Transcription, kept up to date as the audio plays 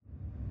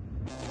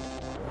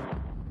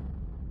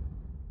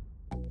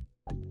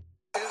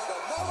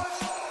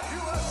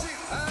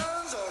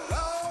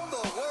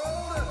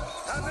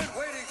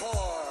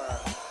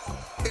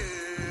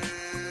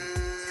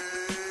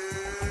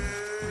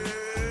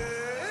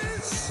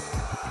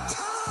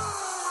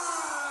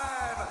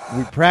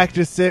We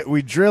practice it,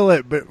 we drill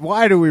it, but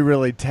why do we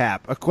really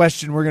tap? A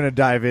question we're going to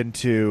dive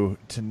into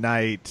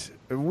tonight.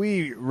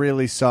 We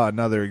really saw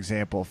another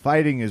example.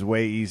 Fighting is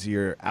way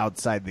easier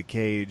outside the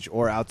cage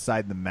or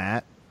outside the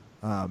mat.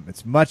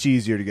 It's much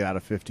easier to get out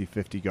of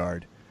 50-50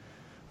 guard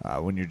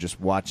when you're just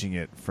watching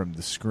it from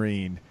the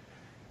screen.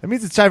 That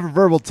means it's time for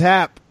Verbal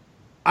Tap.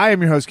 I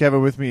am your host,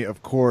 Kevin. With me,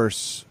 of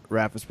course,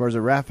 Raph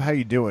Esparza. Raph, how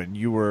you doing?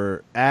 You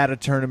were at a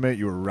tournament.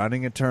 You were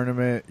running a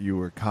tournament. You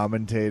were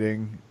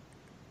commentating.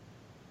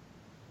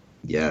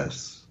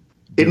 Yes.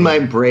 In my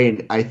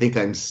brain, I think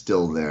I'm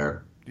still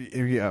there.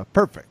 Yeah,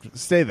 perfect.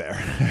 Stay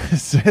there.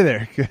 Stay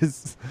there,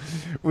 because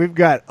we've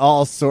got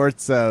all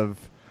sorts of...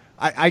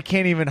 I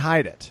can't even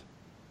hide it.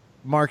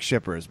 Mark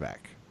Shipper is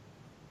back.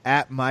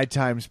 At My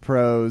Times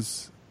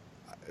Pros,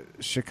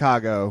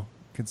 Chicago,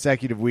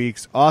 consecutive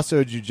weeks.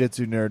 Also a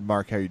jiu-jitsu nerd.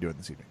 Mark, how are you doing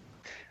this evening?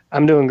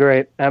 I'm doing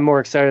great. I'm more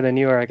excited than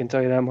you are, I can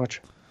tell you that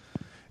much.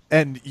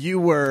 And you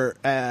were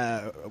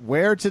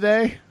where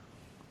today?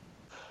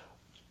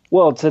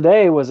 Well,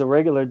 today was a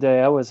regular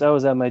day. I was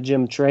at my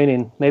gym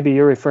training. Maybe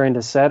you're referring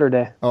to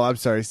Saturday. Oh, I'm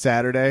sorry,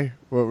 Saturday?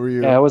 What were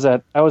you? Yeah, I was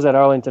at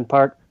Arlington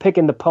Park,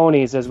 picking the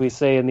ponies, as we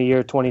say in the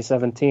year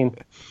 2017.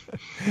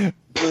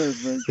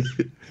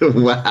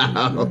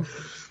 Wow.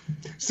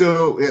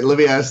 So let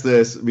me ask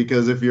this,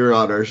 because if you're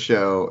on our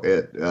show,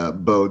 it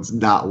bodes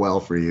not well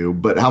for you.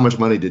 But how much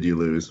money did you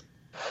lose?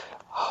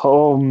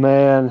 Oh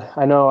man,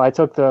 I know. I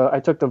took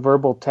the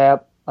verbal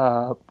tap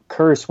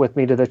curse with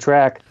me to the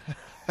track.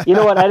 You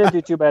know what? I didn't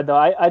do too bad though.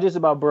 I just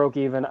about broke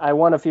even. I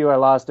won a few, I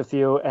lost a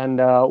few, and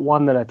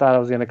one that I thought I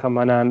was going to come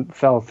on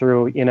fell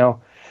through. You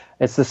know,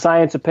 it's the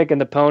science of picking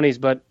the ponies.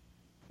 But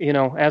you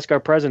know, ask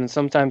our president.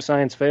 Sometimes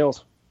science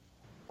fails.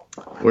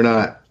 We're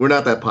not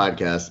that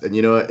podcast, and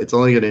you know what? It's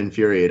only going to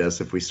infuriate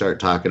us if we start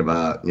talking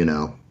about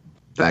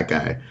that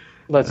guy.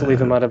 Let's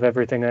leave him out of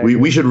everything.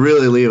 We should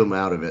really leave him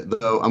out of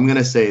it. Though I'm going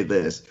to say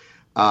this: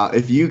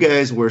 if you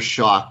guys were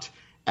shocked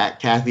at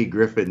Kathy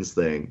Griffin's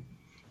thing,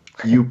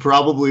 you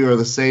probably are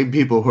the same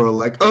people who are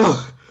like,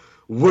 "Ugh,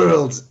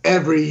 Worlds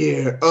every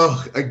year.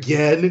 Ugh,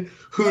 again?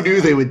 Who knew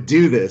they would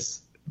do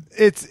this?"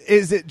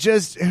 Is it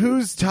just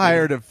who's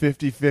tired of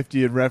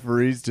 50-50 in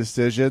referees'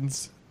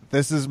 decisions?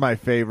 This is my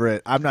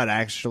favorite. I'm not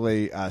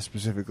actually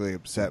specifically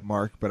upset,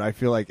 Mark, but I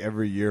feel like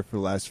every year for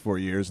the last 4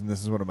 years, and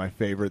this is one of my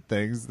favorite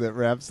things that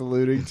Rap's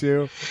alluding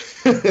to,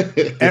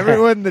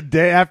 everyone the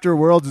day after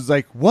Worlds is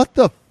like, what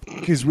the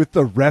f*** is with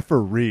the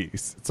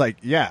referees? It's like,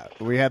 yeah,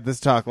 we had this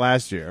talk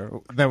last year.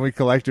 Then we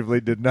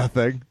collectively did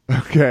nothing.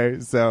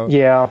 Okay, so...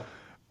 Yeah.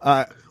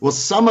 Well,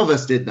 some of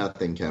us did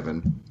nothing,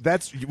 Kevin.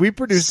 We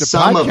produced a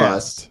some podcast. Some of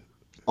us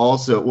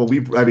also... Well,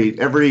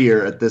 every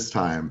year at this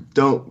time,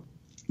 don't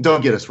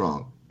get us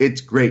wrong. It's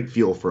great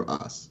fuel for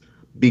us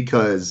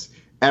because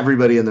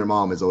everybody and their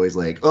mom is always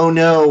like, oh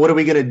no, what are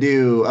we going to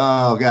do?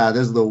 Oh God,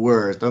 this is the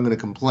worst. I'm going to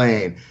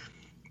complain.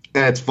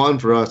 And it's fun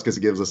for us because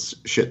it gives us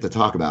shit to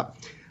talk about.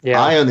 Yeah.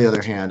 I, on the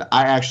other hand,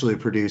 I actually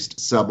produced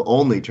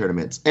sub-only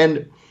tournaments.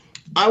 And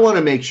I want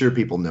to make sure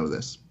people know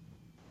this.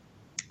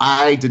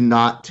 I did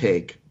not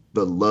take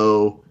the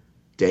low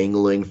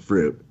dangling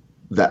fruit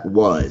that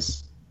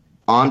was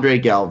Andre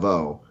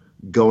Galvao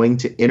going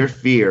to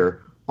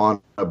interfere on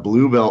a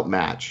blue belt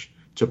match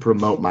to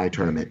promote my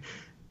tournament.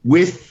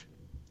 With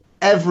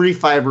every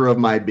fiber of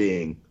my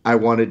being, I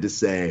wanted to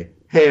say,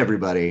 hey,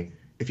 everybody,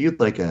 if you'd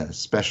like a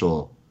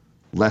special,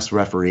 less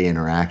referee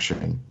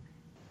interaction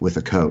with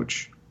a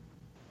coach,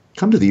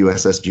 come to the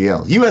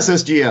USSGL.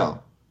 USSGL!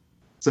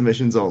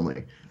 Submissions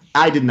only.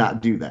 I did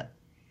not do that.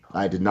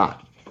 I did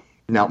not.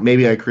 Now,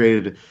 maybe I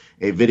created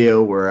a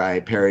video where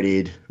I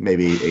parodied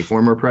maybe a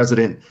former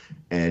president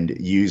and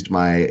used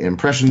my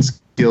impression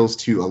skills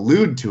to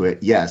allude to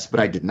it, yes, but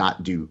I did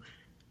not do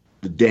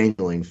the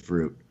dangling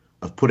fruit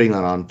of putting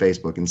that on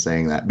Facebook and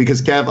saying that.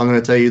 Because, Kev, I'm going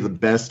to tell you the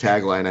best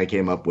tagline I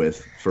came up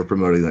with for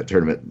promoting that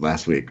tournament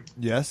last week.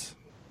 Yes.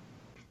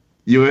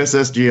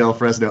 USSGL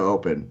Fresno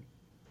Open.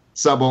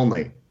 Sub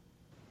only.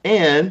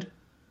 And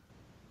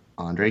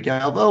Andre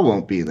Galvao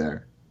won't be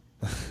there.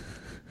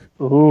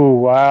 Ooh,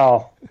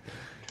 wow.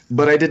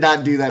 But I did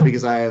not do that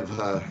because I have,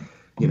 I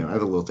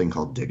have a little thing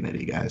called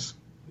dignity, guys.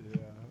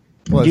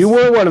 Yeah. You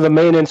were one of the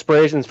main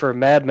inspirations for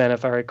Mad Men,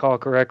 if I recall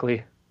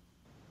correctly.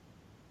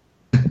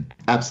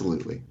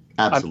 Absolutely.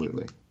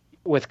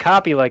 With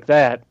copy like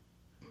that,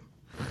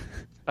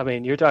 I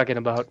mean, you're talking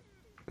about,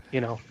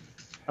 that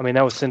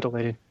was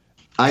scintillating.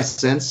 I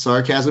sense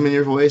sarcasm in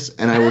your voice,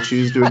 and I will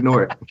choose to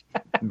ignore it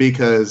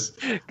because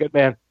good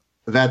man.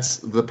 That's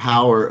the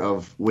power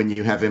of when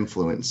you have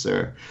influence,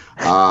 sir.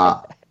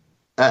 To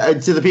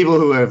the people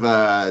who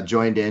have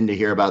joined in to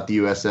hear about the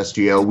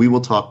USSGO, we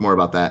will talk more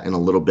about that in a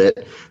little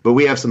bit, but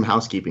we have some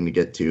housekeeping to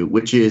get to,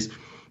 which is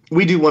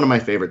we do one of my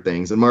favorite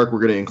things. And, Mark, we're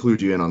going to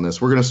include you in on this.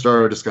 We're going to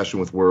start our discussion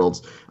with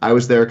Worlds. I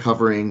was there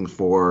covering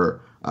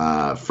for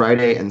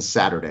Friday and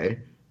Saturday.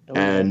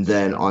 And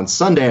then on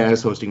Sunday, I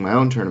was hosting my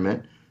own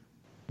tournament.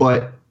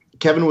 But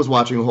Kevin was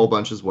watching a whole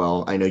bunch as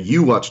well. I know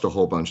you watched a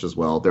whole bunch as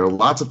well. There are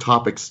lots of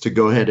topics to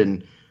go ahead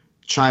and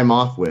chime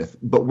off with.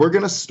 But we're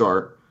going to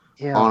start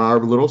on our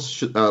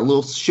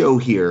little show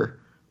here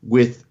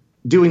with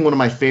doing one of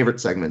my favorite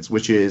segments,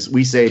 which is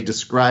we say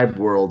describe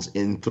worlds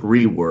in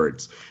 3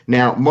 words.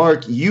 Now,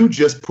 Mark, you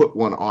just put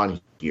one on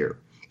here,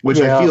 which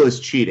I feel is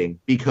cheating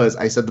because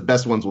I said the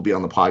best ones will be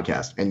on the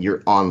podcast, and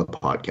you're on the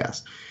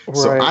podcast. Right.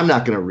 So I'm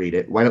not going to read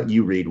it. Why don't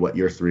you read what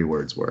your 3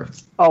 words were?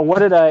 Oh, what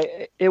did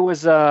I? It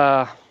was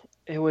what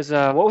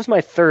was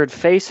my third?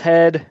 Face,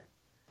 head.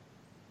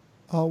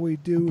 All we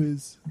do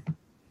is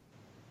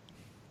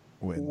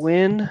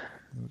win.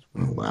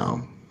 Oh,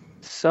 wow.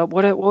 So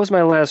what was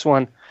my last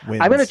one?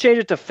 Wins. I'm going to change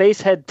it to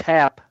face, head,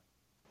 tap.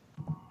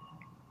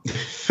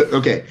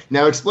 Okay,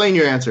 now explain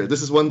your answer.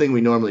 This is one thing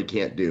we normally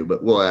can't do,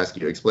 but we'll ask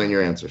you. Explain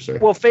your answer, sir.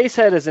 Well, face,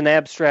 head is an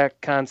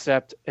abstract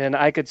concept, and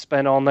I could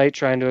spend all night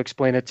trying to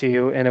explain it to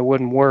you, and it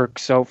wouldn't work.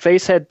 So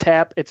face, head,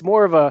 tap, it's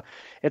more of a,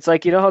 it's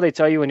like, you know how they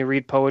tell you when you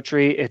read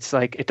poetry, it's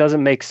like it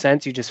doesn't make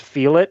sense, you just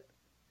feel it?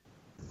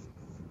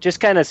 Just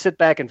kind of sit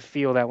back and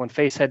feel that one,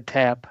 face, head,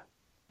 tap.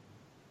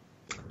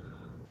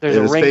 There's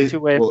a ring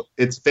to it. Well,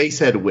 it's face,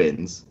 head,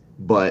 wins,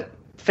 but...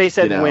 Face,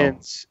 head,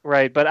 wins,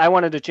 right. But I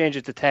wanted to change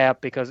it to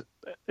tap because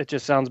it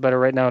just sounds better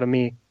right now to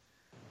me.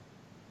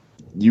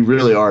 You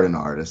really are an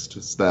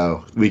artist,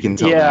 so we can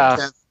tell that.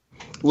 Kev,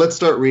 let's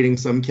start reading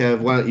some, Kev.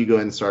 Why don't you go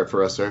ahead and start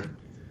for us, sir?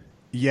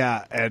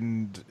 Yeah,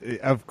 and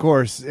of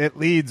course, it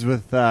leads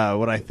with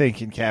what I think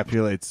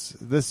encapsulates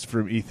this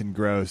from Ethan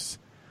Gross.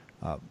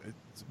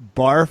 It's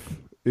barf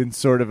in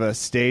sort of a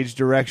stage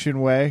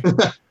direction way.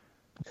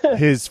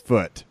 His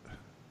foot.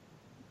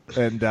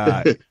 And,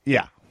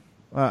 yeah.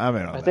 I'm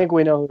in on I think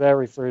we know who that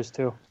refers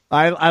to.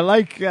 I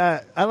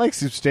like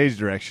some stage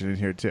direction in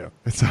here too.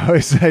 It's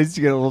always nice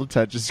to get a little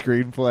touch of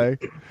screenplay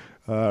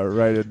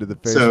right into the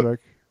Facebook. So,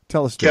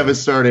 tell us, Kevin's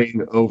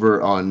starting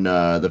over on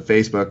the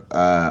Facebook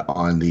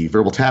on the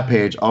Verbal Tap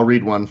page. I'll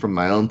read one from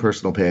my own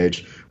personal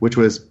page, which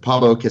was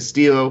Pablo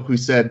Castillo, who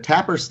said,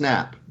 "Tap or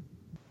snap."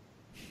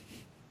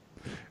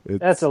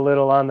 That's a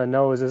little on the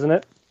nose, isn't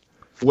it?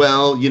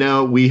 Well,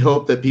 we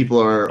hope that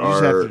people are. You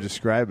just have to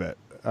describe it.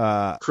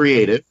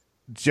 Creative.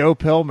 Joe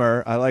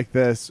Pilmer, I like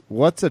this.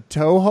 What's a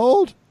toe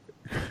hold?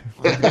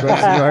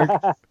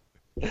 I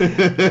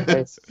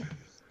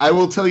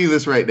will tell you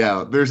this right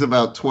now. There's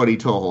about 20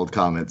 toe hold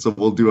comments, so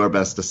we'll do our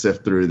best to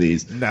sift through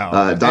these. No,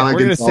 we're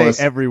going to say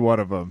every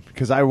one of them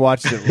because I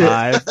watched it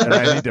live and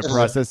I need to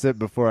process it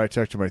before I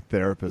talk to my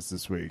therapist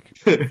this week.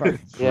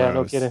 Yeah,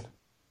 no kidding.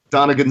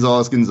 Donna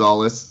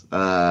Gonzalez,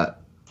 a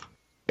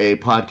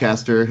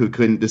podcaster who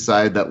couldn't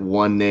decide that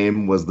one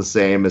name was the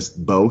same as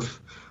both.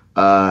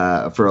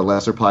 For a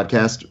lesser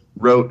podcast,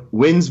 wrote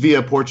wins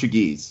via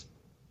Portuguese.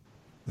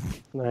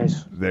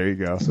 Nice. There you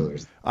go. So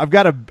I've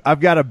got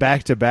a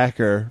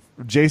back-to-backer.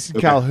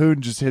 Jason Calhoun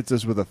just hits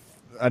us with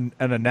an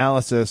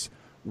analysis.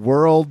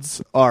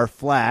 Worlds are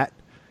flat,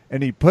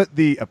 and he put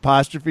the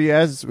apostrophe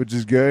S, which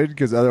is good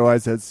because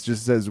otherwise it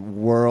just says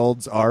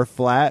worlds are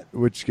flat,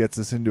 which gets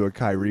us into a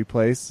Kyrie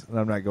place, and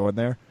I'm not going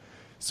there.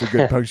 So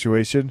good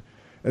punctuation.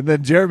 And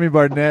then Jeremy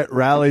Barnett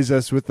rallies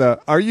us with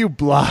the "Are you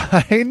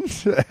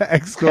blind?"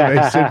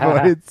 exclamation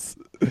points,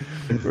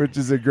 which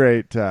is a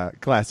great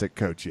classic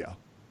coach yell.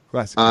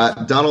 Classic.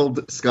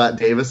 Donald Scott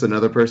Davis,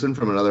 another person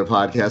from another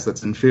podcast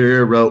that's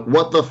inferior, wrote,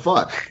 "What the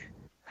fuck?"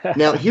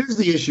 Now, here's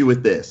the issue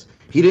with this.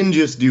 He didn't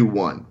just do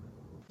one.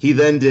 He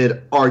then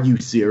did, "Are you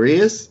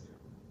serious?"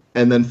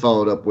 And then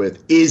followed up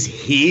with, "Is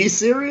he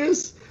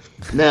serious?"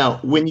 Now,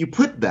 when you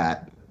put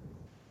that,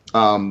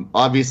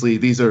 obviously,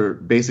 these are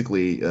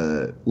basically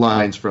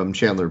lines from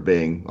Chandler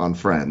Bing on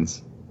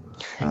Friends,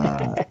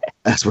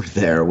 as we're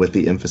there with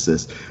the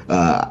emphasis.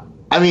 I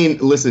mean,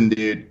 listen,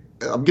 dude,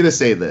 I'm going to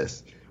say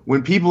this.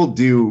 When people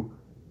do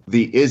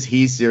the "is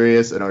he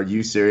serious" and "are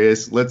you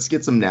serious," let's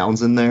get some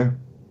nouns in there.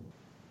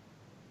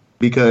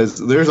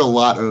 Because there's a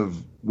lot of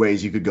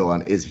ways you could go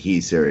on "is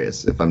he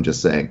serious," if I'm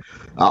just saying.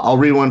 I'll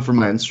read one from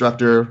my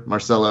instructor,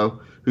 Marcelo,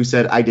 who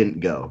said, "I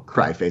didn't go,"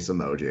 cry face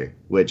emoji,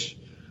 which...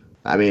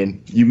 I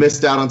mean, you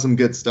missed out on some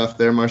good stuff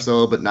there,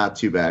 Marcelo, but not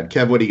too bad.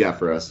 Kev, what do you got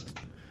for us?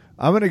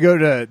 I'm going to go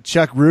to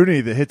Chuck Rooney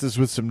that hits us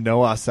with some no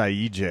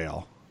acai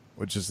jail,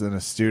 which is an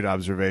astute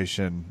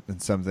observation and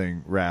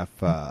something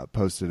Raph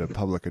posted a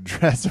public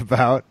address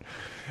about.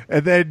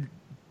 And then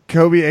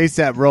Kobe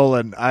ASAP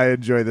Roland, I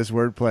enjoy this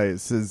wordplay. It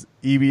says,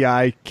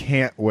 EBI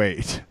can't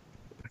wait,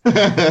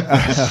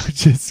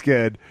 which is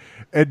good.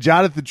 And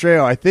Jonathan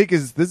Trejo, I think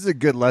this is a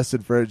good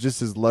lesson for it. Just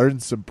says learn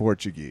some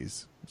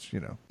Portuguese, which,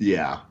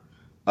 Yeah.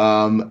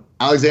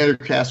 Alexander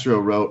Castro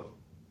wrote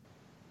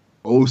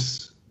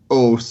os.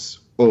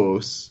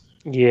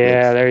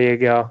 Yeah, there you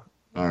go.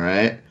 All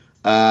right.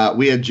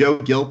 We had Joe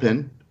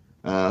Gilpin,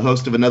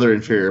 host of another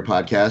inferior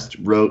podcast,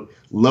 wrote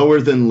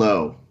lower than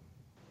low.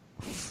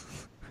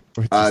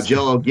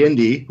 Joe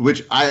Ogindi,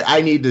 which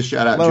I need to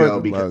shout out lower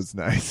Joe because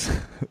nice.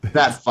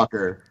 That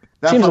fucker.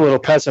 Seems a little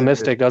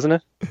pessimistic, doesn't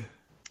it?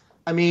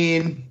 I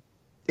mean,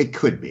 it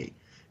could be.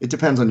 It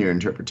depends on your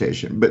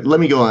interpretation. But let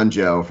me go on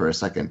Joe for a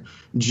second.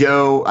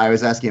 Joe, I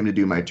was asking him to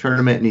do my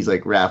tournament, and he's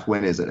like, Raph,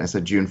 when is it? And I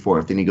said, June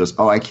 4th. And he goes,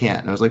 oh, I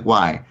can't. And I was like,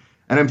 why?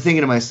 And I'm thinking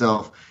to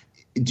myself,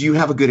 do you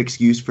have a good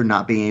excuse for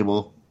not being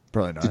able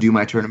Probably not. to do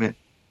my tournament.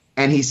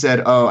 And he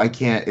said, "Oh, I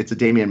can't. It's a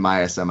Damian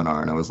Maya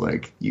seminar." And I was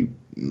like,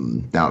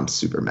 now I'm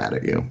super mad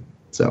at you.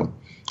 So,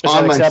 Is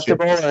that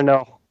acceptable or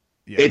no?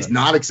 Yeah, it's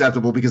not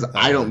acceptable because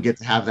I don't get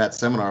to have that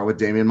seminar with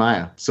Damian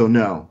Maya. So,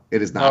 no,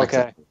 it is not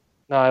acceptable.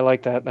 No, I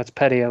like that. That's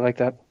petty. I like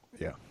that.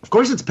 Yeah. Of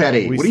course it's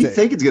petty. What do you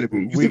think it's going to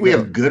be? You think we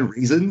have good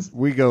reasons?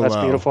 We go That's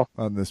low beautiful.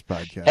 on this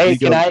podcast. Hey,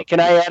 can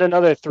I add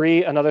another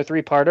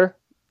three-parter?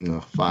 No,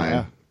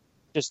 fine.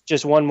 Yeah.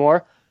 Just one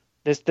more.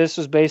 This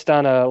was based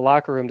on a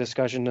locker room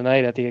discussion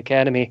tonight at the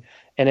academy,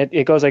 and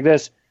it goes like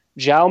this: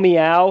 Zhao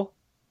Miao,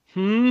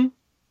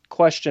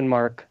 question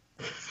mark.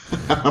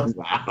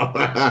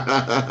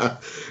 Wow.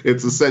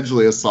 It's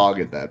essentially a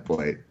song at that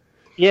point.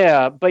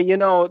 Yeah, but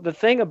the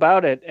thing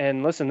about it,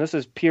 and listen, this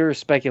is pure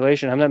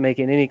speculation. I'm not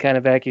making any kind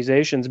of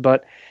accusations,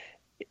 but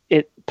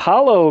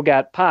Paulo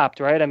got popped,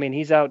 right? I mean,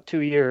 he's out 2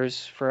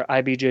 years for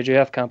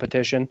IBJJF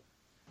competition.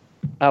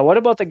 What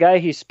about the guy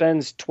he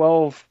spends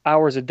 12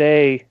 hours a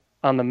day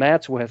on the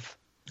mats with?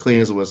 Clean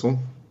as a whistle.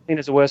 Clean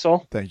as a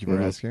whistle. Thank you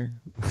for asking.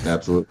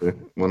 Absolutely.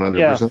 100%.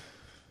 Yeah. All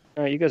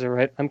right, you guys are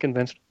right. I'm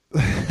convinced.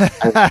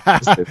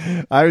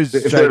 I was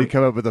trying to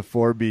come up with a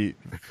 4-beat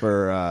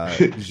for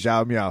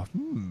Zhao Miao.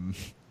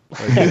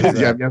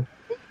 Kev,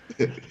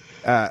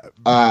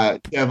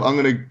 I'm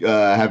going to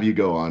have you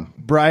go on.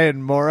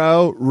 Brian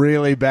Morrow,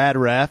 really bad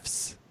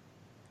refs.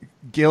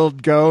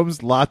 Guild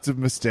Gomes, lots of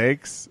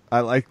mistakes. I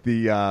like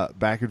the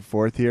back and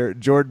forth here.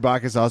 Jordan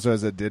Bacchus also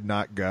has a did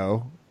not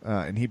go,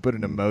 and he put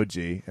an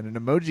emoji, and an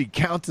emoji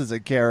counts as a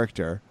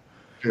character.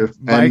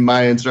 And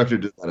my instructor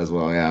did that as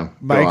well, yeah.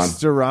 Mike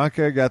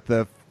Staranka got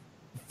the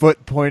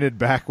foot pointed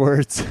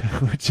backwards,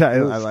 which I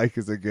like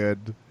as a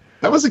good.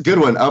 That was a good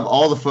one. Of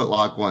all the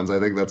footlock ones, I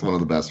think that's one of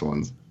the best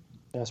ones.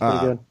 That's pretty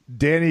good.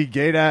 Danny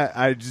Gaeta,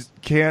 I just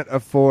can't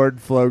afford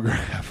flow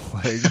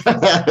grappling.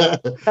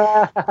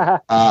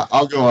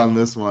 I'll go on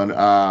this one.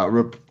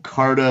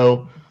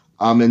 Ricardo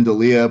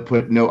Amendolia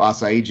put no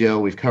acai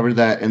gel. We've covered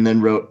that, and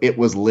then wrote, "It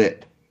was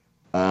lit."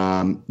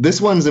 This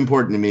one's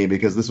important to me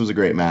because this was a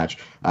great match.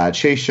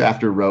 Chase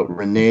Shafter wrote,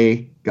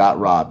 "Renee got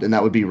robbed," and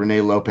that would be Renee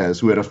Lopez,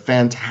 who had a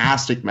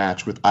fantastic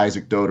match with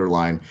Isaac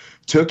Doderline,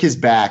 took his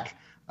back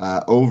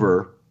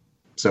over.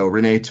 So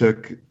Renee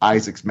took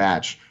Isaac's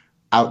match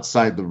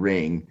outside the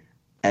ring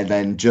and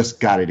then just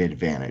got an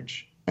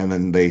advantage. And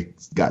then they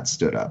got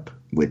stood up,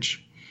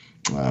 which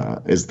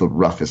is the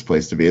roughest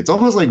place to be. It's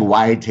almost like,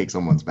 why take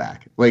someone's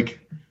back? Like,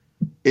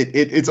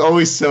 it's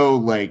always so,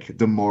 like,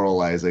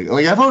 demoralizing.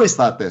 Like, I've always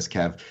thought this,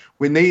 Kev,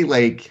 when they,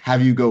 like,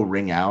 have you go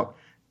ring out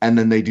and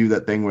then they do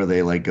that thing where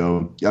they, like,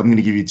 go, "I'm going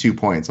to give you 2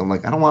 points." I'm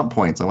like, I don't want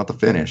points. I want the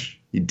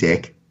finish, you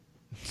dick.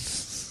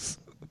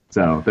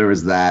 So there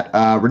was that.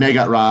 Renee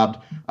got robbed.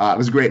 It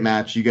was a great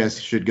match. You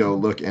guys should go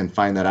look and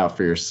find that out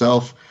for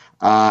yourself.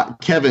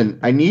 Kevin,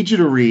 I need you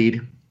to read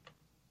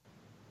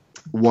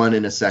one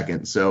in a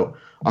second. So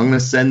I'm going to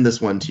send this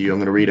one to you. I'm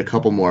going to read a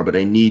couple more, but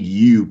I need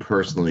you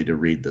personally to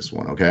read this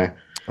one, okay?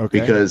 Okay.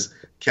 Because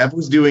Kev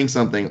was doing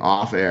something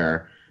off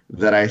air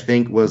that I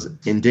think was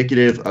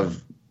indicative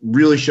of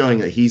really showing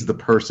that he's the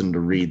person to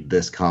read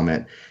this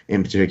comment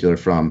in particular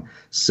from.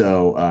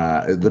 So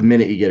the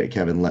minute you get it,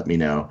 Kevin, let me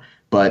know.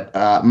 But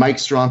Mike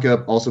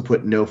Stronka also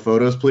put "no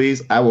photos,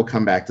 please." I will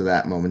come back to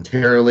that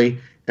momentarily.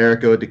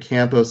 Erico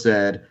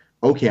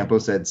Ocampo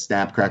said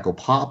 "snap, crackle,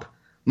 pop."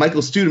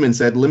 Michael Studeman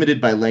said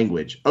 "limited by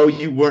language." Oh,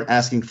 you weren't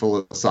asking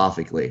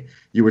philosophically.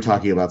 You were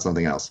talking about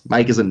something else.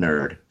 Mike is a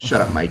nerd.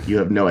 Shut up, Mike. You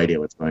have no idea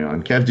what's going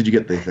on. Kev, did you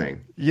get the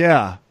thing?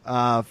 Yeah,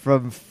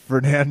 from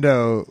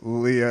Fernando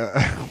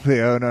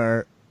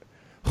Leonor.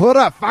 What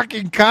a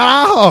fucking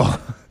cow!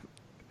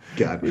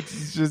 God, which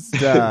is just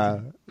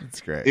it's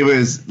great. It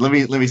was. Let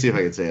me see if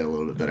I can say it a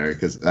little bit better,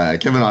 because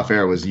Kevin off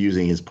air was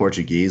using his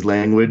Portuguese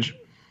language,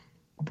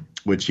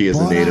 which he is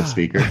a native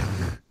speaker.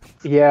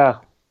 Yeah.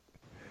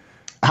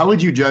 How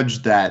would you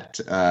judge that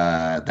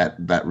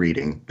that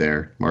reading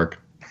there, Mark?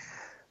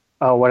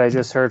 Oh, what I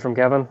just heard from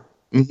Kevin?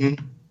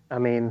 Mm-hmm. I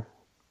mean,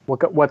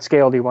 what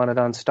scale do you want it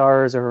on?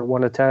 Stars or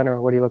 1 to 10,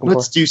 or what are you looking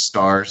Let's for? do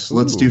stars. Ooh.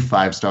 Let's do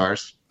 5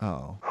 stars.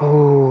 Oh.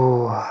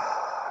 Ooh.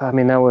 I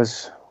mean, that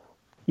was...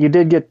 You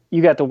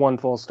got the 1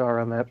 full star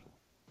on that.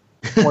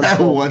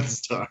 1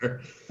 star.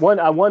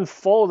 One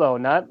full, though,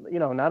 not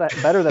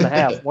better than a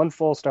half. 1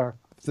 full star.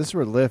 If this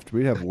were Lyft,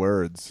 we'd have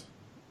words.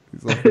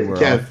 He's lucky we're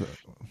Kev, off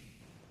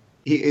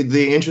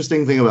the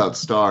interesting thing about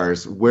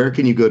stars, where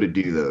can you go to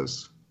do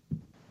those?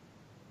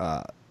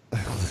 I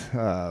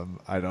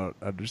don't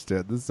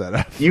understand the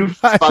setup. You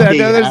I fucking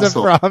know there's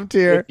asshole. a prompt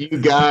here. If you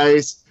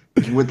guys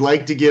would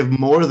like to give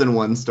more than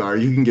 1 star,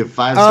 you can give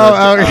 5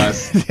 stars to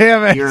us.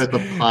 Damn it. Here at the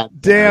podcast.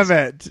 Damn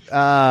it.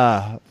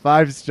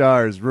 5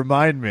 stars.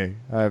 Remind me.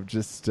 I'm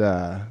just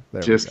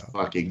just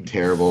fucking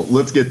terrible.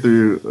 Let's get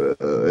through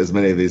as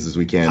many of these as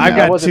we can. I've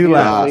now. got 2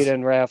 left.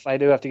 Lead-in, Raph. I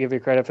do have to give you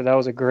credit for that.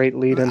 Was a great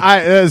lead-in.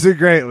 That was a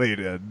great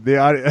lead-in. The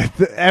audio,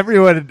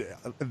 everyone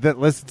that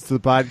listens to the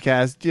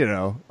podcast,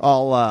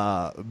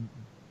 all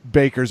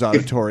Baker's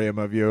auditorium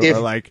of you If are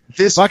like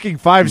this- fucking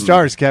 5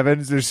 stars,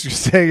 Kevin. They're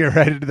just saying it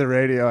right into the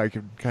radio. I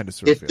can kind of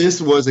sort of If feel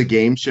this was a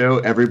game show,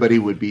 everybody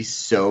would be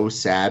so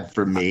sad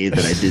for me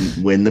that I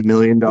didn't win the $1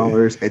 million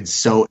and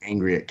so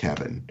angry at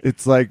Kevin.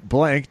 it's like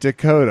blank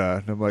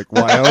Dakota. And I'm like,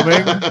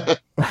 Wyoming?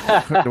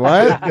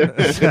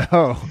 What?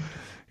 No.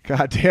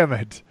 God damn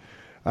it.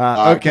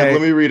 Okay.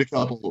 Let me read a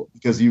couple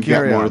because you've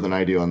Carry got more on. than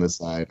I do on this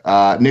side.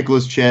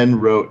 Nicholas Chen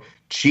wrote,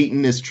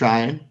 "Cheating is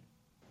trying."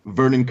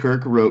 Vernon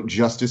Kirk wrote,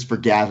 "Justice for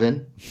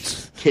Gavin."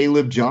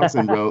 Caleb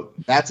Johnson wrote,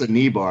 "That's a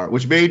knee bar,"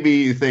 which made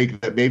me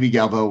think that maybe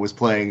Galvo was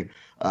playing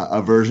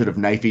a version of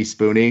Knifey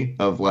Spoony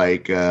of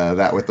like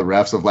that with the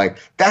refs of like,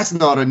 "That's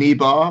not a knee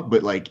bar,"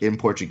 but like in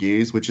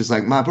Portuguese, which is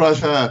like, "My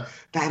brother,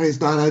 that is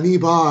not a knee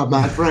bar,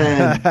 my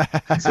friend."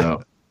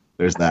 So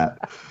there's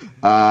that.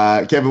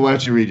 Kevin, why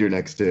don't you read your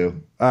next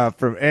two?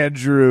 From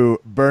Andrew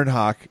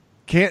Bernhock,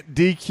 can't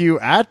DQ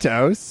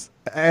Atos.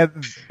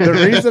 And the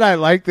reason I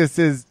like this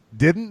is,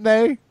 didn't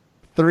they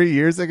 3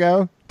 years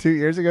ago, 2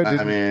 years ago, I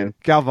didn't mean,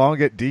 Galvon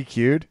get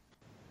DQ'd?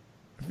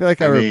 I feel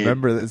like I mean-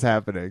 remember this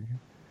happening.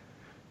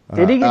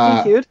 Did he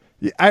get DQ'd?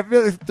 Yeah, I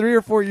feel like 3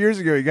 or 4 years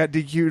ago he got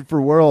DQ'd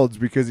for Worlds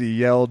because he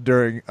yelled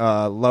during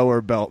a lower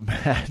belt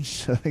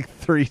match like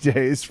 3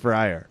 days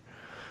prior.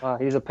 Wow,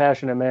 he's a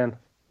passionate man.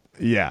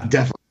 Yeah.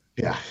 definitely,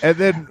 yeah. And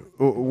then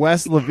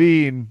Wes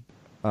Levine,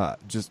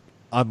 just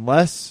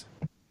unless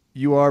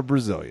you are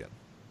Brazilian.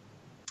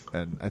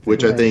 And I think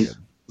Which I think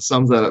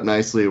sums that up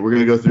nicely. We're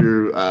going to go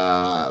through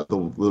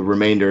the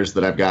remainders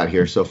that I've got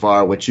here so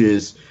far, which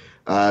is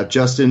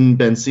Justin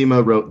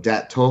Benzema wrote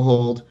Dat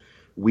Tohold.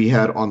 We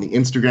had on the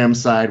Instagram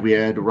side, we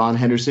had Ron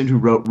Henderson who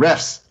wrote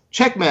refs,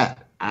 checkmat,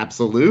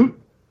 absolute.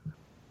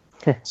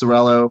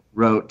 Sorello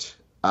wrote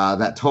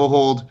that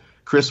Tohold.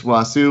 Chris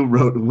Wasu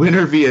wrote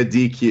winner via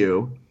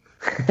DQ.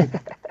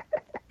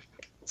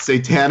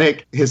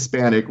 Satanic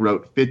Hispanic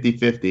wrote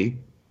 50-50.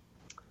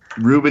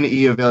 Ruben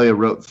E. Avelia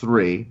wrote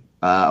 3,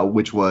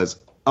 which was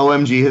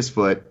OMG his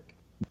foot,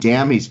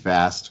 damn he's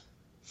fast,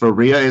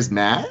 Faria is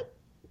mad,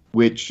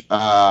 which,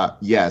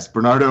 yes,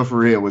 Bernardo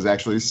Faria was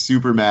actually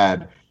super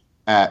mad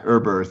at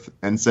Urberth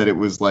and said it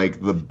was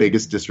like the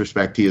biggest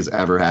disrespect he has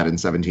ever had in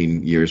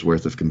 17 years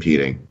worth of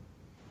competing.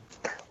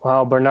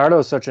 Wow,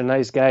 Bernardo's such a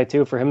nice guy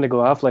too. For him to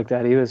go off like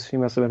that, he must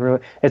have been really.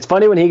 It's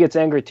funny when he gets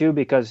angry too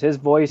because his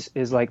voice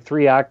is like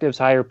 3 octaves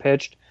higher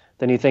pitched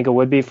than you think it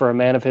would be for a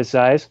man of his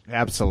size.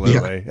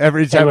 absolutely.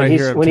 Every And time I when,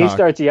 hear him when he talk.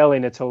 starts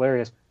yelling, it's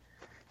hilarious.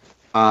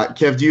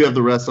 Kev, do you have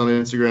the rest on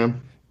Instagram?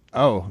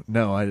 Oh,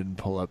 no, I didn't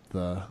pull up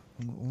the.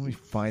 Let me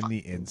find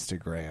the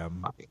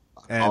Instagram.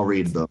 I'll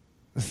read them.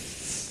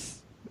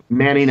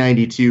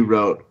 Manny92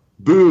 wrote,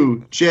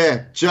 boo,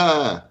 che,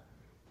 cha.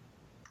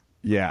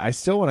 Yeah, I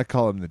still want to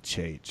call him the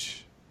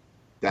Cheech.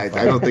 I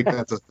don't think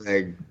that's a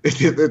thing.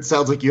 It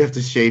sounds like you have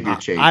to shave your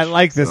change. I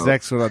like this so.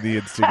 next one on the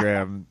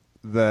Instagram.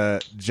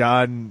 The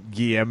John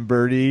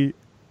Guillemberti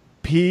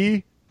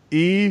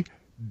PEDs,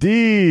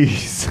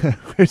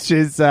 which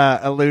is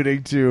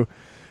alluding to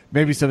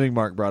maybe something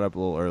Mark brought up a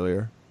little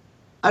earlier.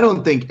 I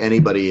don't think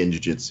anybody in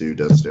jiu-jitsu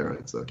does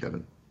steroids, though,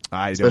 Kevin.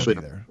 I Especially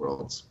don't either. in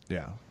worlds.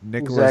 Yeah.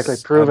 Nicholas Exactly.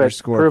 Prove it.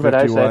 underscore Prove it,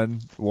 I say.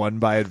 51 won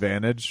by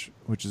advantage,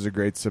 which is a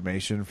great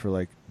summation for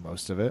like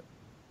most of it.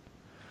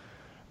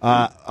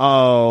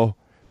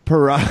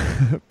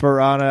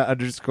 Piranha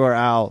underscore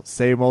Al,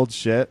 same old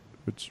shit,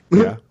 which,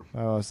 yeah,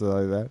 I also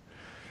like that.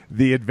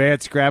 The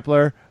advanced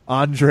grappler,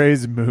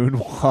 Andre's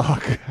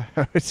moonwalk,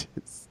 which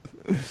is,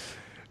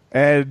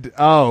 and,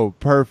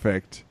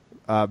 perfect.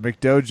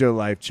 McDojo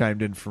Life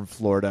chimed in from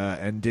Florida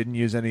and didn't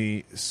use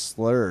any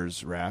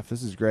slurs, Raph.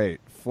 This is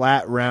great.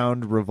 Flat,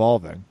 round,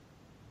 revolving.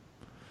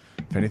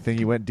 If anything,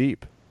 you went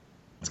deep.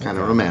 It's kind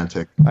of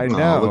romantic. I Oh,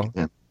 know. look at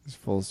him. It's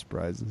full of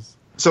surprises.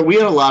 So we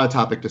had a lot of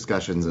topic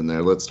discussions in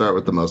there. Let's start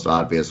with the most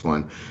obvious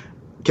one.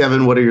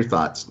 Kevin, what are your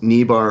thoughts?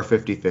 Knee bar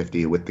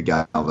 50-50 with the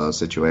Galvo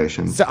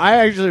situation. So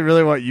I actually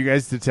really want you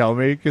guys to tell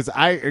me because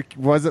I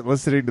wasn't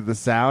listening to the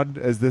sound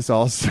as this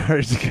all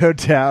started to go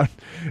down,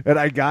 and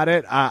I got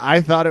it.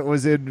 I thought it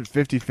was in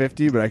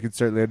 50-50, but I can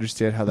certainly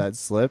understand how that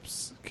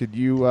slips. Could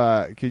you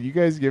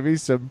guys give me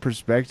some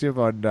perspective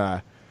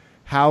on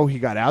how he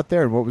got out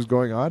there and what was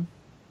going on?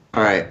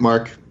 All right,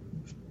 Mark.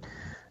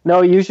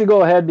 No, you should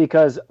go ahead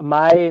because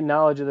my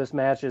knowledge of this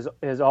match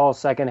is all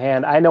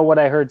secondhand. I know what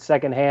I heard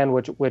secondhand,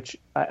 which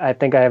I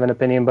think I have an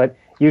opinion, but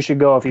you should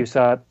go if you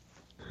saw it.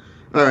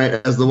 All right,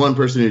 as the one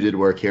person who did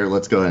work here,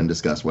 let's go ahead and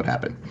discuss what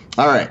happened.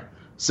 All right,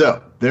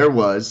 so there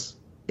was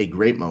a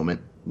great moment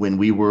when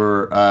we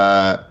were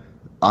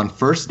on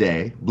first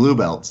day, blue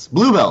belts,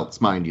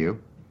 mind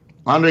you,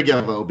 Andre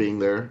Galvo being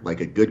there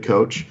like a good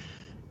coach.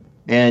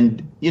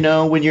 And, you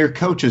know, when your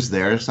coach is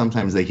there,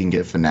 sometimes they can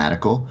get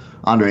fanatical.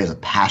 Andre is a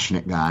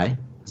passionate guy.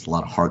 There's a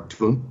lot of heart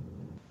to him.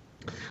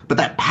 But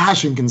that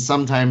passion can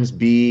sometimes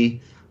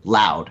be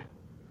loud.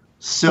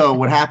 So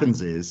what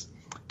happens is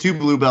 2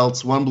 blue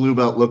belts, 1 blue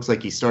belt looks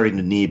like he's starting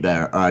to knee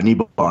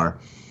bar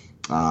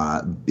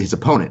his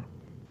opponent.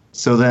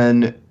 So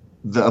then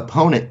the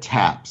opponent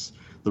taps.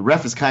 The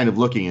ref is kind of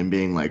looking and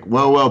being like,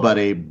 whoa,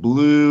 buddy,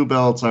 blue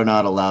belts are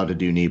not allowed to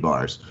do knee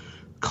bars.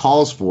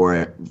 calls for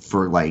it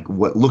for like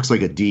what looks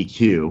like a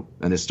DQ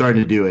and is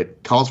starting to do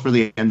it, calls for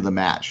the end of the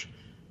match.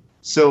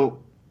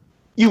 So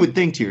you would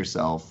think to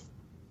yourself,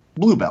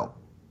 blue belt,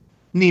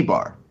 knee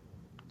bar,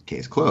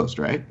 case closed,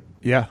 right?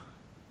 Yeah.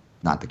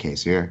 Not the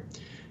case here.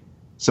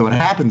 So what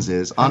happens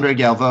is Andre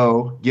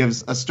Galvo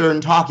gives a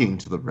stern talking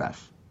to the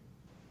ref.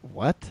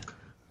 What?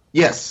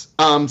 Yes.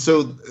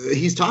 So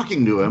he's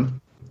talking to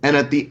him, and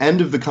at the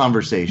end of the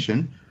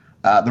conversation,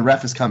 the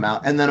ref has come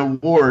out and then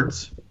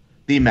awards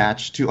the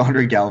match to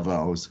Andre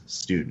Galvo's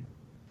student.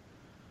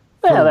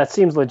 Yeah, that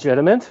seems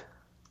legitimate.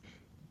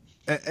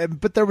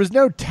 But there was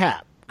no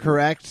tap,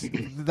 correct?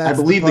 I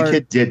believe the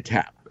kid did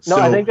tap. No,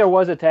 So I think there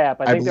was a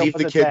tap. I believe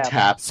the kid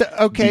tapped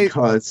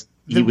because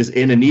he was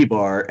in a knee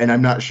bar, and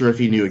I'm not sure if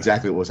he knew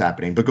exactly what was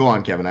happening. But go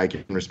on, Kevin. I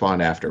can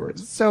respond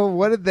afterwards. So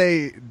what did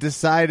they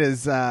decide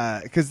as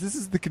because this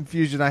is the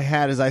confusion I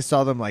had as I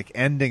saw them like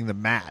ending the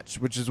match,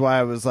 which is why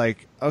I was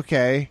like,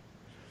 okay.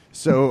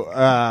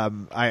 So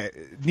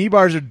knee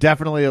bars are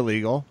definitely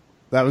illegal.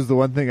 That was the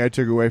one thing I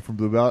took away from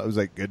Blue Belt. It was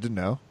like, good to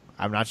know.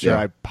 I'm not sure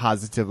I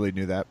positively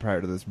knew that prior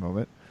to this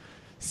moment.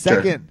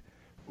 Second,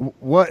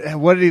 what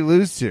did he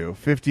lose to?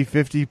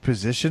 50-50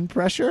 position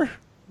pressure?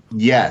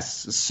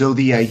 Yes. So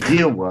the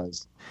idea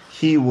was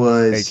he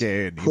was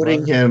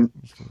putting him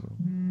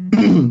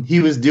he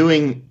was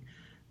doing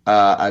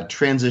a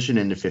transition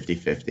into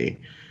 50-50,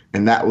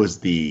 and that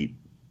was the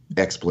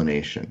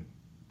explanation.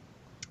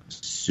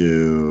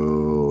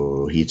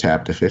 So he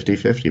tapped a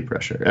 50-50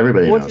 pressure.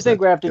 Everybody knows. What do you think,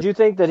 Raph? Did you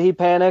think that he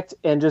panicked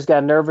and just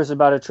got nervous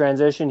about a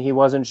transition he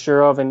wasn't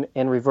sure of and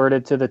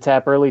reverted to the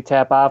tap early,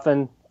 tap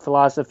often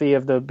philosophy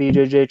of the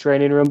BJJ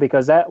training room?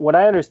 Because that, what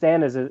I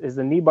understand is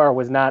the knee bar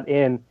was not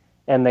in,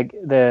 and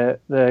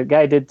the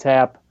guy did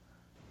tap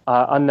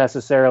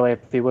unnecessarily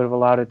if he would have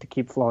allowed it to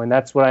keep flowing.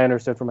 That's what I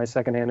understood from my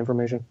secondhand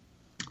information.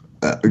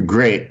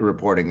 Great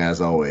reporting,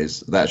 as always.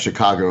 That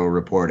Chicago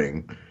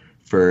reporting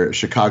for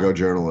Chicago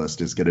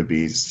journalist is going to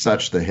be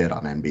such the hit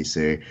on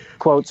NBC.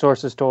 Quote,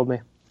 sources told me.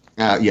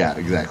 Yeah,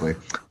 exactly.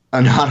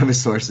 Anonymous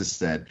sources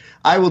said,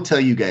 I will tell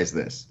you guys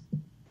this.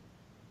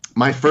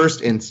 My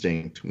first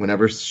instinct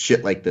whenever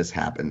shit like this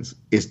happens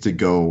is to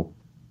go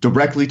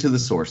directly to the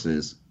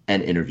sources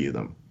and interview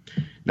them.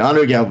 Now,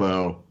 Andre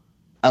Galvo,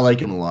 I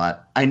like him a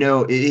lot. I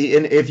know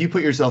if you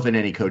put yourself in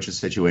any coach's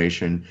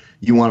situation,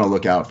 you want to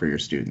look out for your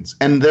students.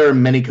 And there are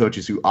many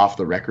coaches who, off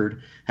the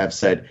record, have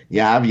said,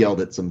 yeah, I've yelled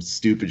at some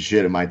stupid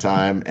shit in my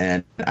time,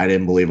 and I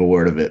didn't believe a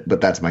word of it,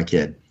 but that's my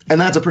kid. And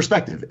that's a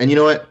perspective. And you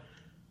know what?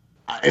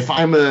 If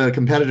I'm a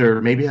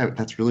competitor, maybe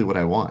that's really what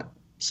I want.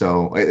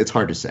 So it's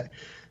hard to say.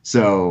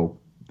 So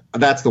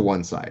that's the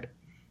one side.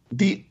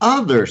 The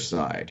other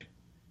side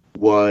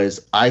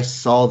was I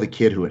saw the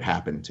kid who it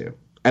happened to.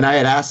 And I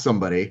had asked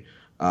somebody,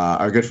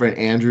 our good friend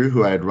Andrew,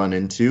 who I had run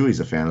into,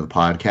 he's a fan of the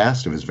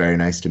podcast. It was very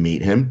nice to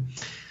meet him.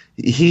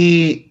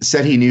 He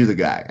said he knew the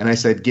guy. And I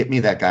said, get me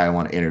that guy. I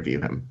want to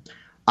interview him.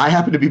 I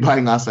happened to be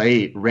buying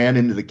acai, ran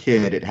into the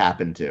kid it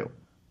happened to.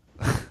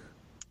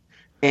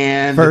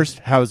 And first,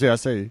 how's the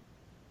acai?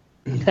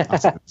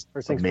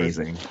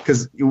 Amazing.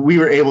 Because we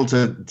were able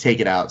to take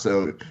it out.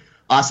 So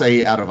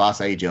acai out of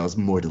acai gel is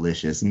more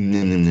delicious.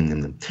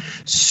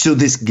 So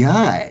this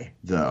guy,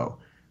 though,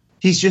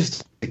 he's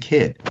just a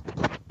kid.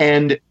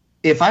 And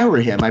if I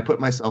were him, I put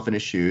myself in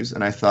his shoes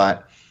and I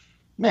thought,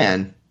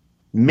 man,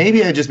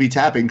 maybe I'd just be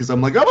tapping because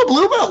I'm like, I'm a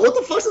blue belt. What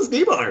the fuck's this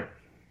knee bar?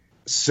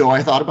 So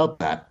I thought about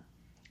that.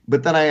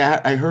 But then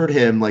I heard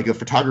him, like a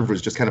photographer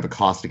was just kind of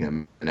accosting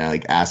him and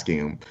like asking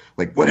him,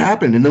 like, what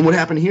happened? And then what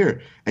happened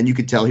here? And you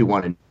could tell he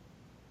wanted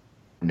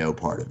no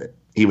part of it.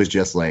 He was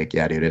just like,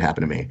 yeah, dude, it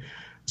happened to me.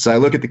 So I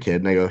look at the kid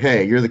and I go,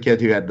 hey, you're the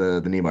kid who had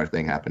the knee bar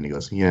thing happen. He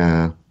goes,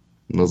 yeah.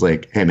 And I was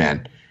like, hey,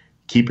 man,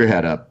 keep your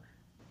head up.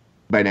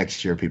 By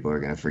next year, people are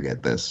going to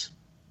forget this.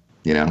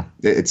 You know,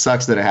 it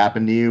sucks that it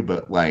happened to you,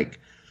 but like,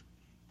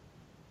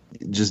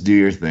 just do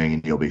your thing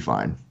and you'll be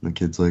fine. The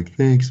kid's like,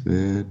 thanks,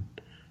 man.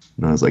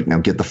 And I was like, now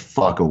get the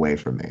fuck away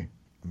from me.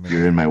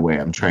 You're in my way.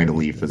 I'm trying to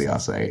leave for the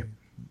acai.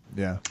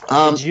 Yeah.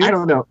 I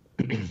don't know.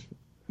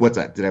 What's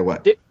that? Did I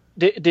what?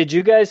 Did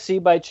you guys see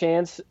by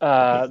chance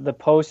the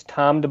post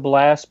Tom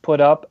DeBlas put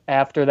up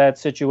after that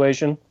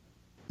situation?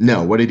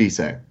 No. What did he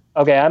say?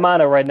 Okay, I'm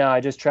on it right now.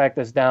 I just tracked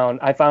this down.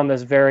 I found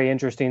this very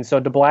interesting.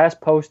 So DeBlas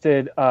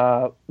posted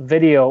a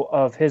video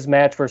of his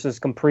match versus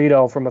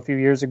Comprido from a few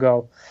years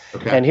ago.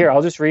 Okay. And here,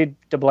 I'll just read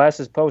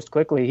DeBlas's post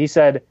quickly. He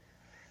said,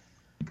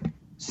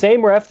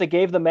 same ref that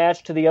gave the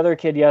match to the other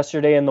kid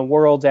yesterday in the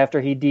Worlds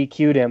after he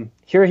DQ'd him.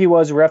 Here he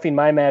was reffing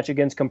my match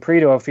against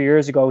Comprido a few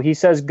years ago. He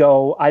says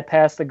go, I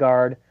pass the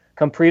guard.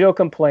 Comprido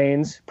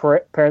complains,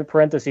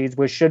 parentheses,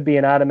 which should be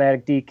an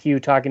automatic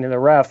DQ talking to the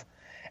ref.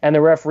 And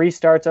the ref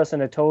restarts us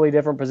in a totally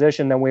different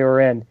position than we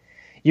were in.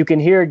 You can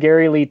hear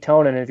Gary Lee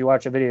Tonin, if you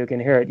watch the video, you can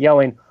hear it,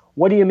 yelling,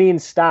 what do you mean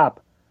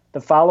stop?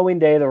 The following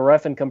day, the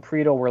ref and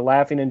Comprido were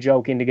laughing and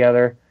joking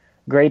together.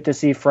 Great to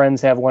see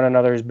friends have one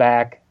another's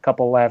back.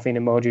 Couple laughing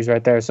emojis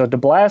right there. So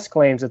DeBlas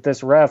claims that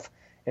this ref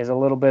is a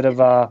little bit of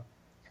a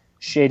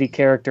shady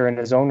character in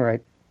his own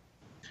right.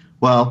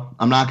 Well,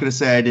 I'm not going to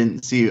say I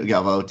didn't see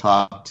Galvo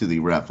talk to the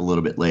ref a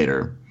little bit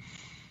later.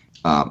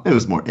 It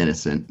was more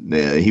innocent.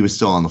 He was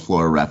still on the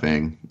floor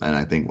reffing, and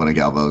I think one of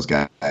Galvo's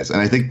guys.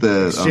 And I think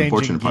the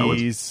unfortunate part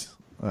was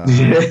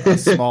a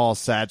small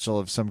satchel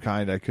of some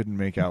kind. I couldn't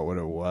make out what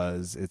it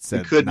was. It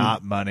said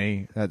not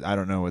money. I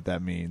don't know what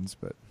that means,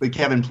 but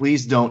Kevin,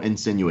 please don't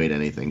insinuate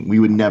anything. We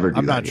would never do that.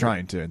 I'm not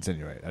trying to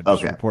insinuate. I'm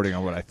just reporting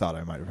on what I thought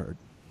I might have heard.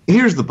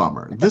 Here's the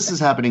bummer. This is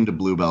happening to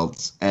blue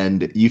belts,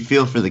 and you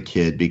feel for the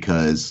kid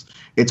because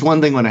it's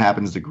one thing when it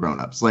happens to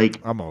grown-ups. Like,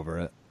 I'm over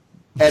it.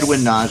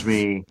 Edwin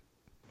Najmi,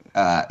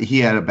 he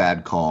had a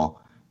bad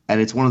call,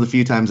 and it's one of the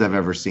few times I've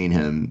ever seen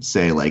him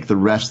say, like, the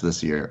refs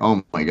this year,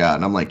 oh my God.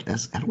 And I'm like,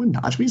 is Edwin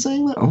Najmi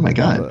saying that? Oh my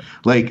God.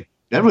 Like,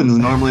 Edwin's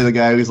normally the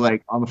guy who's,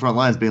 like, on the front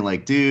lines being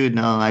like, dude,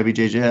 no,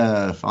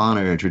 IBJJF,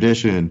 honor,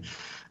 tradition.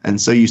 And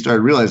so you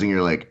start realizing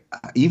you're like,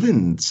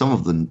 even some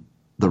of the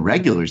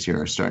regulars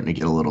here are starting to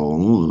get a little.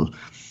 Ooh.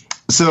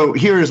 So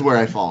here is where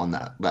I fall on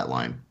that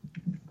line.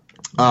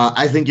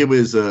 I think it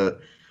was a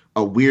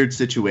weird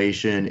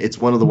situation. It's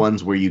one of the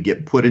ones where you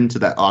get put into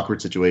that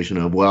awkward situation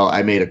of, well,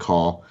 I made a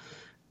call,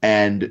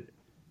 and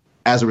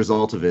as a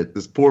result of it,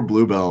 this poor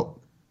blue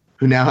belt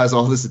who now has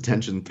all this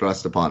attention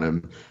thrust upon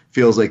him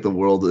feels like the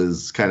world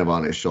is kind of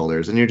on his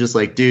shoulders. And you're just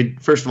like,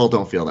 dude, first of all,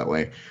 don't feel that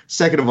way.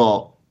 Second of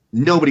all,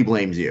 nobody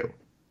blames you.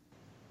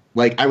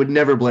 Like, I would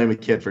never blame a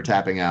kid for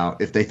tapping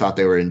out if they thought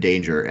they were in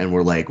danger and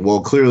were like, well,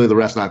 clearly the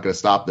ref's not going to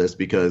stop this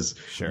because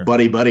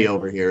buddy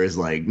over here is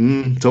like,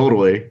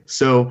 totally.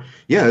 So,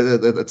 yeah,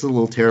 that's a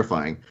little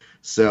terrifying.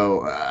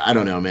 So, I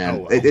don't know,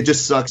 man. It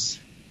just sucks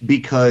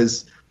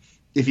because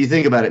if you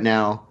think about it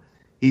now,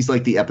 he's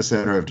like the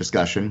epicenter of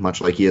discussion,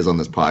 much like he is on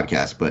this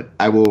podcast. But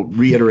I will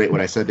reiterate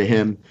what I said to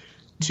him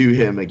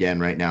again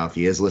right now. If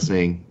he is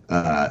listening,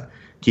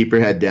 keep your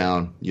head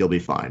down. You'll be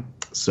fine.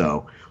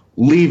 So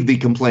leave the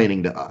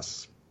complaining to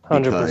us,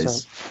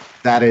 because 100%.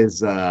 That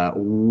is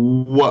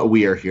what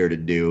we are here to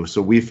do.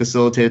 So we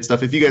facilitate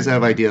stuff. If you guys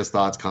have ideas,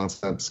 thoughts,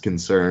 concepts,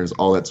 concerns,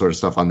 all that sort of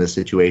stuff on this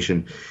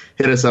situation,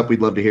 hit us up.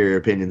 We'd love to hear your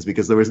opinions,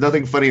 because there was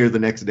nothing funnier the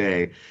next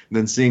day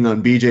than seeing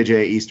on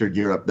BJJ Eastern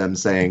Europe them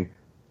saying,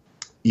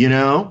 you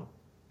know,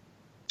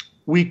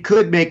 we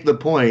could make the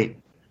point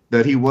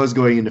that he was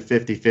going into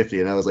 50-50.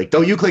 And I was like,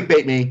 don't you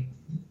clickbait me.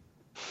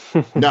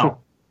 No,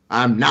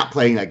 I'm not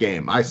playing that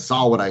game. I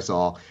saw what I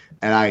saw,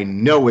 and I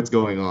know what's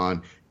going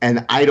on.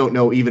 And I don't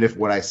know, even if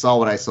what I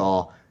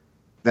saw,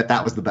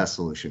 that was the best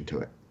solution to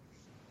it.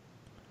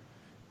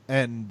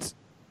 And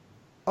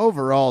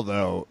overall,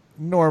 though,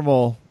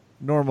 normal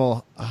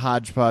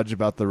hodgepodge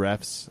about the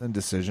refs and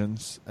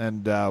decisions,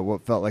 and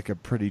what felt like a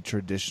pretty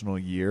traditional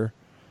year.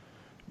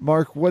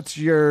 Mark, what's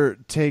your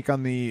take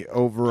on the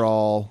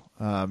overall?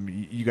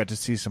 You got to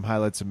see some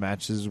highlights of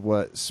matches.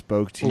 What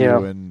spoke to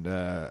you? And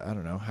I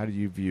don't know, how do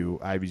you view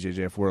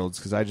IBJJF Worlds?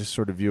 Because I just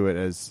sort of view it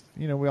as,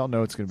 we all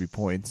know it's going to be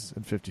points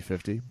and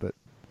 50-50. But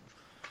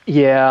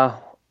yeah,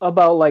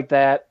 about like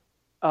that.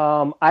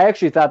 I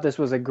actually thought this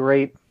was a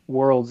great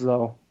Worlds,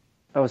 though.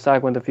 I was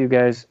talking with a few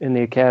guys in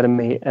the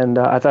academy, and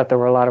I thought there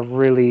were a lot of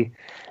really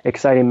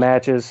exciting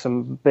matches,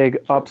 some big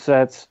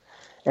upsets.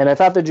 And I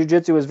thought the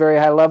jiu-jitsu was very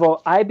high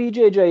level.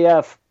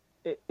 IBJJF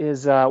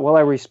is, I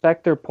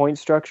respect their point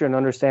structure and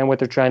understand what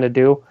they're trying to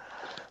do.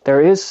 There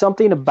is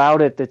something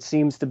about it that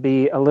seems to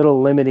be a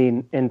little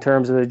limiting in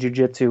terms of the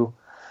jiu-jitsu.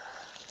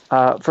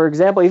 For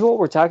example, even what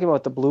we're talking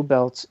about, the blue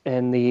belts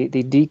and the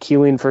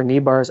DQing for knee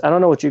bars. I don't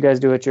know what you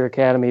guys do at your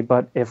academy,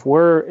 but if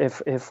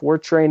we're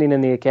training in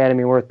the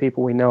academy, we're with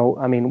people we know.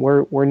 I mean,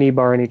 we're knee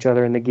barring each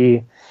other in the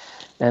gi,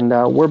 and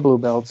we're blue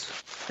belts,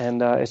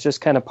 and it's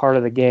just kind of part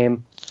of the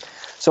game.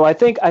 So I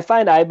find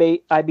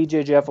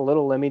IBJJF a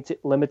little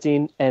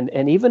limiting,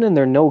 and even in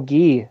their no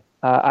gi,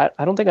 I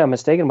don't think I'm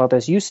mistaken about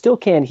this. You still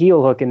can't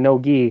heel hook in no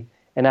gi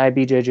in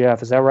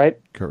IBJJF. Is that right?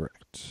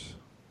 Correct.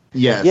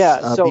 Yes.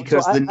 Yeah.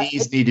 Because the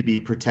knees need to be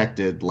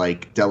protected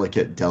like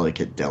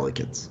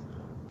delicates.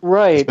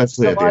 Right.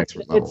 Especially at the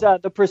expert level.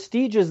 It's the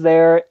prestige is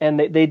there,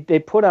 and they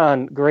put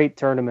on great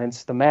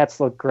tournaments. The mats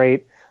look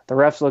great. The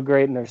refs look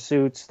great in their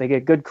suits. They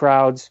get good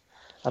crowds.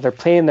 They're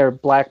paying their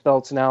black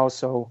belts now,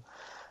 so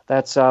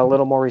that's a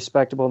little more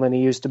respectable than it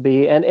used to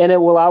be. And it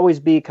will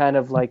always be kind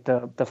of like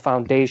the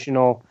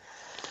foundational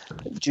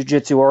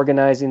jiu-jitsu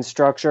organizing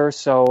structure.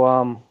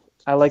 So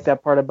I like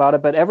that part about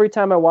it. But every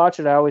time I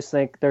watch it, I always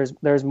think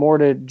there's more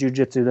to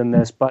jiu-jitsu than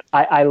this. But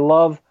I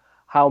love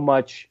how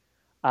much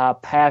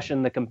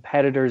passion the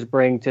competitors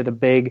bring to the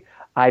big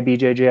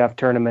IBJJF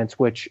tournaments,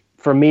 which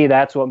for me,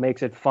 that's what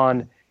makes it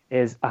fun,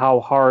 is how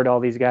hard all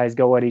these guys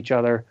go at each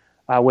other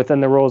within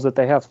the rules that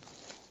they have.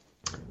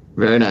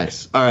 Very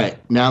nice. All right,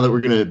 now that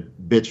we're going to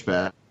bitch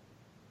fat,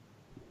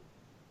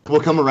 we'll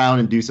come around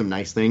and do some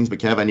nice things. But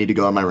Kev, I need to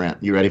go on my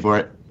rant. You ready for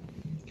it?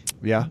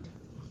 Yeah.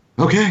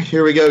 Okay,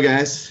 here we go,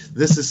 guys.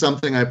 This is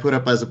something I put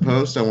up as a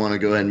post. I want to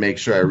go ahead and make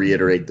sure I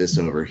reiterate this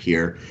over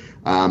here.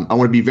 I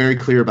want to be very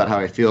clear about how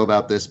I feel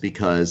about this,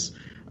 because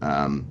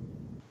in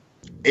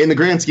the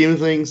grand scheme of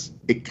things,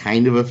 it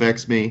kind of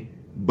affects me,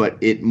 but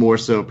it more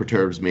so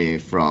perturbs me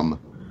from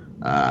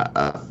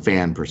a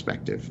fan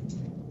perspective.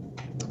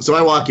 So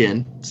I walk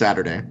in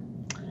Saturday,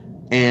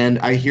 and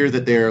I hear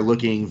that they're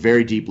looking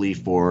very deeply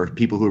for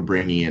people who are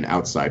bringing in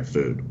outside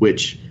food,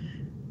 which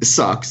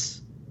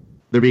sucks.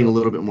 They're being a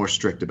little bit more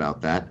strict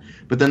about that.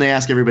 But then they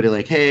ask everybody,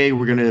 like, hey,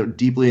 we're going to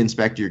deeply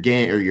inspect your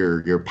game or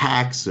your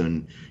packs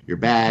and your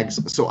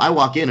bags. So I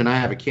walk in and I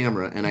have a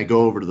camera, and I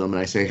go over to them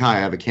and I say, hi, I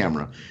have a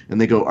camera.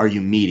 And they go, are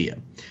you media?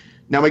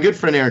 Now, my good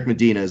friend Eric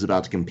Medina is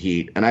about to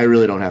compete, and I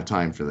really don't have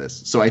time for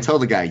this. So I tell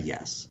the guy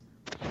yes.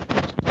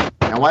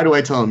 Now, why do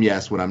I tell him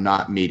yes when I'm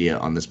not media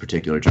on this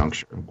particular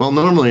juncture? Well,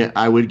 normally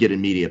I would get a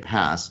media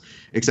pass,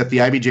 except the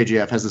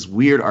IBJJF has this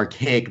weird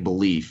archaic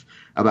belief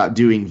about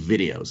doing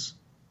videos.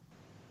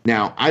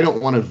 Now, I don't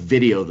want to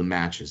video the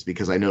matches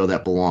because I know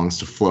that belongs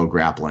to Flow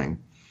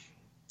Grappling.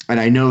 And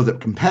I know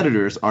that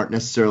competitors aren't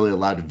necessarily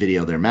allowed to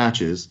video their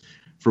matches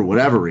for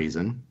whatever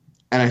reason,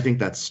 and I think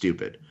that's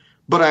stupid.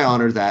 But I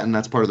honor that, and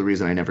that's part of the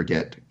reason I never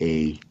get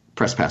a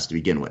press pass to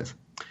begin with.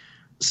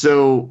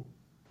 So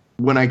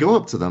when I go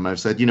up to them, I've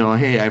said,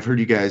 hey, I've heard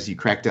you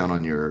crack down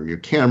on your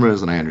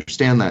cameras, and I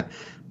understand that,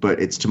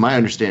 but it's to my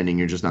understanding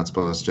you're just not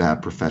supposed to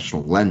have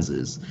professional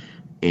lenses,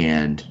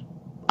 and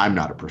I'm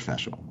not a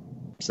professional.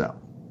 So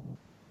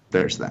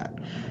there's that.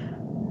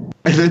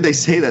 And then they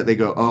say that, they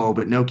go, oh,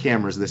 but no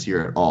cameras this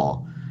year at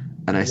all.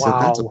 And I said,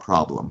 that's a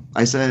problem.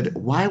 I said,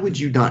 why would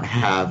you not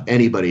have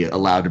anybody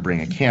allowed to bring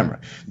a camera?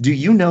 Do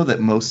you know that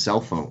most cell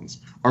phones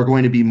are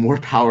going to be more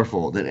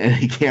powerful than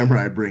any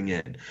camera I bring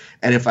in?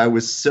 And if I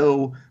was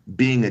so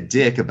being a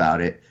dick about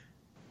it,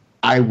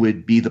 I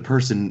would be the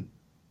person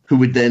who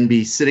would then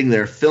be sitting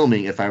there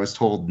filming if I was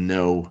told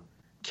no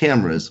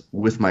cameras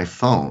with my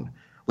phone.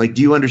 Like,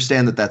 do you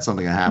understand that that's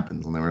something that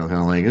happens? And they were kind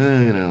of like,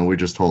 we're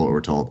just told what we're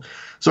told.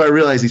 So I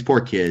realized these poor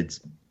kids,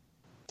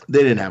 they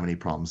didn't have any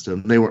problems to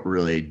them. They weren't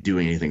really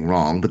doing anything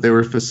wrong, but they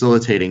were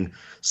facilitating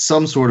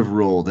some sort of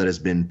rule that has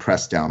been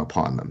pressed down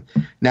upon them.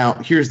 Now,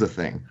 here's the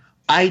thing.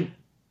 I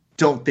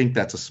don't think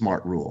that's a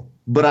smart rule,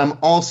 but I'm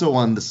also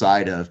on the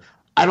side of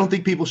I don't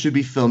think people should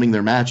be filming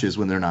their matches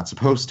when they're not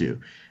supposed to.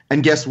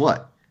 And guess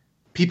what?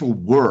 People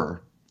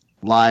were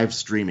live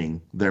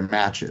streaming their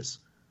matches.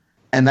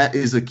 And that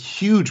is a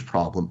huge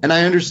problem. And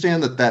I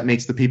understand that that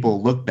makes the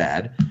people look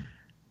bad,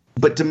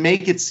 but to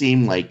make it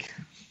seem like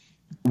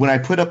when I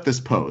put up this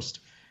post,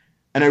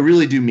 and I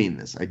really do mean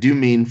this, I do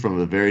mean from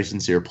a very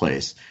sincere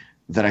place,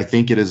 that I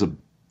think it is a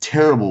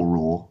terrible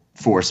rule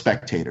for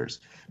spectators.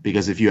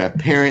 Because if you have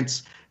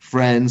parents,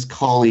 friends,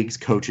 colleagues,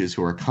 coaches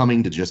who are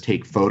coming to just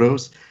take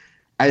photos,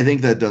 I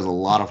think that does a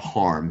lot of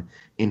harm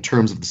in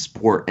terms of the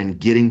sport and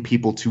getting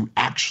people to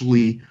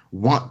actually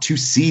want to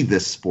see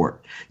this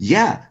sport.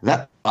 Yeah,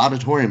 that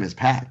auditorium is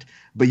packed.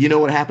 But you know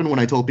what happened when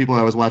I told people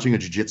I was watching a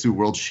Jiu-Jitsu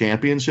World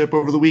Championship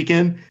over the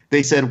weekend?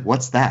 They said,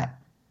 what's that?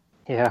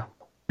 Yeah.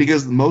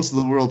 Because most of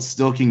the world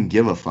still can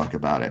give a fuck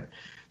about it.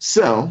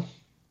 So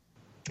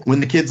when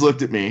the kids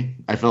looked at me,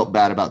 I felt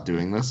bad about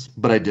doing this,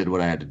 but I did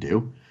what I had to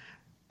do.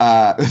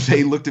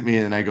 They looked at me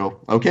and I go,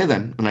 okay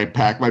then. And I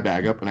pack my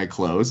bag up and I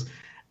close.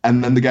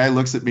 And then the guy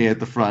looks at me at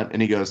the front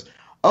and he goes,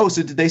 oh,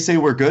 so did they say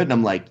we're good? And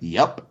I'm like,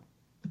 yep.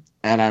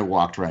 And I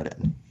walked right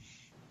in.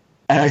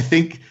 And I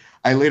think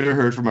I later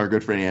heard from our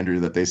good friend Andrew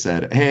that they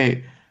said,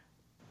 hey,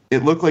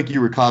 it looked like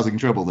you were causing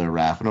trouble there,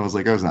 Raph. And I was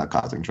like, I was not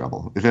causing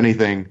trouble. If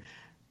anything,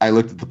 I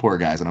looked at the poor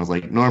guys and I was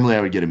like, normally I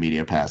would get a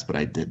media pass, but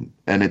I didn't.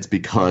 And it's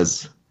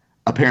because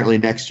apparently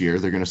next year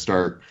they're going to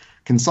start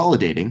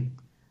consolidating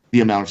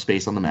the amount of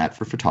space on the mat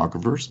for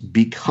photographers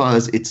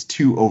because it's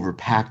too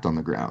overpacked on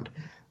the ground.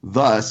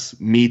 Thus,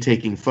 me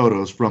taking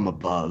photos from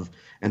above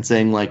and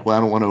saying like, well,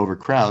 I don't want to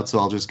overcrowd, so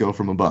I'll just go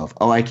from above.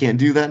 Oh, I can't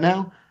do that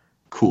now?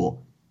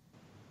 Cool.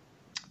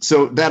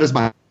 So that is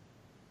my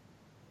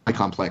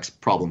complex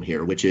problem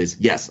here, which is,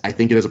 yes, I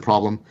think it is a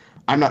problem.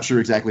 I'm not sure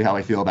exactly how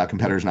I feel about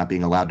competitors not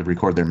being allowed to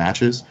record their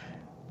matches,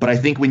 but I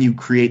think when you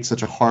create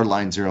such a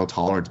hardline zero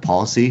tolerance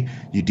policy,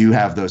 you do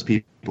have those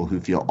people who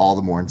feel all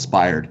the more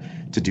inspired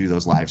to do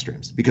those live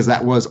streams. Because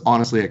that was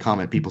honestly a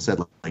comment people said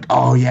like,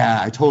 oh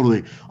yeah,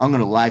 I'm going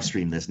to live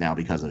stream this now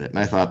because of it. And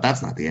I thought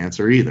that's not the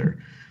answer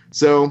either.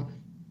 So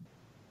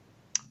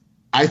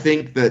I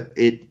think that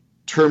in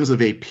terms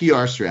of a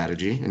PR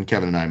strategy, and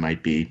Kevin and I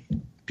might be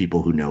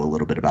people who know a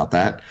little bit about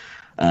that,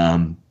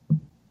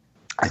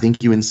 I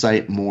think you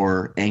incite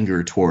more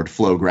anger toward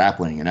Flow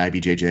Grappling and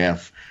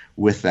IBJJF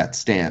with that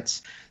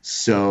stance.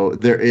 So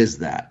there is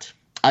that.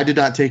 I did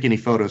not take any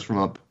photos from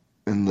up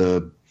in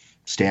the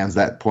stands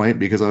that point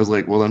because I was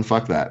like, well, then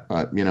fuck that.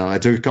 I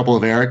took a couple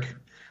of Eric,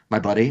 my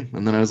buddy,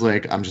 and then I was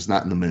like, I'm just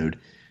not in the mood.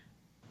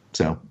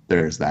 So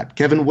there's that.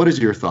 Kevin, what is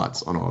your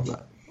thoughts on all of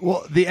that?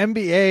 Well, the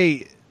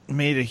NBA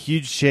made a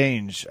huge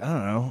change, I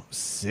don't know,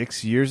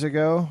 6 years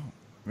ago,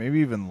 maybe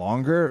even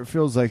longer. It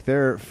feels like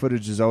their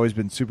footage has always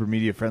been super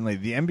media friendly.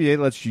 The NBA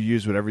lets you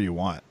use whatever you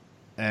want.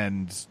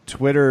 And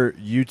Twitter,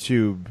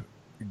 YouTube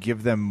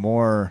give them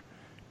more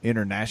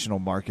international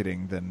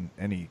marketing than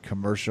any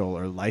commercial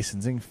or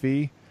licensing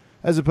fee,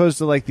 as opposed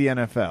to like the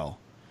NFL.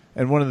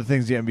 And one of the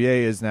things the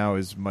NBA is now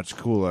is much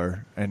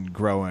cooler and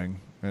growing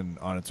and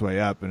on its way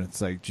up. And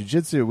it's like,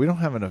 jiu-jitsu, we don't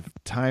have enough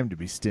time to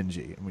be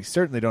stingy. And we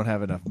certainly don't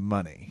have enough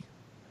money.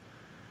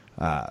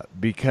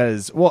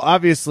 Because, well,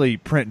 obviously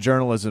print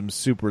journalism's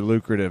super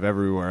lucrative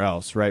everywhere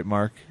else, right,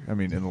 Mark? I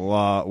mean, in the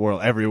law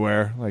world,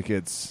 everywhere. Like,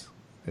 it's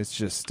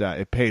just,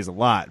 it pays a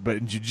lot. But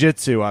in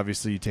jiu-jitsu,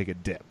 obviously, you take a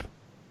dip.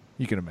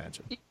 You can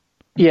imagine.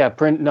 Yeah,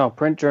 print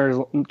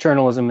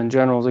journalism in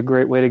general is a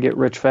great way to get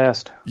rich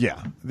fast.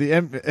 Yeah.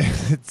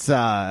 It's, they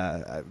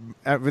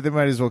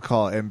might as well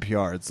call it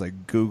NPR. It's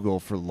like Google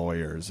for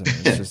lawyers. And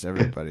it's just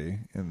everybody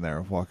in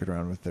there walking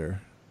around with their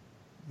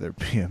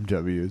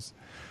BMWs.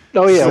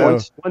 Oh yeah,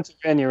 So, once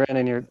you're in,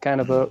 and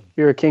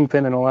you're a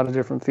kingpin in a lot of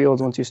different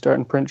fields once you start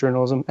in print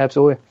journalism.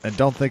 Absolutely. and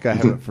don't think I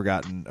haven't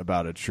forgotten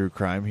about a true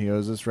crime he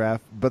owes us,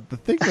 Raph. But the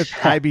thing with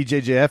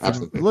IBJJF,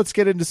 and let's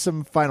get into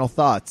some final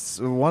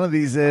thoughts. One of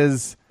these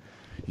is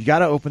you got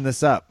to open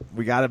this up.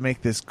 We got to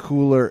make this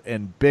cooler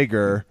and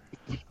bigger.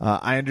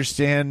 I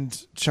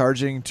understand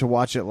charging to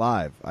watch it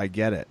live. I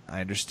get it.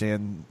 I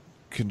understand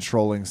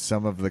controlling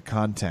some of the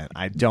content.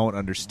 I don't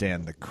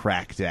understand the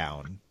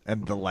crackdown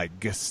and the like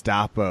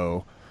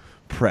Gestapo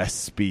press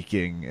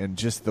speaking and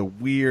just the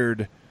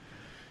weird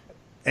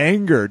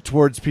anger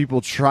towards people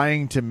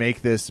trying to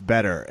make this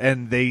better.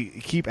 And they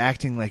keep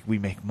acting like we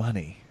make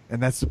money.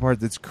 And that's the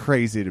part that's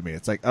crazy to me.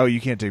 It's like, oh, you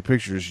can't take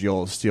pictures,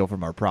 you'll steal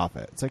from our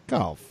profit. It's like,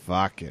 oh,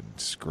 fucking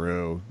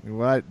screw.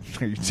 What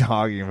are you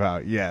talking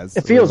about? Yes.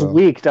 It feels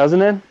weak,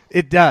 doesn't it?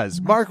 It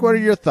does. Mark, what are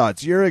your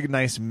thoughts? You're a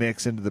nice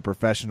mix into the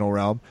professional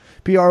realm.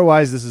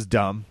 PR-wise, this is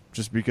dumb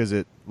just because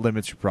it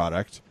limits your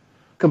product.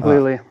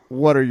 Completely.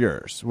 What are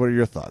yours? What are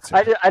your thoughts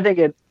here? I think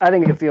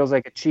it feels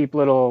like a cheap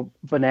little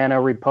banana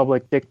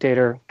republic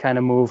dictator kind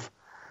of move,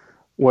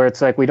 where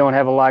it's like we don't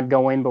have a lot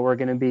going, but we're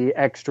going to be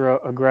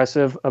extra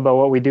aggressive about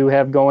what we do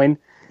have going,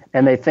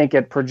 and they think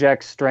it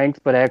projects strength,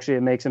 but actually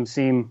it makes them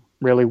seem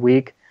really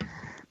weak.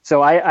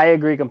 So I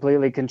agree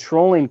completely.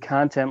 Controlling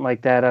content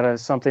like that out of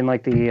something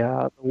like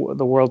the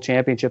World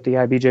Championship, the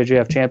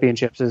IBJJF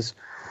Championships, is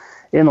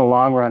in the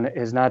long run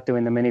is not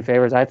doing them any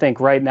favors. I think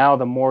right now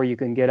the more you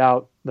can get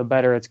out, the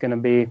better it's going to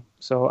be.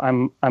 So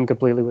I'm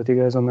completely with you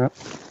guys on that.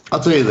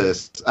 I'll tell you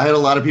this. I had a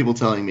lot of people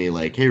telling me,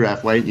 like, hey,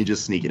 Raph, why didn't you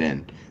just sneak it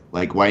in?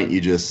 Like, why don't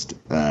you just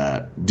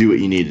do what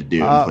you need to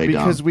do and play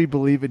dumb? Because we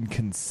believe in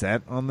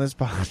consent on this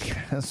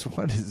podcast.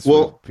 What is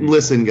Well,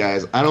 listen,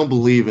 guys, I don't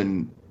believe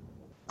in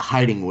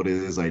hiding what it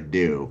is I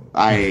do.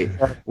 I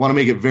want to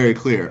make it very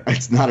clear.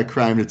 It's not a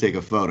crime to take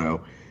a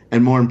photo.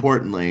 And more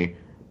importantly,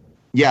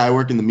 yeah, I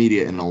work in the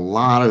media in a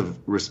lot of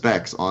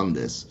respects on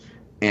this.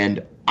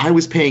 And I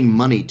was paying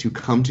money to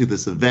come to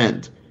this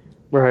event.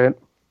 Right.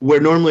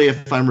 Where normally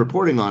if I'm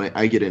reporting on it,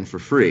 I get in for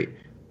free.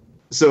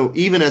 So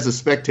even as a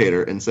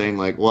spectator and saying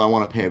like, well, I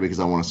want to pay because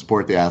I want to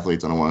support the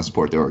athletes and I want to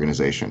support the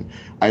organization,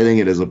 I think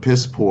it is a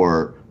piss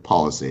poor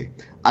policy.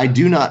 I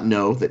do not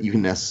know that you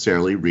can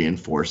necessarily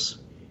reinforce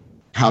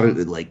how to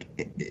like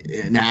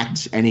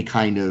enact any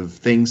kind of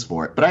things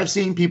for it. But I've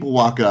seen people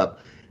walk up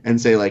and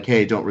say like,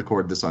 hey, don't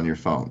record this on your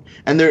phone.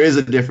 And there is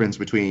a difference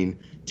between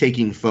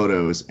taking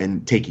photos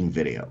and taking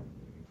video.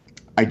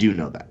 I do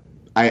know that.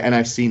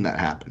 I've seen that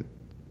happen.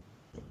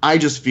 I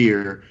just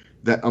fear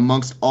that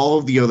amongst all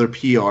of the other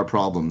PR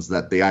problems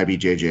that the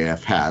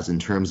IBJJF has in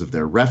terms of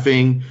their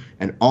reffing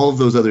and all of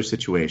those other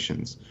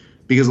situations,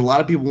 because a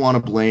lot of people want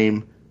to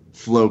blame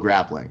Flow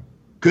Grappling.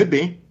 Could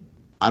be.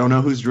 I don't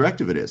know whose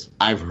directive it is.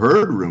 I've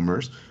heard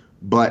rumors,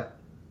 but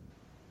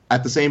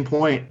at the same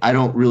point, I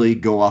don't really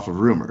go off of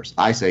rumors.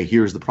 I say,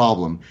 here's the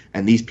problem,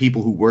 and these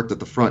people who worked at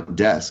the front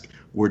desk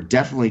were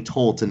definitely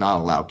told to not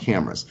allow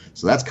cameras.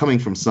 So that's coming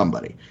from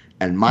somebody.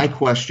 And my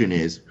question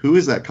is, who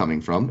is that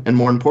coming from? And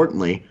more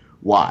importantly,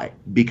 why?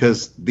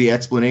 Because the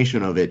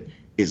explanation of it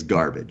is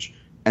garbage.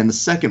 And the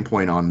second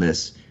point on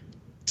this,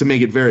 to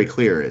make it very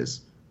clear,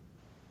 is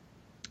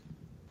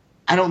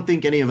I don't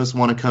think any of us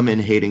want to come in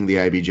hating the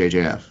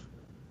IBJJF.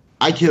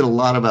 I kid a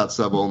lot about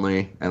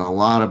sub-only and a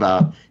lot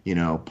about,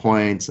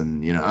 points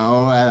and,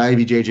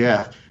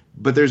 IBJJF.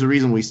 But there's a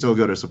reason we still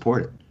go to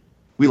support it.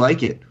 We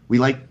like it. We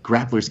like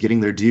grapplers getting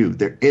their due.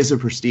 There is a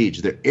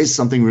prestige. There is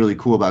something really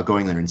cool about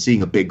going there and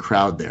seeing a big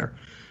crowd there.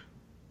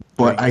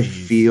 But I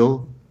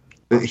feel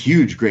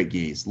huge great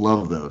geese.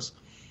 Love those.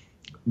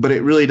 But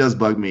it really does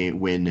bug me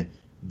when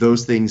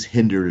those things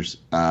hinders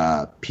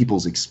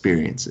people's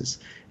experiences.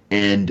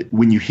 And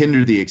when you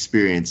hinder the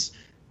experience,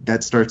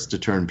 that starts to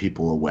turn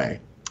people away.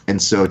 And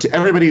so to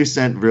everybody who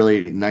sent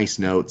really nice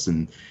notes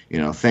and,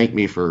 thank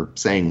me for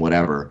saying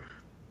whatever,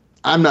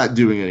 I'm not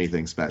doing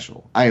anything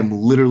special. I am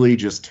literally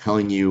just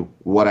telling you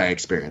what I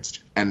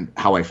experienced and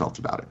how I felt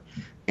about it.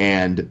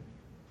 And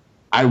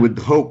I would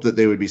hope that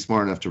they would be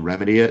smart enough to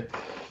remedy it.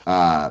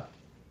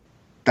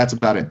 That's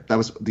about it. That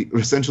was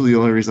essentially the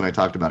only reason I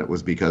talked about it,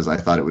 was because I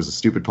thought it was a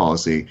stupid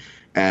policy.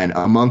 And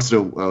amongst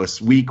a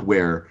week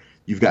where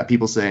you've got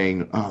people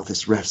saying, oh,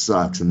 this ref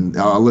sucks, and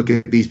oh, look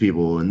at these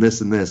people, and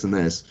this and this and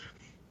this,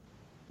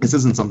 this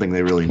isn't something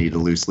they really need to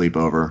lose sleep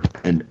over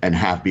and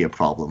have be a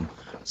problem.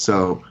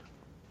 So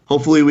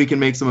hopefully we can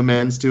make some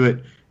amends to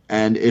it.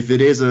 And if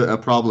it is a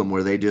problem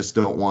where they just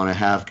don't want to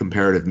have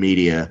comparative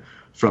media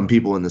from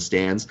people in the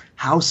stands,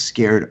 how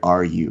scared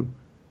are you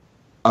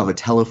of a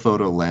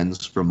telephoto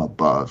lens from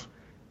above?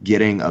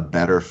 getting a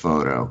better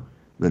photo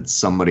than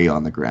somebody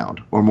on the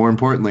ground. Or more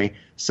importantly,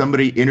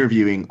 somebody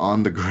interviewing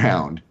on the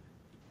ground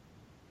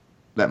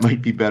that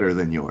might be better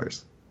than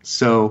yours.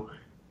 So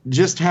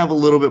just have a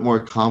little bit more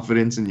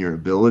confidence in your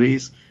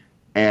abilities,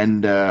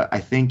 and I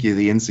think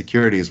the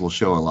insecurities will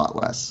show a lot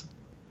less.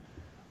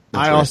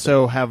 I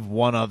also have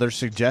one other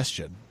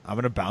suggestion. I'm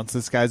going to bounce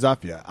this guy's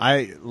off you.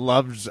 I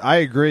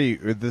agree.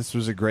 This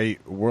was a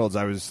great Worlds.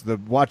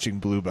 Watching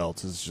Blue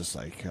Belts is just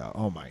like,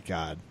 oh my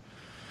God.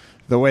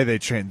 The way they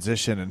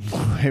transition and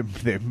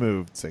they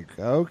move. It's like,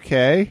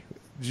 okay,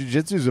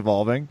 Jiu-Jitsu's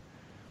evolving.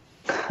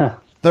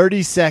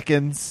 30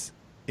 seconds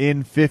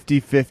in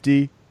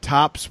 50-50,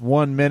 tops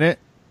 1 minute,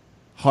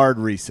 hard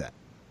reset.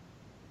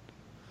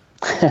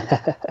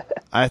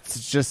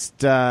 That's just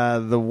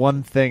the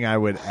one thing I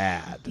would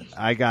add.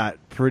 I got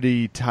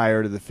pretty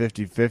tired of the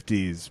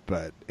 50-50s,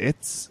 but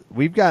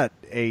we've got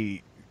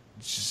a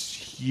just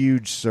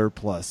huge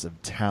surplus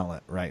of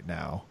talent right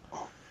now.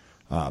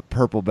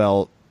 Purple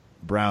belt,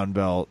 brown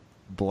belt,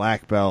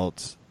 black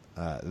belt.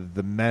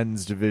 The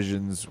men's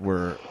divisions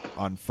were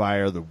on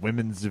fire. The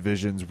women's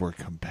divisions were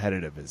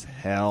competitive as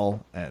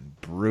hell and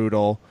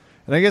brutal.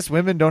 And I guess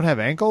women don't have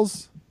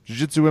ankles?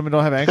 Jiu-Jitsu women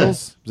don't have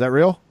ankles? Is that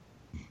real?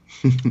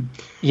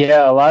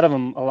 Yeah, a lot of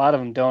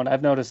them don't.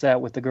 I've noticed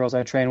that with the girls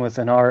I train with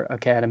in our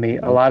academy.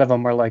 A lot of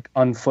them are like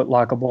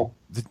unfootlockable.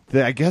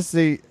 I guess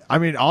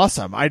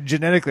awesome. I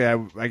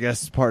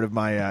guess part of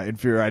my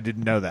inferior, I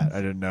didn't know that.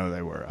 I didn't know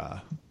they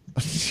were,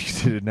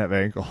 they didn't have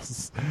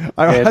ankles.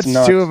 I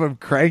watched two of them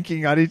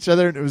cranking on each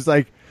other, and it was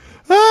like,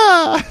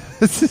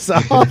 this is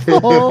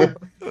awful.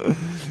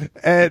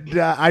 And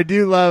I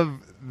do love,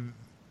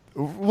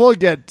 we'll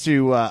get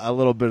to a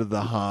little bit of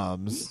the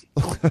Hams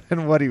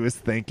and what he was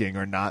thinking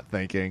or not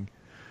thinking.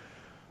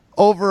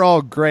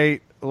 Overall,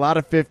 great. A lot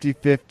of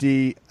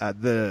 50-50.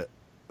 The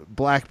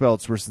black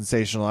belts were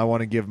sensational. I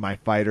want to give my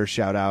fighter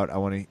shout out. I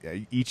want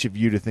each of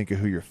you to think of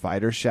who your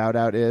fighter shout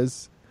out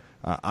is.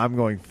 I'm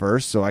going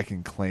first so I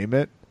can claim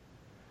it.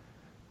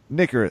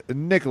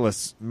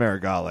 Nicholas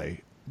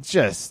Marigali.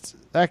 Just,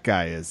 that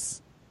guy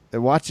is,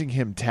 watching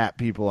him tap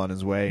people on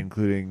his way,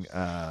 including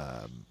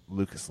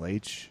Lucas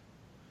Leitch.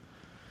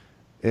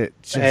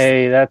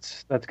 Hey,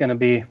 that's going to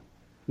be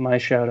my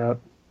shout out.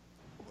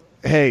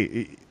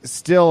 Hey,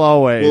 still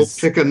always.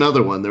 We'll pick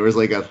another one. There was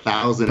like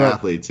 1,000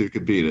 athletes who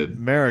competed.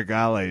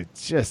 Marigali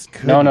just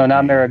couldn't. No,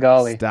 not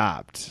Marigali.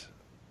 Stopped.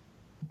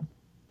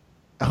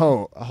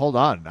 Oh, hold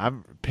on.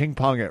 I'm ping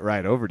pong it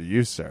right over to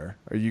you, sir.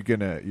 You're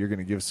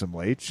gonna give some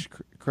Leitch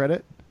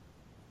credit?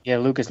 Yeah,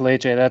 Lucas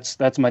Leitch.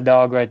 That's my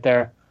dog right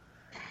there.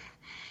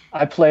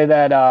 I play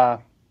that.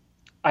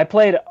 I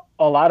played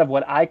a lot of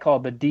what I call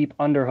the deep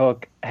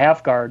underhook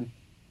half guard,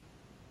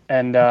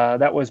 and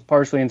that was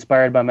partially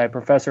inspired by my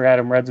professor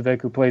Adam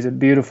Redzovic, who plays it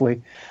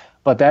beautifully.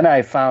 But then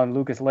I found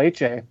Lucas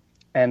Leitch,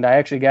 and I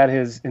actually got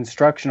his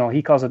instructional.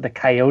 He calls it the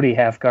coyote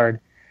half guard,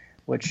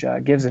 which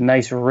gives a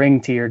nice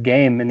ring to your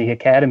game in the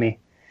academy.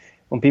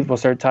 When people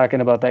start talking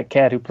about that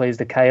cat who plays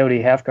the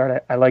coyote half guard,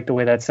 I like the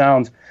way that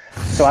sounds.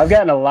 So I've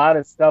gotten a lot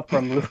of stuff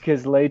from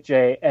Lucas Leitch,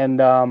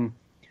 and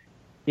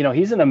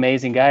he's an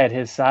amazing guy at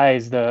his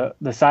size. The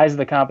size of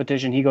the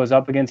competition he goes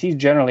up against, he's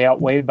generally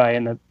outweighed by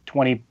in the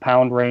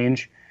 20-pound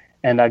range,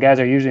 and guys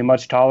are usually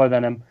much taller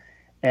than him.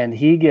 And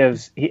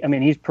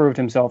he's proved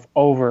himself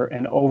over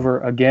and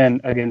over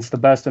again against the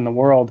best in the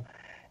world.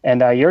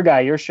 And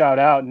your shout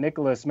out,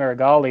 Nicholas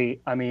Marigali,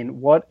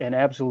 what an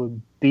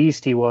absolute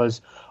beast he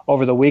was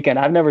over the weekend.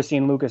 I've never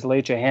seen Lucas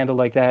Leitch handled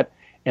like that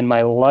in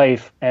my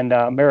life. And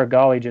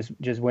Marigali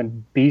just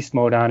went beast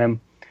mode on him.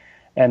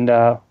 And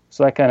so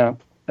that kind of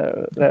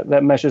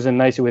that meshes in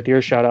nicely with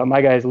your shout out.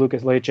 My guy is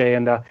Lucas Leitch,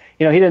 and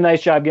he did a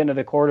nice job getting to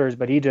the quarters,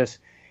 but he just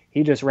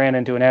ran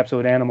into an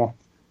absolute animal.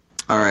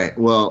 All right.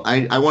 Well,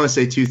 I want to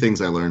say two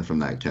things I learned from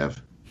that, Kev.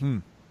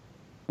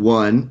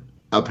 One,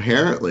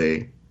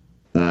 apparently,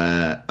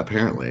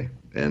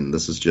 and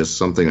this is just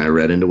something I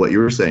read into what you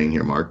were saying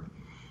here, Mark.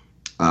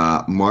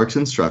 Mark's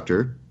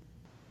instructor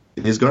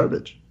is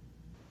garbage.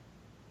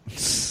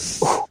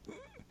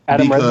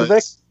 Adam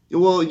Redzovic?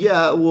 Well,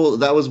 yeah. Well,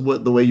 that was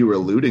the way you were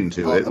alluding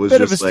to it. Was a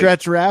bit just of a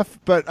stretch, Raph,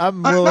 but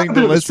I'm willing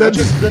to listen.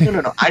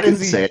 No. I didn't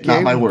say it.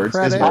 Not my words.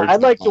 His words.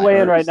 I'd like to weigh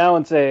in right now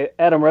and say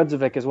Adam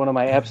Redzovic is one of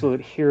my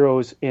absolute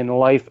heroes in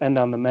life and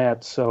on the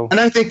mat. So, and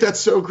I think that's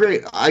so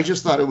great. I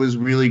just thought it was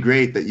really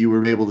great that you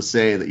were able to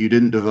say that you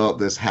didn't develop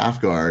this half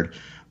guard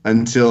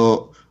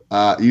until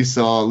you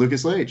saw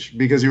Lucas Leitch,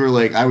 because you were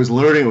like, I was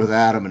learning with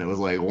Adam, and it was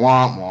like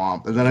womp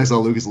womp, and then I saw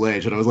Lucas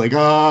Leitch, and I was like,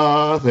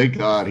 thank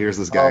God, here's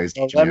this guy.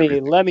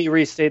 Let me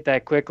restate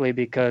that quickly,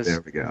 because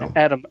there we go.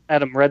 Adam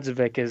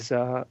Redzovic is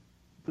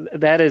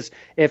that is,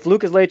 if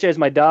Lucas Leitch is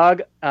my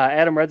dog,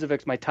 Adam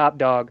Redzovic's my top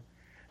dog,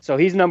 so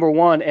he's number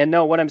one. And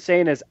no, what I'm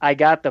saying is I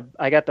got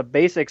the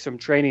basics from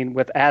training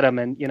with Adam,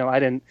 and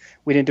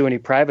we didn't do any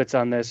privates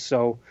on this,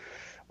 so.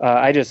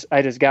 I just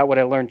got what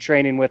I learned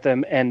training with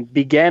him and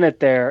began it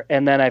there,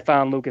 and then I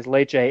found Lucas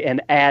Leitch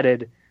and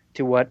added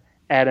to what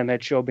Adam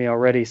had showed me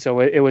already. So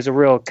it was a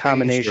real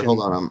combination. Hold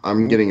on,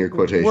 I'm getting your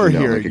quotation. We're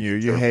down hearing like you.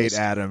 You hate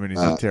Adam, and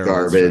he's a terrible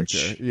garbage.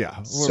 instructor.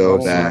 Yeah, So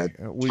bad.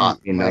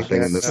 Taught me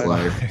nothing in this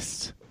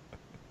life.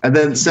 And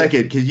then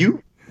second, can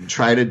you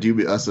try to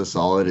do us a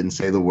solid and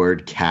say the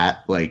word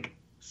cat like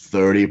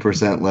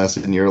 30% less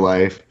in your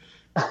life?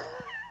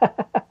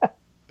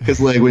 Because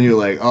like when you're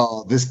like,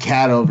 oh, this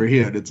cat over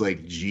here, and it's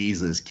like,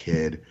 Jesus,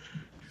 kid,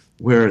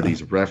 where are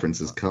these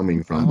references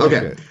coming from?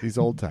 Okay, he's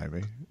old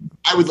timey.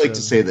 I would like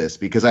to say this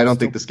because I don't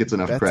think this gets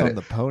enough That's credit. on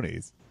the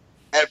ponies.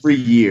 Every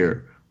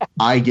year,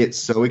 I get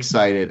so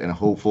excited and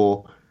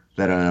hopeful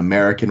that an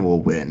American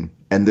will win.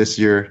 And this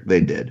year,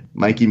 they did.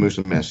 Mikey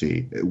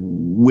Musumeci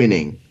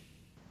winning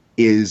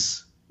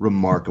is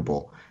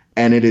remarkable.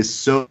 And it is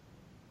so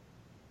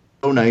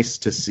nice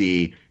to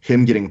see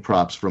him getting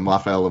props from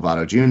Rafael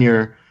Lovato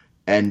Jr.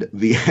 and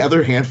the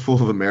other handful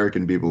of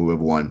American people who have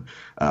won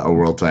a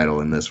world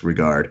title in this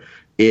regard.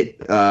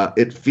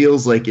 It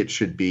feels like it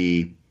should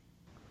be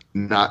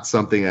not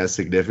something as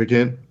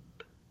significant,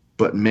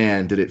 but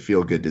man, did it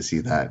feel good to see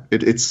that.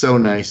 It's so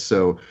nice.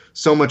 So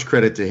much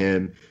credit to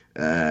him.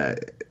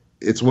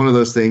 It's one of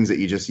those things that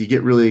you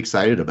get really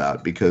excited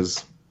about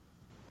because,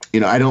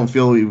 I don't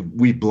feel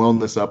we've blown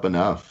this up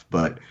enough,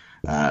 but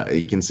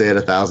you can say it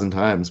 1,000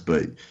 times,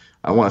 but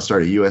I want to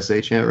start a USA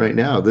chant right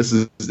now.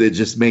 It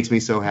just makes me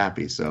so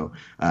happy. So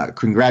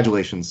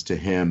congratulations to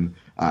him.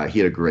 He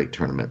had a great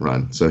tournament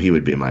run. So he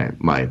would be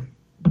my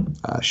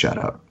shout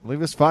out.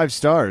 Leave us 5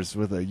 stars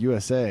with a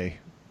USA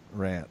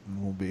rant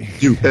and we'll be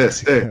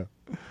USA.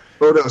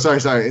 Oh no,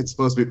 sorry. It's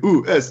supposed to be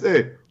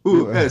USA.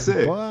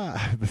 USA. Wow.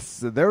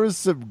 There was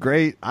some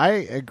great, I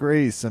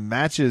agree, some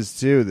matches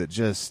too that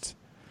just,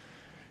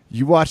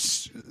 you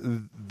watch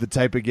the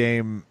type of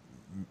game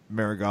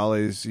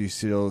Marigali's, you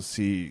still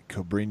see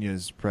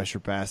Cobrinha's pressure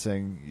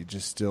passing. You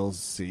just still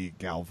see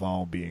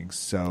Galvão being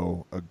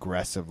so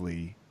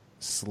aggressively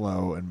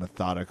slow and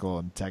methodical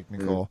and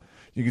technical.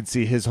 You can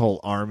see his whole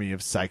army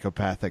of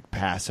psychopathic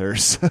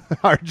passers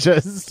are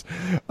just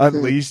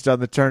unleashed on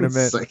the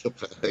tournament.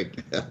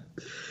 Psychopathic.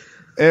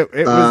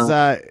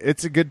 Yeah.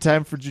 It's a good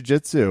time for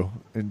jiu-jitsu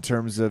in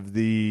terms of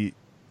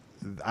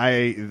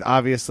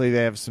obviously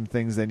they have some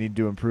things they need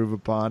to improve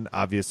upon.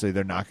 Obviously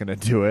they're not going to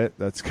do it.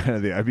 That's kind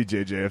of the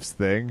IBJJF's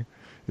thing,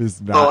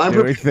 is not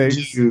doing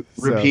things.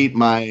 Repeat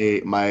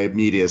my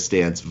media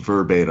stance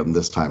verbatim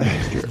this time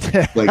next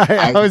year. Like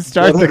I always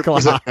start the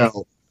clock.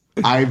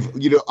 I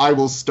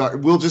will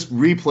start. We'll just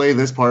replay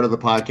this part of the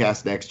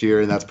podcast next year,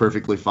 and that's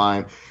perfectly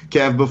fine.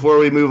 Kev, before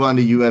we move on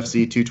to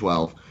UFC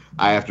 212,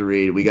 I have to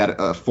read. We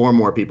got 4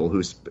 more people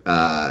who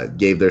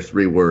gave their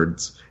 3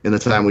 words in the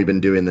time we've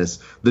been doing this.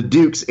 The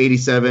Dukes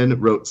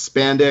 87 wrote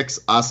spandex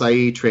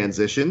acai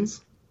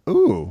transitions.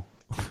 Ooh,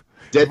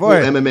 Deadpool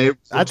boy, MMA.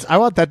 I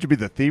want that to be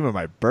the theme of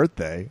my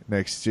birthday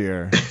next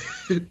year.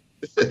 It's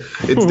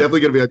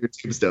definitely going to be on your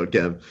tombstone,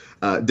 Kev.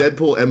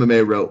 Deadpool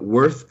MMA wrote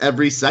worth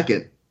every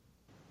second.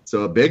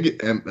 So a big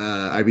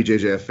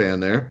IBJJF fan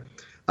there.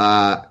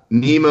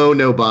 Nemo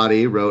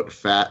Nobody wrote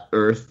Fat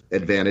Earth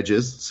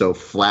Advantages, so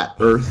Flat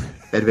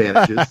Earth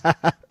Advantages.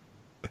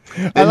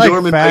 I like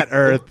Dorman Fat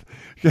Earth,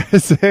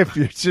 because if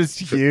you're just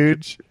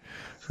huge.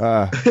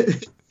 My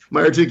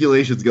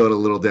articulation's going a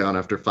little down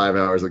after 5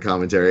 hours of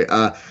commentary.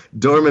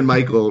 Dorman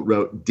Michael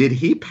wrote, did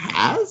he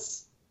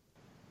pass?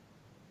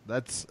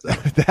 That's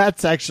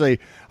actually,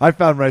 I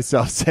found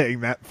myself saying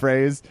that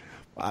phrase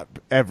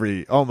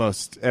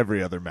almost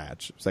every other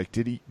match. It's like,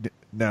 did he?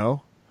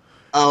 No.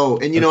 Oh,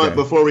 and you know what?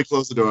 Before we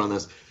close the door on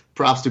this,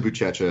 props to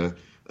Buchecha.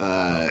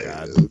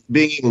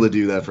 Being able to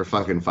do that for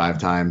fucking 5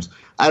 times.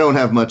 I don't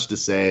have much to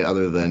say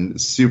other than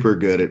super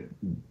good at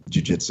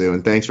jiu-jitsu,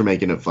 and thanks for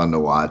making it fun to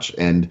watch.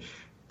 And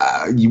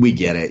we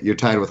get it. You're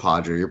tied with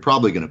Hodger. You're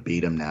probably going to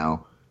beat him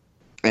now.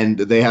 And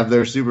they have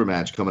their super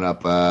match coming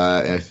up,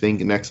 I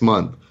think, next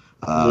month.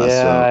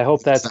 I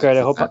hope that's great.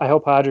 I hope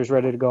Hodger's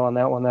ready to go on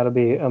that one. That'll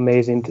be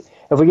amazing.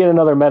 If we get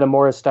another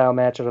Metamoris style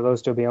match out of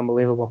those two, it'll be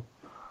unbelievable.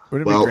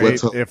 Wouldn't it be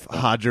great if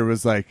Hodger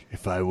was like,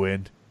 if I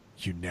win,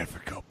 you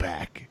never go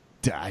back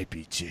to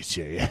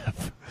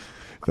IBJJF?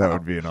 That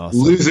would be an awesome.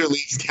 Loser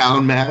leaves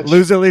town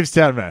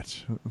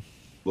match.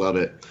 Love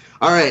it.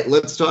 All right,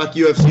 let's talk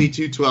UFC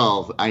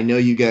 212. I know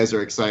you guys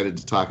are excited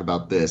to talk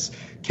about this.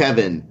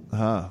 Kevin,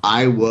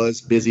 I was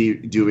busy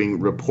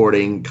doing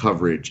reporting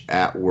coverage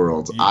at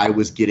Worlds. I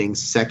was getting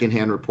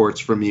secondhand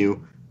reports from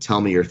you. Tell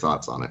me your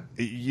thoughts on it.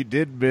 You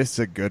did miss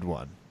a good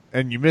one,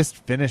 and you missed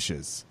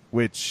finishes,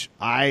 which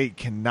I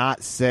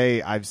cannot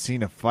say I've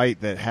seen a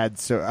fight that had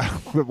so.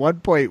 At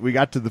one point, we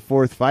got to the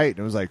 4th fight, and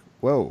it was like,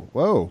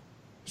 whoa,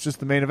 it's just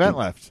the main event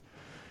left,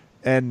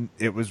 and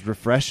it was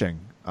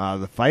refreshing.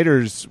 The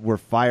fighters were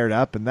fired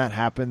up, and that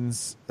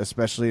happens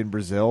especially in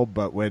Brazil.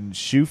 But when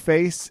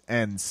Shoeface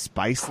and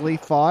Spicely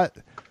fought,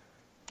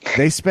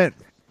 they spent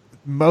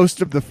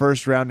most of the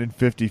first round in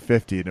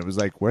 50-50, and it was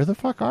like, where the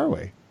fuck are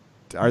we?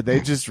 Are they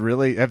just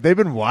really? Have they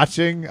been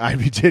watching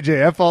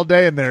IBJJF all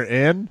day and they're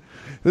in?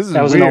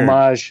 That was weird. An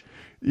homage.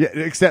 Yeah,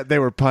 except they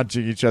were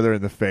punching each other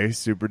in the face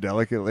super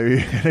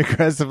delicately and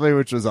aggressively,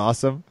 which was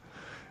awesome.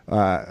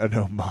 an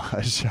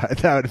homage.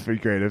 That would have been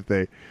great if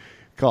they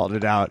called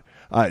it out.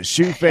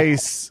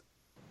 Shoeface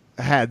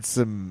had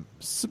some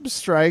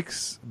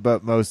strikes,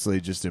 but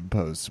mostly just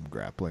imposed some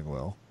grappling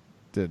will.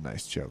 Did a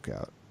nice choke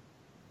out.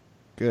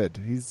 Good.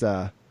 He's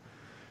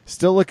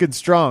still looking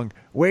strong.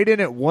 Weighed in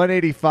at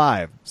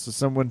 185. So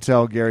someone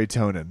tell Gary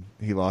Tonin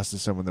he lost to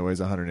someone that weighs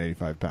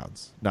 185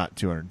 pounds, not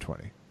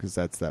 220, because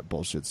that's that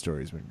bullshit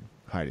story he's been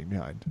hiding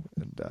behind.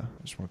 And I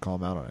just want to call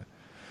him out on it.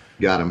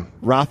 Got him.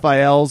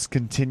 Rafael's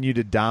continue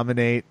to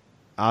dominate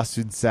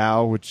Asun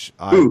Sao, which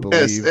I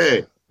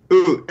believe. USA.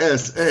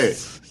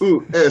 Is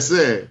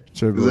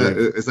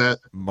that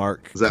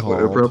Mark? Is that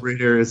what appropriate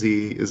here? Is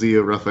he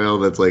a Rafael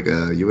that's like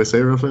a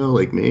USA Rafael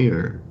like me,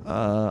 or?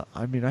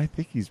 I mean, I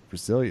think he's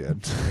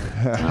Brazilian.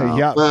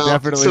 Yeah, well,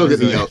 definitely still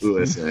Brazilian. gonna be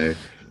USA.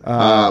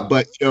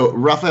 But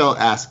Rafael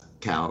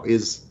Ascao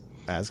is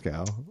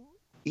Ascao.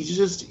 He's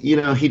just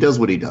he does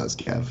what he does,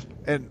 Kev.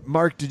 And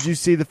Mark, did you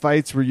see the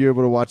fights? Were you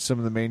able to watch some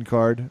of the main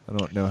card? I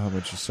don't know how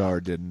much you saw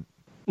or didn't.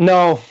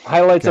 No,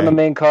 highlights on the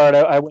main card.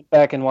 I went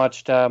back and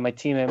watched my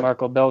teammate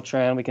Marco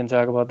Beltran. We can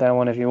talk about that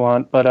one if you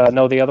want. But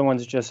no, the other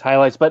one's just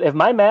highlights. But if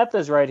my math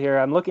is right here,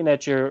 I'm looking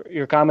at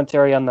your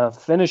commentary on the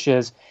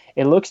finishes.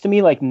 It looks to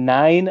me like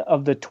 9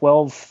 of the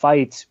 12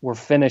 fights were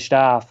finished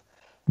off,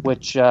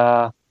 which,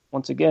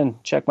 once again,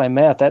 check my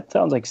math. That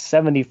sounds like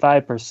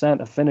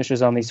 75% of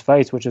finishes on these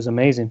fights, which is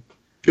amazing.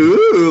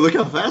 Ooh, look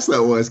how fast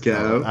that was,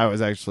 Kev. I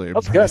was actually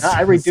That's good.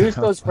 I reduced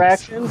those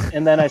fractions,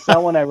 and then I saw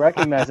one I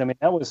recognized. I mean,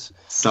 that was...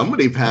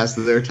 Somebody passed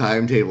their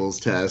timetables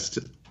test.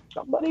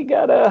 Somebody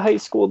got a high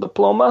school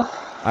diploma.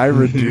 I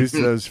reduced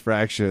those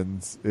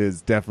fractions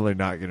is definitely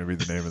not going to be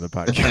the name of the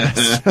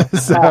podcast.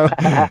 So,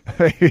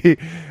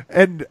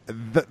 and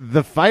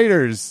the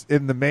fighters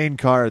in the main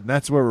card, and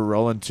that's where we're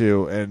rolling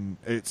to. And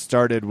it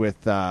started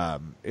with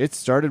the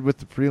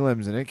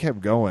prelims, and it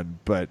kept going,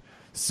 but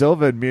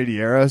Silva and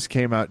Medeiros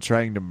came out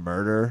trying to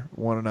murder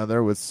one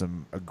another with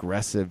some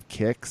aggressive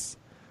kicks.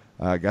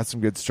 Got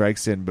some good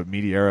strikes in, but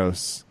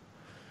Medeiros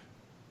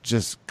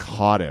just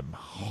caught him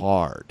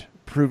hard.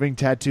 Proving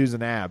tattoos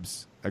and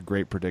abs, a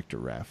great predictor,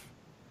 ref.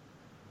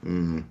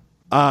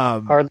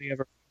 Hardly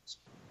ever.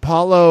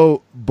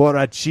 Paulo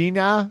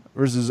Borrachina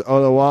versus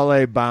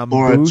Olawale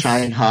Bambush.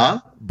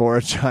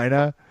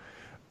 Borrachina.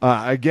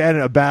 Again,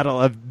 a battle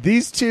of...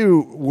 These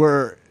two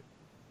were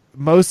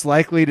most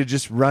likely to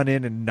just run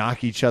in and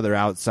knock each other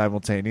out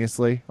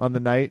simultaneously on the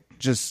night.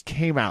 Just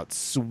came out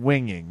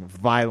swinging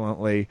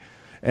violently,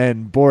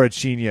 and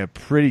Borrachina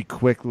pretty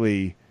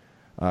quickly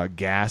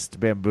gassed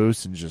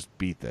Bamboos and just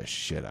beat the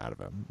shit out of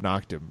him.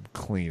 Knocked him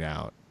clean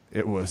out.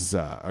 It was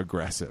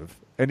aggressive.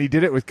 And he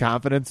did it with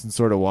confidence and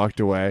sort of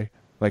walked away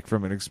like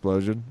from an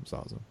explosion. It was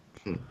awesome.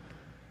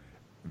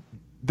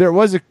 There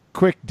was a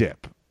quick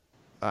dip.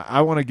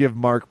 I want to give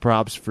Mark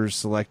props for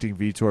selecting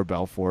Vitor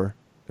Belfort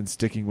and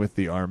sticking with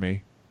the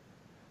Army.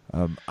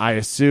 I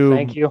assume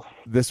Thank you.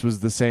 This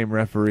was the same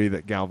referee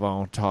that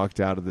Galvão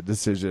talked out of the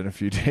decision a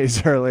few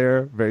days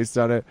earlier based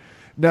on it.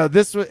 No,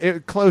 this was a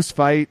close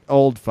fight,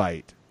 old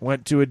fight.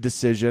 Went to a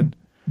decision.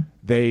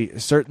 They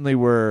certainly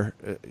were,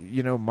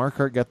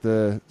 Marquardt got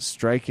the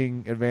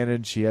striking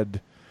advantage. He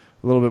had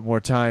a little bit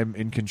more time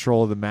in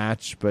control of the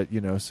match, but,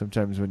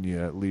 sometimes when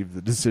you leave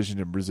the decision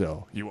in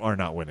Brazil, you are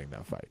not winning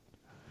that fight.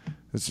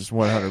 It's just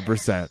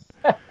 100%.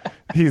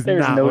 He's There's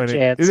not no winning.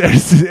 chance.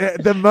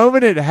 The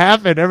moment it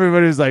happened,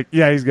 everybody was like,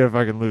 yeah, he's going to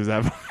fucking lose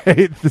that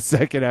fight the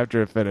second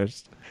after it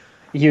finished.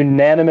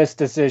 Unanimous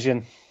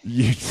decision.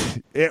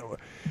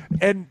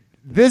 And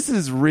this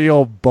is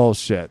real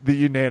bullshit, the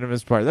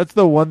unanimous part. That's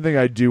the one thing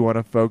I do want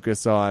to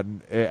focus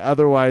on.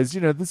 Otherwise,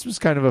 this was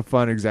kind of a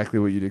fun, exactly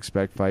what you'd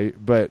expect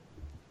fight, but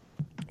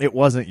it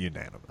wasn't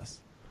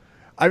unanimous.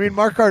 I mean,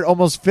 Marquardt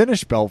almost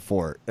finished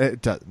Belfort.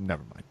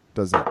 Never mind.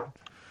 Doesn't.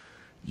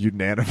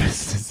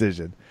 Unanimous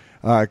decision.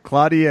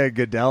 Claudia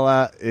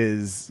Gadelha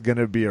is going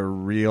to be a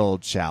real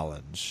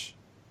challenge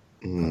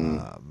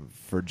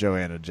for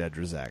Joanna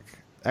Jedrzejczyk.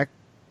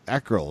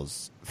 That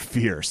girl's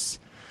fierce.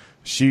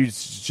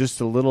 She's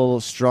just a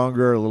little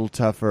stronger, a little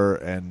tougher,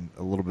 and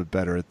a little bit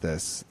better at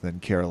this than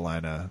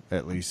Carolina,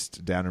 at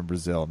least down in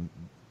Brazil.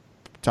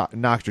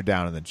 Knocked her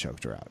down and then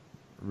choked her out.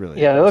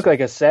 Really? Yeah, they look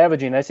like a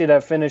savaging. I see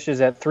that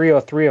finishes at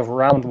 3:03 of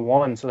round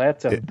 1, so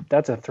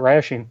that's a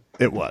thrashing.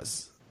 It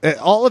was.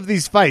 All of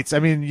these fights, I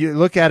mean, you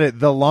look at it,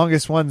 the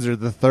longest ones are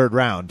the third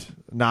round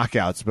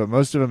knockouts, but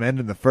most of them end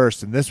in the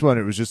first. And this one,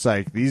 it was just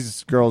like,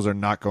 these girls are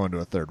not going to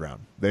a third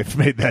round. They've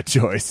made that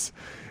choice.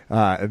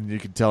 And you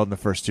can tell in the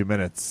first 2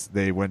 minutes,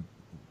 they went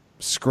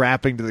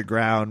scrapping to the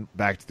ground,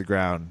 back to the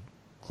ground.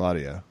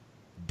 Claudia,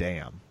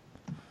 damn.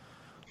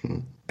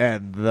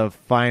 And the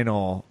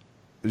final,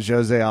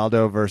 Jose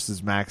Aldo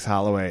versus Max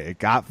Holloway. It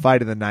got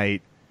fight of the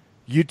night.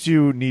 You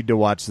two need to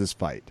watch this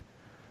fight.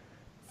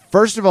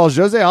 First of all,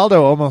 Jose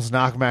Aldo almost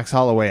knocked Max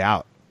Holloway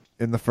out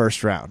in the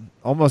first round.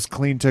 Almost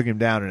clean took him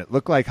down, and it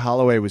looked like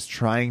Holloway was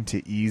trying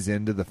to ease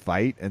into the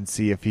fight and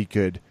see if he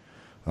could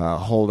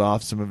hold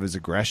off some of his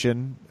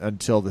aggression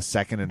until the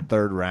second and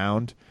third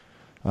round.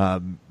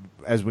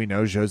 As we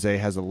know, Jose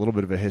has a little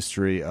bit of a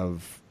history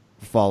of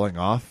falling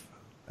off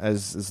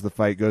as the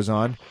fight goes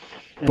on.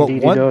 Indeed, But he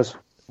does.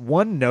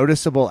 one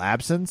noticeable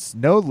absence: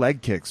 no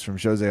leg kicks from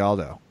Jose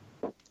Aldo.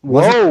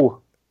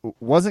 Whoa!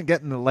 Wasn't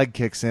getting the leg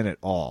kicks in at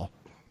all,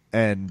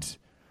 and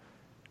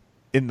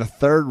in the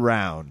third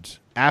round,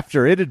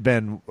 after it had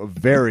been a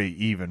very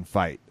even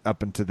fight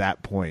up until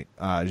that point,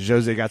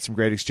 Jose got some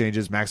great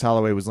exchanges. Max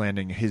Holloway was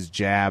landing his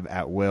jab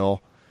at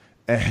will,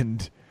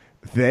 and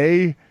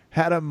they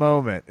had a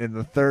moment in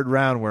the third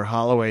round where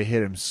Holloway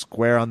hit him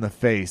square on the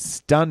face,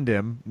 stunned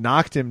him,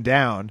 knocked him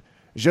down.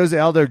 Jose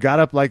Aldo got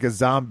up like a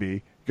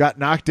zombie, got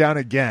knocked down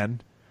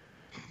again.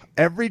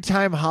 Every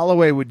time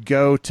Holloway would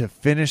go to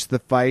finish the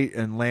fight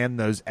and land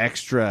those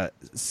extra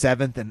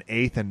 7th and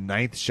 8th and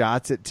 9th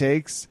shots it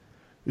takes,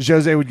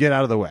 Jose would get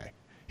out of the way.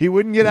 He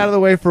wouldn't get out of the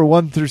way for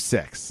 1 through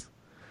 6.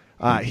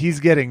 He's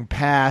getting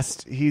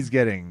passed. He's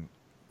getting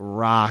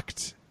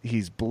rocked.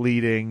 He's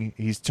bleeding.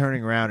 He's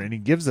turning around, and he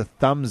gives a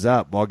thumbs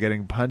up while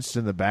getting punched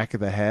in the back of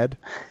the head.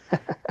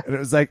 And it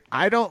was like,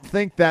 I don't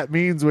think that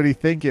means what he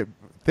thinks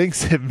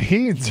it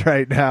means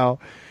right now.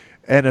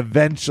 And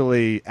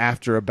eventually,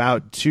 after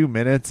about 2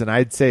 minutes, and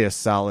I'd say a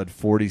solid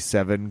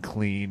 47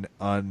 clean,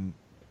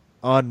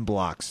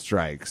 unblocked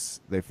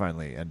strikes, they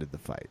finally ended the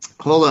fight.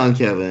 Hold on,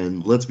 Kevin.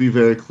 Let's be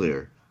very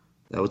clear.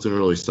 That was an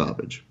early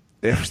stoppage.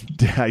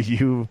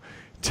 You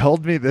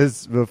told me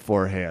this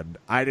beforehand.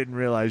 I didn't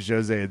realize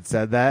Jose had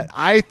said that.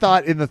 I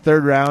thought in the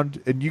third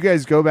round, and you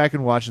guys go back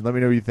and watch and let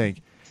me know what you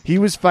think, he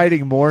was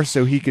fighting more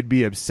so he could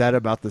be upset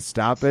about the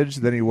stoppage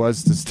than he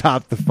was to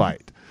stop the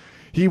fight.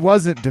 He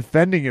wasn't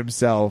defending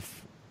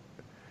himself,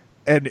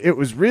 and it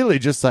was really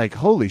just like,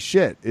 holy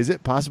shit, is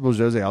it possible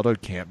Jose Aldo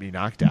can't be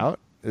knocked out?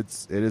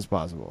 It is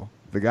possible.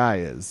 The guy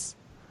is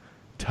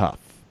tough.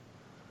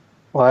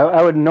 Well,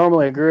 I would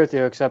normally agree with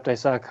you, except I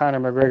saw Conor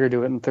McGregor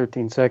do it in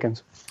 13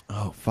 seconds.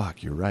 Oh,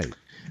 fuck, you're right.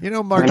 You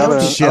know, Mark, Another-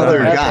 don't shit on Other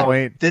that guy.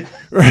 point.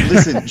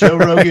 Listen, Joe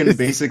Rogan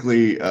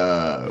basically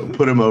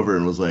put him over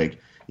and was like,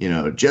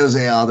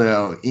 Jose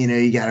Aldo,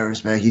 you got to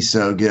respect, he's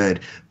so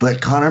good.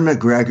 But Conor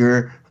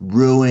McGregor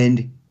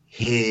ruined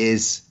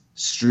his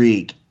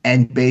streak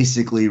and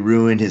basically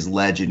ruined his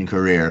legend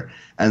career.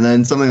 And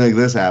then something like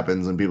this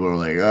happens and people are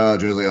like, oh,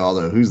 Jose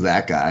Aldo, who's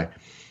that guy?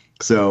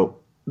 So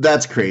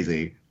that's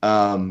crazy.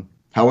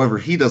 However,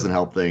 he doesn't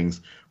help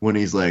things when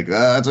he's like,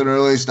 it's an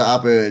early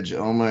stoppage.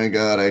 Oh, my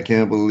God, I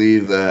can't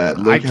believe that.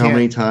 Look how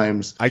many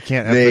times I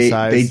can't they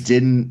emphasize.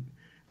 didn't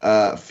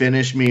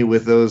finish me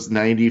with those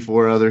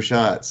 94 other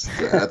shots.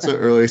 That's an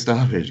early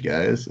stoppage,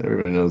 guys.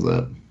 Everybody knows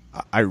that.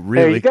 I Hey, are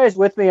really, you guys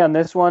with me on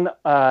this one?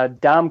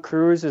 Dom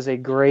Cruz is a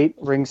great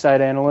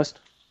ringside analyst.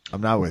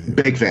 I'm not with you.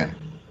 Big fan.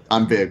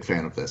 I'm a big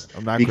fan of this.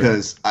 I'm not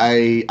because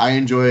I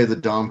enjoy the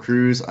Dom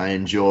Cruz. I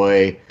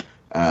enjoy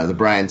the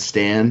Brian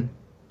Stan.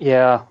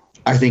 Yeah.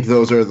 I think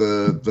those are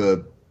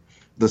the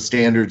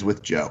standards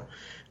with Joe.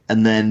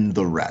 And then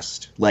the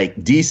rest. Like,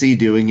 DC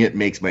doing it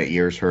makes my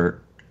ears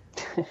hurt.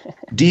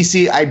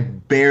 DC, I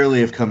barely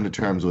have come to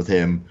terms with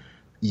him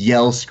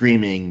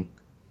screaming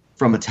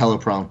from a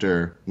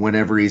teleprompter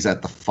whenever he's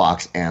at the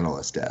Fox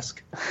analyst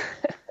desk.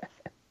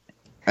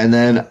 And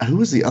then, who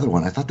was the other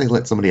one? I thought they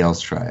let somebody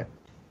else try it.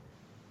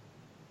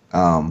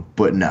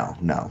 But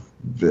no.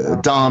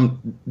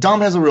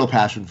 Dom has a real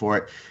passion for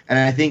it. And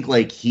I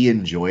think, he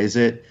enjoys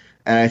it.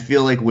 And I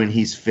feel like when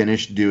he's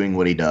finished doing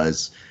what he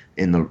does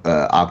in the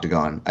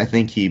octagon, I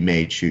think he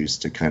may choose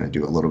to kind of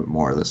do a little bit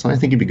more of this. And I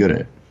think he'd be good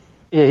at it.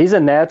 Yeah, he's a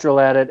natural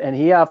at it, and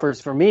he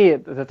offers, for me,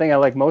 the thing I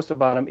like most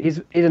about him,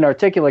 he's an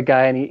articulate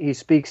guy, and he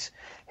speaks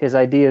his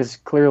ideas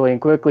clearly and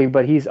quickly,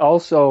 but he's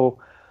also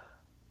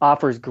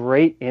offers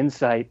great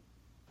insight,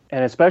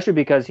 and especially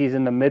because he's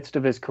in the midst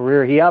of his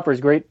career, he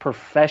offers great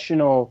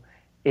professional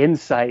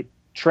insight,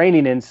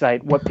 training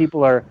insight, what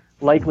people are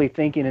likely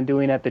thinking and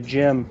doing at the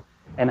gym,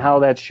 and how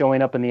that's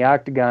showing up in the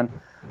octagon.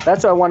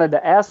 That's what I wanted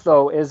to ask,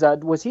 though, is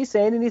was he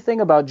saying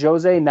anything about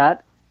Jose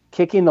not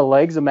kicking the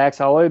legs of Max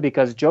Holloway?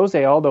 Because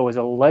Jose Aldo is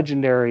a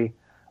legendary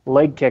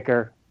leg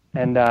kicker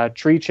and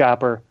tree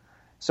chopper.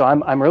 So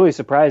I'm really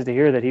surprised to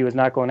hear that he was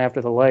not going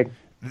after the leg.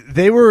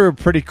 They were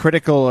pretty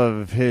critical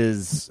of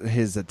his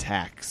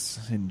attacks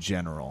in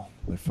general.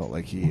 They felt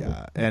like he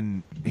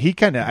kind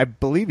of, I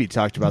believe he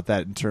talked about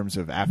that in terms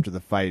of after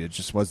the fight. It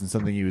just wasn't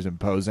something he was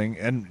imposing.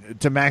 And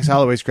to Max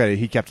Holloway's credit,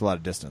 he kept a lot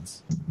of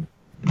distance.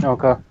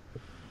 Okay.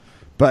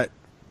 But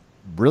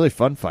really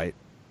fun fight.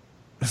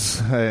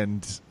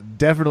 And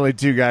definitely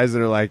two guys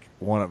that are like,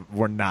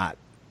 we're not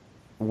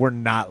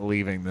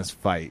leaving this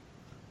fight.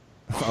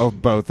 Oh,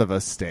 both of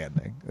us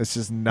standing. It's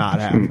just not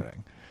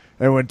happening.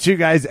 And when two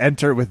guys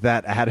enter with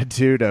that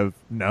attitude of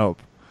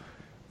nope,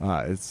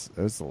 it's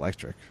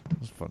electric.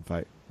 It was a fun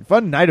fight.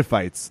 Fun night of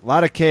fights. A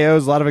lot of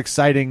KOs, a lot of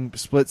exciting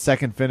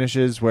split-second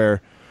finishes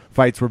where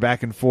fights were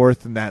back and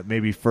forth in that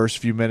maybe first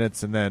few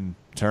minutes and then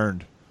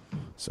turned.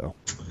 So,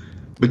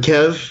 But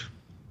Kev,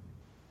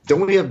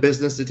 don't we have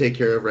business to take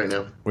care of right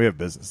now? we have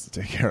business to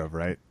take care of,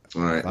 right?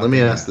 All right, let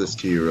me ask this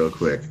to you real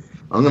quick.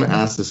 I'm going to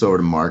ask this over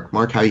to Mark.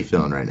 Mark, how you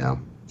feeling right now?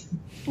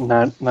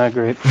 Not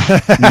great.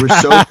 You were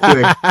so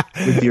quick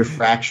with your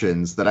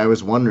fractions that I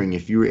was wondering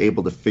if you were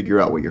able to figure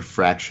out what your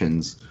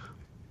fractions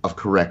of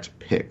correct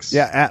picks.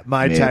 Yeah, at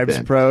My May have Times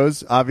been.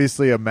 Pros,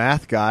 obviously a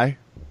math guy.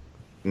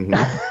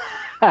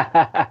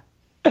 Mhm.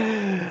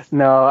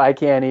 No, I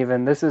can't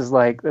even. This is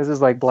like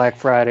Black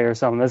Friday or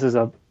something. This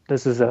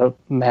is a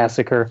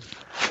massacre.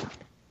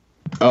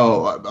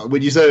 Oh,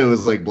 when you said it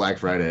was like Black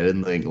Friday, I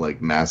didn't think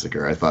like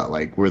massacre. I thought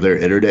like, were there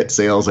internet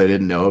sales I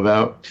didn't know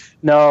about?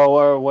 No,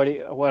 or what? I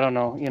don't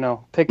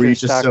know. Pick Were your you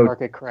just stock so-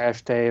 market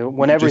crash day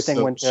when just everything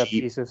so went to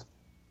cheap? pieces.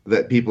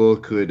 That people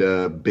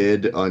could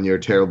bid on your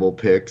terrible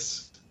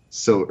picks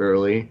so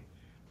early.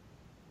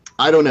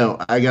 I don't know.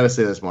 I gotta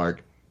say this,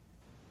 Mark.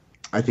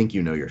 I think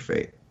you know your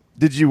fate.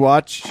 Did you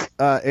watch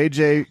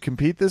AJ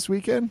compete this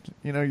weekend?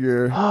 You know,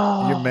 your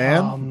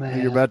man, Oh, man.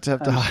 who you're about to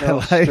have to I'm so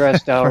highlight.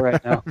 stressed out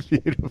right now.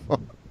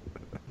 Beautiful.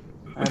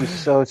 I'm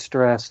so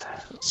stressed.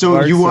 So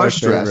Mark's you my are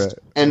stressed,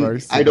 favorite. and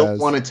Mark's the I don't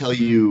best. want to tell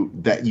you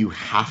that you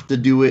have to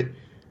do it.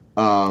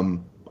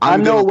 I'm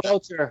gonna- no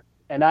Welcher,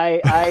 and I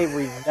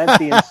resent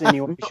the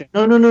insinuation.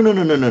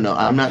 No.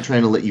 I'm not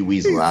trying to let you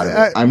weasel out of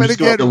it. I'm But just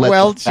going again, to let the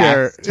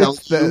Welcher, facts tell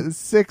it's the you.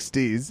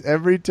 60s.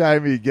 Every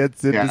time he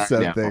gets into Yeah, I know.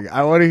 something,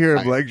 I want to hear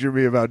him I- lecture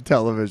me about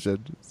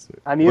television.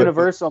 I'm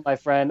universal, my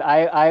friend.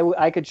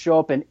 I could show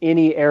up in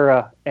any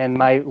era, and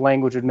my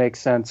language would make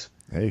sense.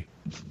 Hey,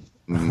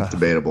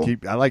 Debatable.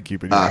 I like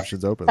keeping your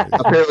options open. ladies.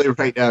 Apparently,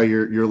 right now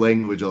your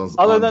language is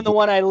Other on than the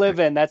one I live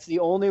in, that's the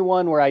only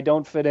one where I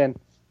don't fit in.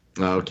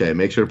 Okay,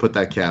 make sure to put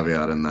that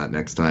caveat in that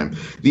next time.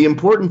 The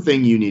important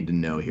thing you need to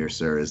know here,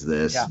 sir, is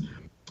this. Yeah.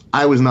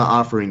 I was not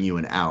offering you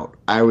an out.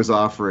 I was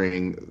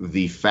offering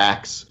the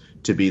facts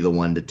to be the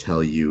one to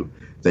tell you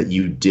that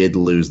you did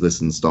lose this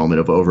installment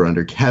of Over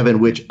Under Kevin,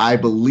 which I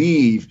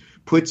believe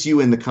puts you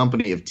in the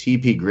company of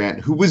TP Grant,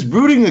 who was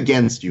rooting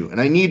against you.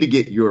 And I need to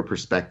get your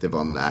perspective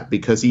on that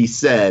because he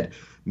said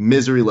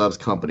misery loves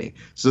company.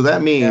 So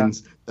that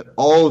means that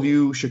all of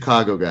you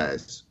Chicago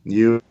guys,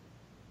 you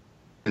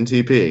and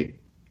TP,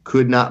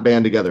 could not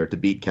band together to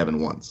beat Kevin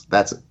once.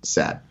 That's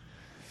sad.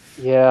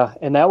 Yeah,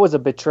 and that was a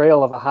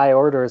betrayal of a high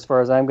order as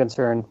far as I'm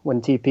concerned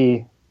when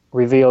TP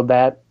revealed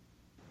that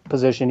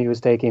position he was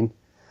taking.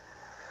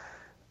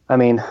 I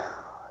mean,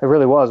 it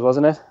really was,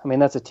 wasn't it? I mean,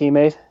 that's a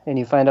teammate, and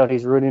you find out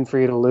he's rooting for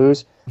you to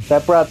lose.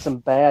 That brought some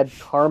bad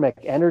karmic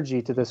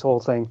energy to this whole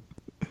thing.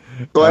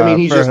 Well, I mean,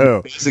 he for just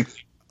who? basically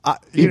You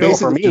he know,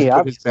 basically for me, just put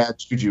obviously. his bad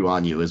juju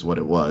on you is what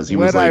it was. He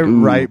when was like, I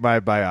 "Ooh." write my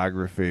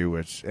biography,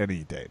 which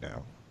any day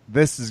now,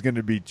 this is going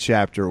to be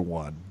chapter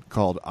 1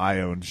 called I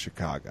Own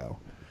Chicago.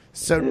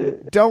 So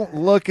don't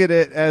look at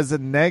it as a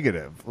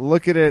negative.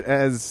 Look at it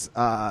as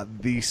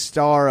the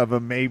star of a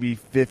maybe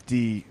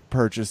 50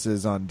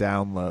 purchases on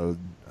download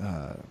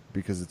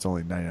because it's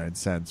only 99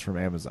 cents from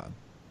Amazon.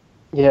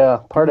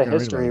 Yeah, part of Yeah,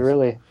 history, realize.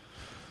 really.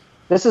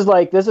 This is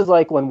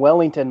like when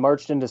Wellington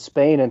marched into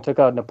Spain and took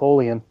out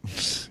Napoleon.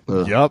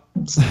 Ugh. Yup.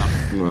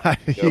 Yep.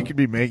 You could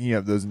be making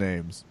up those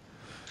names.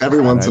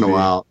 Every once in a Maybe.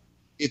 while,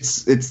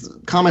 it's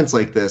comments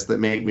like this that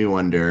make me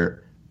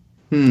wonder,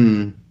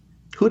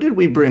 who did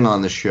we bring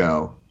on the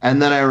show?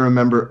 And then I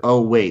remember,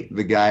 oh wait,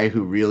 the guy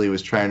who really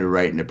was trying to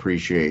write an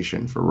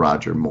appreciation for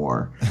Roger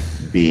Moore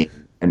being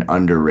an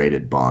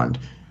underrated Bond.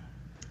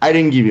 I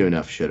didn't give you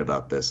enough shit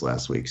about this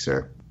last week,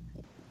 sir.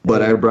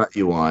 But I brought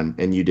you on,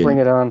 and you didn't. Bring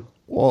it on.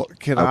 Well,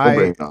 can I'll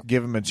bring I it up.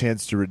 give him a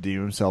chance to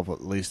redeem himself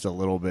at least a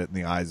little bit in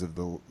the eyes of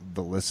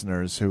the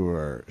listeners who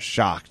are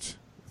shocked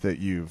that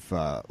you've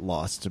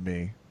lost to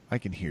me? I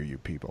can hear you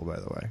people, by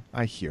the way.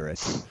 I hear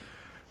it.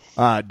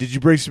 Did you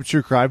bring some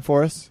true crime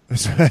for us?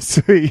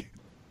 Sweet.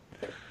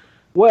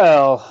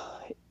 Well,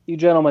 you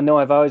gentlemen know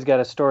I've always got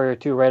a story or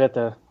two right at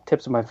the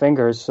tips of my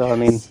fingers. So, I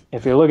mean,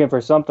 if you're looking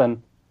for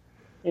something,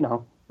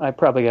 I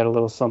probably got a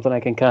little something I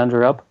can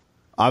conjure up.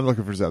 I'm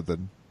looking for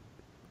something.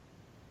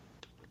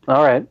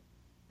 All right.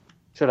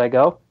 Should I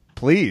go?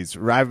 Please.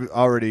 I've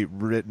already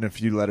written a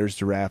few letters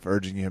to Raph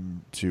urging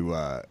him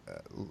to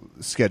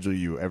schedule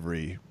you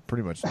every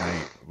pretty much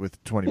night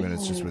with 20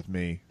 minutes just with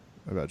me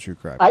about true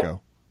crime.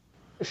 Go.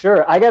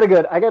 Sure. I got a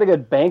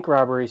good bank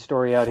robbery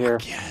story out here.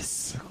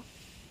 Yes.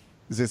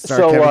 Does it start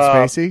So, Kevin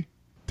Spacey?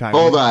 Time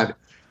Hold on.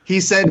 He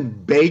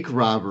said bank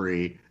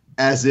robbery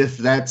as if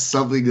that's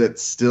something that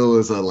still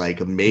is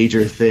a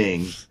major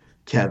thing,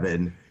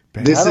 Kevin.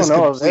 This I don't is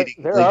know.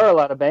 completing. There are a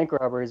lot of bank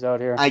robberies out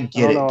here. I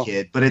get don't know. it,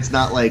 kid, but it's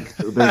not like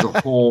there's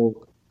a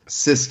whole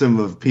system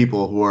of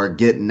people who are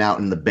getting out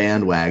in the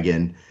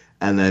bandwagon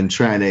and then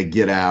trying to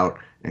get out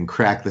and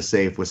crack the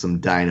safe with some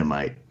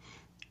dynamite.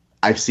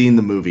 I've seen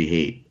the movie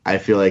Heat. I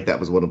feel like that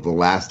was one of the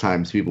last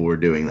times people were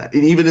doing that.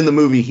 And even in the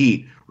movie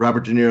Heat,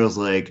 Robert De Niro's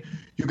like,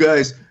 you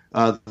guys,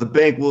 the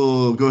bank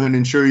will go ahead and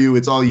insure you.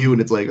 It's all you. And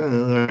it's like,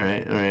 oh, all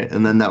right.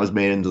 And then that was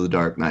made into The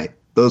Dark Knight.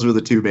 Those were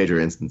the two major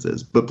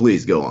instances. But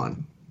please go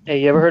on.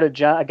 Hey, you ever heard of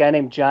a guy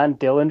named John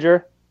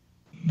Dillinger?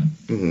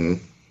 Mm-hmm.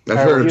 I've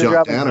heard of He was John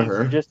robbing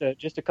banks Danaher.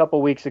 just a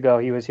couple weeks ago,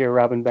 he was here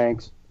robbing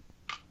banks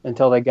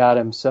until they got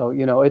him. So,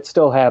 it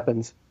still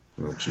happens.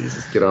 Oh,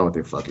 Jesus. Get on with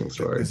your fucking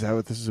story. Is that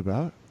what this is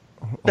about?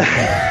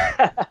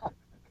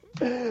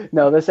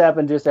 No, this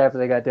happened just after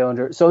they got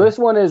Dillinger. So this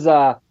one is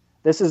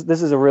this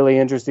is a really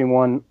interesting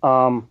one.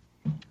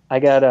 I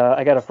got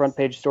a front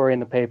page story in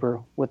the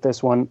paper with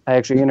this one. I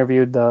actually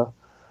interviewed the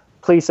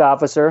police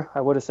officer.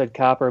 I would have said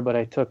copper, but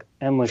I took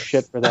endless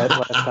shit for that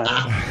last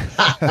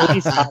time.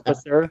 Police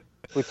officer.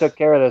 We took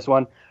care of this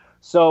one.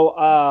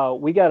 So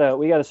we got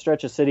a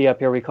stretch of city up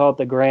here. We call it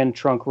the Grand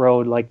Trunk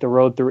Road, like the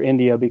road through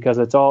India, because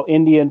it's all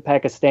Indian,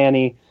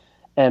 Pakistani,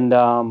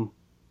 and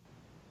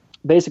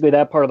basically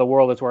that part of the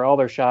world is where all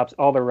their shops,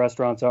 all their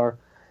restaurants are.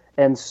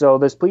 And so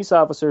this police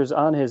officer is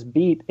on his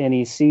beat, and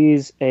he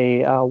sees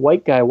a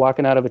white guy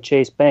walking out of a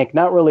Chase Bank,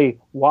 not really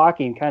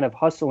walking, kind of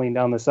hustling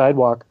down the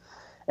sidewalk.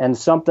 And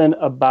something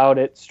about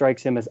it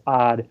strikes him as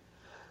odd.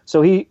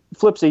 So he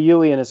flips a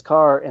U-turn in his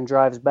car and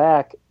drives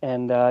back,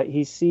 and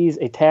he sees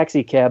a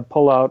taxi cab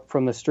pull out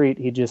from the street.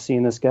 He'd just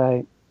seen this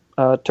guy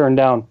turn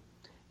down.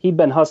 He'd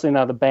been hustling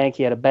out of the bank.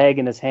 He had a bag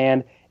in his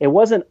hand. It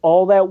wasn't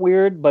all that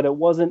weird, but it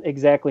wasn't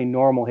exactly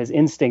normal. His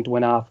instinct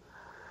went off.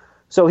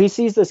 So he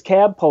sees this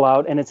cab pull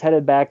out, and it's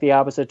headed back the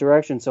opposite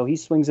direction. So he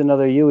swings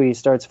another U-turn. He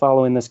starts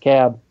following this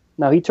cab.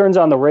 Now he turns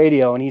on the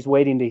radio, and he's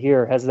waiting to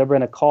hear, has there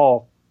been a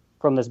call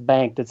from this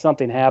bank? Did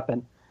something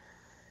happen?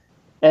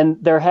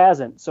 And there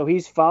hasn't. So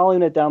he's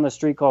following it down the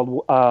street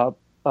called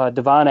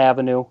Devon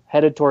Avenue,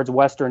 headed towards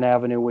Western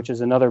Avenue, which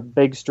is another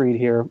big street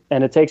here.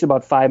 And it takes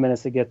about 5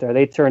 minutes to get there.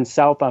 They turn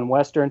south on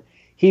Western.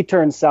 He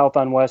turns south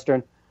on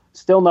Western.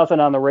 Still nothing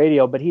on the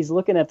radio, but he's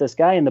looking at this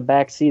guy in the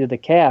back seat of the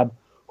cab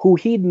who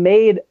he'd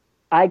made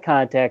eye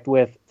contact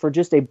with for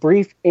just a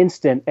brief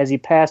instant as he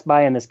passed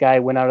by and this guy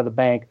went out of the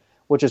bank,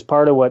 which is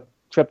part of what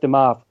tripped him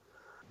off.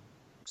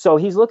 So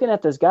he's looking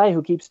at this guy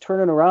who keeps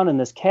turning around in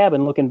this cab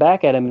and looking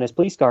back at him in his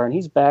police car, and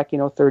he's back,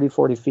 30,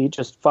 40 feet,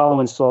 just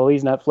following slowly.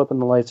 He's not flipping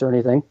the lights or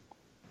anything,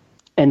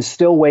 and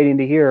still waiting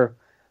to hear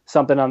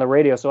something on the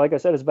radio. So like I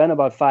said, it's been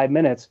about 5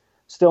 minutes,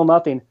 still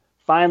nothing.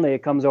 Finally,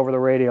 it comes over the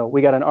radio.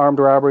 We got an armed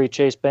robbery,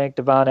 Chase Bank,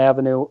 Devon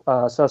Avenue.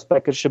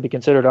 Suspect should be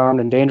considered armed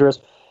and dangerous.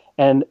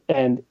 And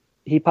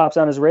he pops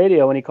on his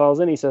radio and he calls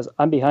in. He says,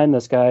 "I'm behind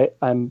this guy.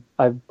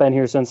 I've been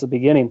here since the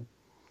beginning.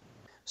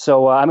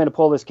 So I'm going to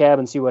pull this cab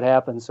and see what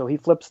happens." So he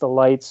flips the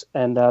lights,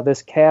 and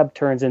this cab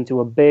turns into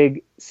a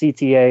big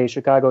CTA,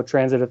 Chicago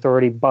Transit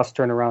Authority, bus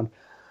turnaround.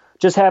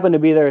 Just happened to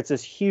be there. It's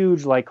this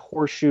huge, like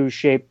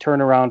horseshoe-shaped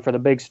turnaround for the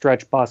big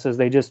stretch buses.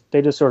 They just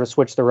sort of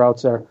switch the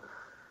routes there.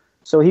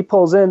 So he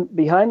pulls in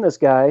behind this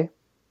guy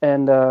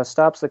and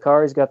stops the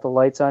car. He's got the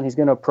lights on. He's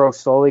going to approach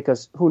slowly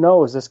because who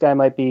knows? This guy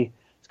might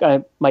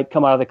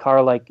come out of the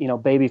car like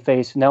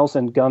babyface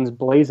Nelson, guns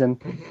blazing,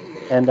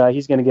 and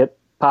he's going to get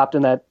popped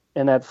in that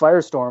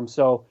firestorm.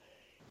 So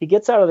he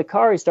gets out of the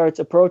car. He starts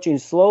approaching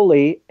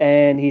slowly,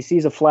 and he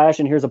sees a flash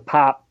and hears a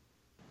pop.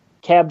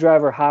 Cab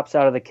driver hops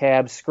out of the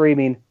cab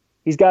screaming,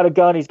 "He's got a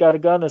gun! He's got a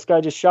gun! This guy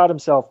just shot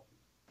himself."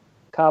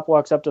 Cop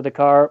walks up to the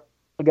car.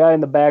 The guy in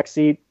the back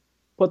seat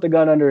put the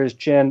gun under his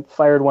chin,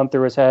 fired one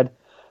through his head,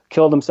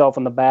 killed himself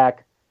in the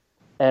back,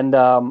 and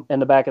in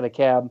the back of the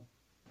cab.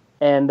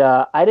 And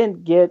I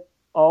didn't get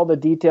all the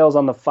details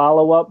on the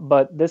follow-up,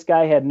 but this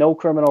guy had no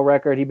criminal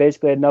record. He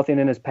basically had nothing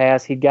in his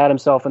past. He got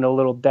himself into a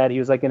little debt. He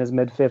was like in his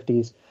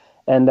mid-50s.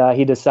 And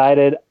he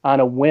decided on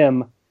a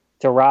whim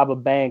to rob a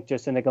bank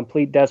just in a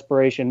complete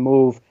desperation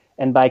move.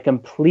 And by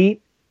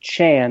complete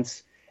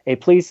chance, a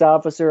police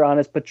officer on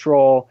his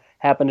patrol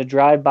happened to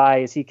drive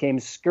by as he came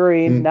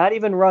scurrying, not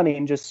even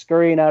running, just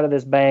scurrying out of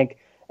this bank.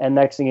 And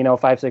next thing you know,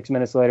 5-6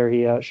 minutes later,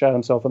 he shot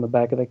himself in the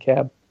back of the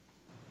cab.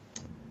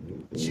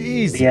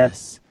 Jesus.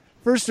 Yes.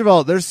 First of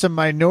all, there's some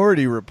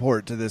Minority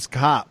Report to this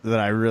cop that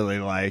I really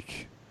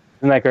like.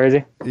 Isn't that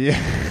crazy?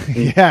 Yeah,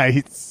 yeah.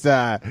 He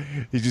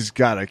just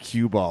got a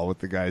cue ball with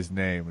the guy's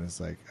name, and it's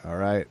like, all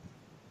right,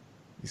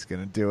 he's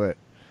gonna do it.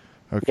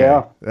 Okay,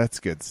 yeah. That's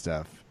good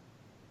stuff.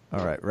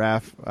 All right,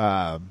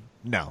 Raph.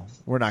 No,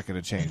 we're not going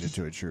to change it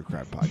to a true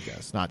crime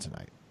podcast. Not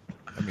tonight.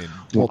 I mean,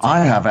 well, I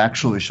have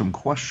actually some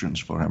questions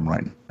for him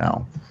right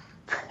now.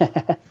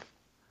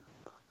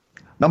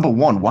 Number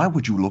one, why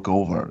would you look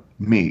over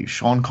me,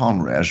 Sean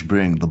Connery, as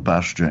being the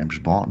best James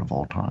Bond of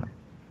all time?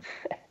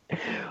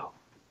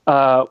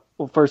 Well,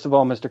 first of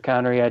all, Mr.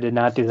 Connery, I did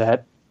not do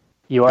that.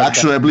 You are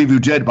actually, I believe you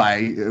did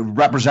by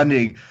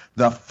representing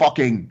the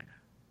fucking.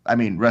 I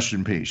mean, rest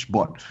in peace.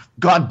 But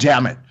God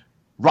damn it,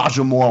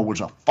 Roger Moore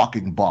was a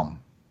fucking bum.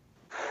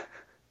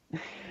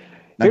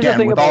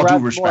 Again, with all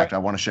due respect, I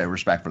want to say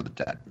respect for the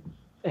dead.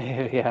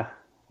 Yeah.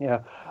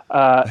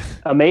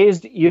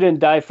 Amazed you didn't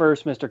die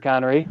first, Mr.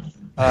 Connery.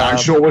 And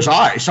so was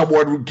I.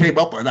 Someone came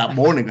up that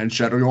morning and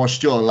said, "You're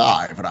still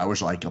alive," and I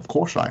was like, "Of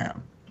course I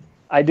am."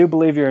 I do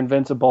believe you're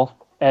invincible,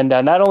 and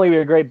not only are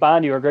you a great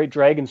Bond, you're a great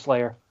Dragon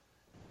Slayer.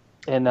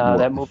 In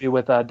that movie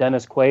with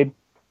Dennis Quaid.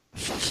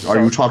 Are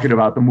you talking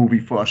about the movie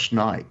First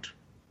Night?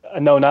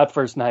 No, not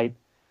First Night.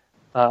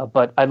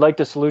 But I'd like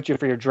to salute you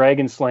for your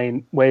dragon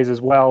slaying ways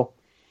as well.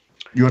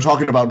 You're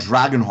talking about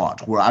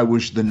Dragonheart, where I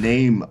was the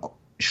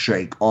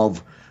namesake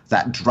of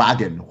that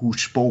dragon who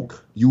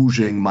spoke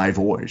using my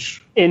voice.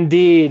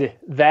 Indeed,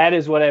 that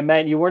is what I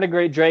meant. You weren't a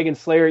great dragon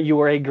slayer, you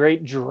were a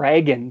great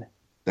dragon.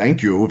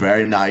 Thank you,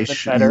 very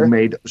nice. You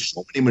made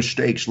so many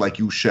mistakes, like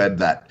you said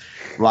that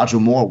Roger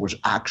Moore was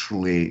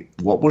actually,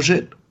 what was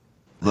it?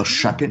 The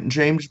second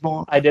James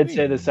Bond? I did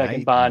say the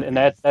second Bond, and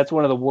that's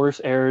one of the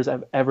worst errors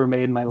I've ever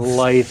made in my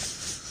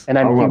life. And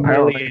I'm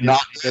apparently humiliated.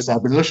 not this.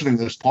 I've been listening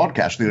to this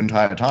podcast the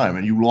entire time,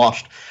 and you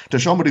lost to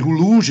somebody who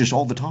loses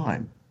all the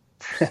time.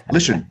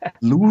 Listen,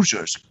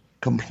 losers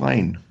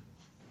complain.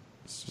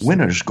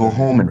 Winners go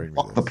home and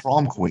fuck the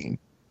prom queen.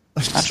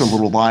 That's a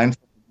little line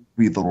from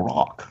the movie The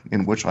Rock,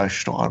 in which I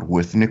starred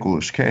with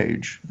Nicolas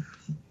Cage.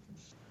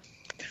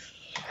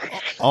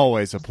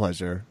 Always a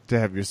pleasure to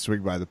have you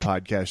swing by the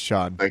podcast,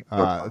 Sean.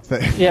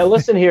 Yeah,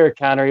 listen here,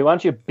 Connery. Why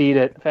don't you beat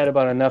it? I've had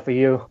about enough of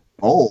you.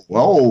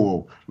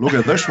 Oh, look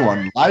at this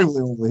one.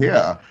 Lively over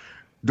here.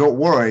 Don't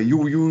worry,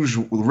 you use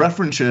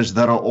references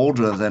that are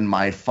older than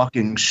my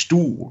fucking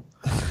stool.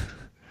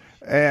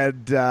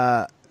 And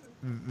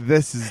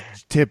this is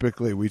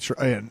typically, we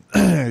try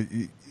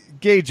and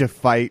gauge a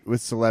fight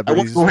with I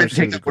celebrities. will go ahead and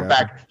especially take the that one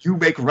graphic. back. You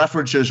make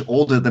references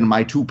older than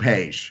my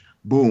toupees.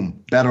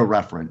 Boom. Better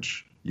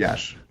reference.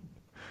 Yes.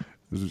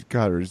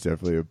 Connor is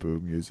definitely a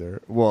boom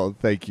user. Well,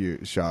 thank you,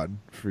 Sean,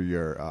 for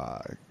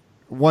your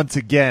once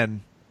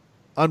again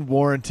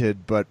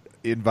unwarranted but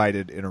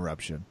invited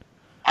interruption.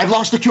 I've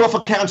lost the cure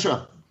for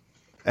cancer.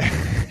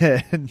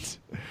 And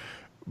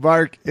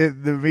Mark,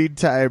 in the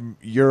meantime,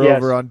 you're Yes.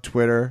 over on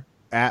Twitter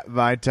at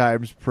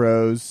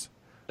MyTimesPros.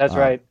 That's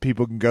right.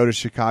 People can go to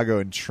Chicago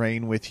and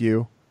train with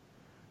you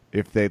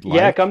if they'd like.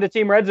 Yeah, come to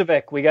Team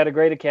Redzovic. We got a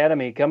great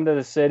academy. Come to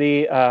the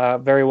city.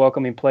 Very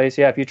welcoming place.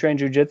 Yeah, if you train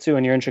jiu-jitsu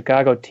and you're in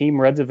Chicago, Team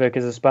Redzovic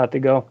is a spot to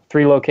go.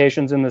 3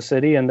 locations in the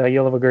city, and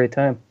you'll have a great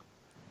time.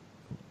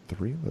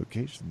 3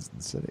 locations in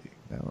the city.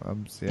 Now,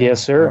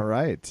 Yes, sir. All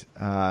right. This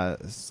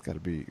has got to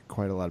be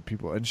quite a lot of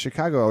people. And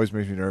Chicago always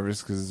makes me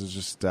nervous because it's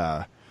just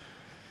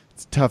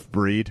it's a tough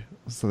breed.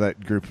 So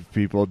that group of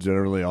people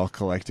generally all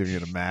collecting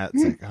in a mat.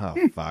 It's like, oh,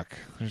 fuck.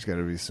 There's got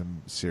to be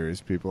some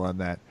serious people on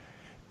that.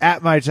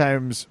 At My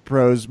Times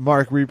Pros,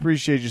 Mark, we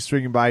appreciate you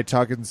swinging by,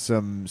 talking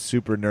some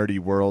super nerdy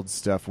world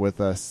stuff with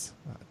us,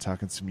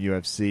 talking some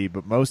UFC,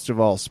 but most of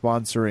all,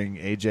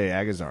 sponsoring AJ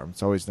Agazarm.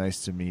 It's always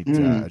nice to meet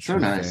a So true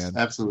nice. fan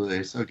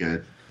Absolutely. So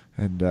good.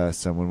 and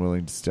someone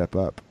willing to step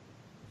up.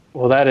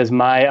 Well, that is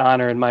my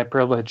honor and my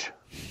privilege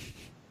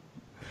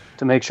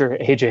to make sure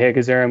AJ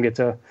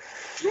Hagazaram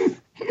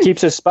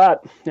keeps his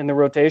spot in the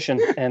rotation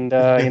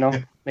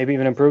and, maybe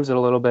even improves it a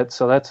little bit.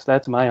 So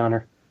that's my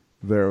honor.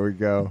 There we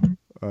go.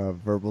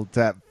 Verbal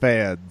Tap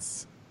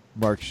fans,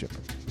 Mark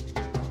Shipper.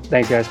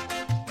 Thanks, guys.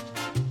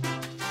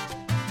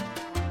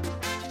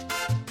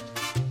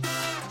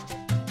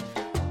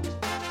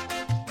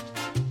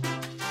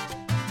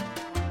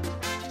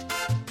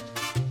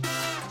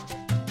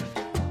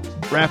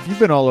 Raph, you've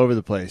been all over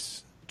the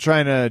place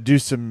trying to do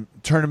some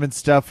tournament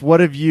stuff.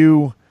 What have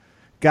you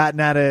gotten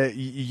out of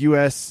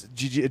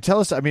USGG? Tell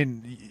us. I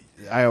mean,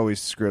 I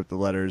always screw up the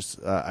letters.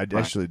 I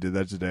actually did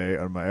that today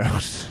on my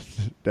own.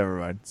 Never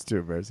mind. It's too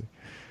embarrassing.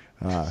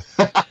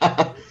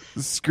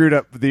 Screwed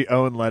up the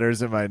own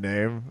letters in my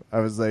name. I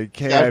was like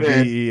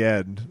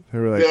K-I-V-E-N. They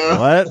were like,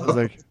 what? I was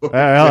like, oh,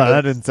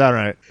 that didn't sound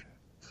right.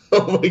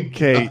 Oh my God.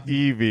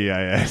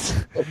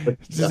 K-E-V-I-S.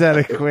 Just had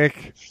a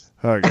quick,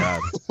 oh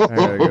God. I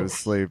gotta go to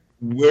sleep.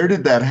 Where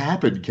did that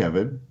happen,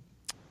 Kevin?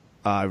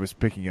 I was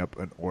picking up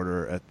an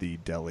order at the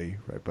deli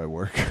right by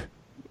work.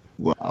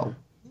 Wow.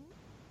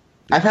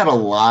 I've had a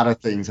lot of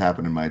things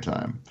happen in my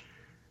time,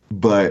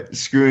 but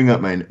screwing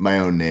up my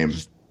own name.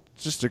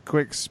 Just a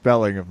quick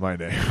spelling of my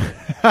name.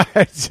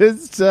 I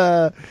just,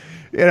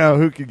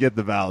 who could get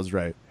the vowels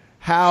right?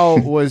 How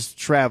was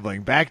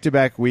traveling?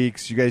 Back-to-back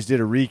weeks. You guys did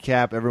a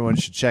recap. Everyone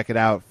should check it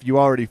out. If you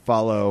already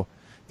follow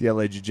the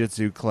LA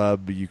Jiu-Jitsu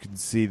Club, you can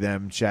see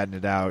them chatting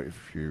it out.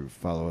 If you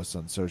follow us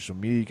on social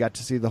media, you got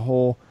to see the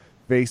whole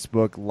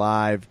Facebook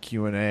Live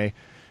Q&A,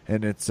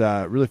 and it's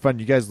really fun.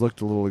 You guys looked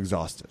a little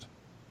exhausted.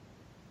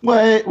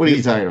 What? What are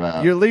you talking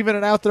about? You're leaving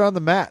it out there on the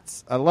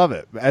mats. I love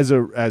it. As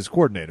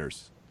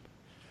coordinators.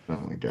 Oh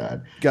my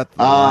God. Got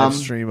the live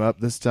stream up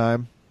this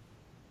time.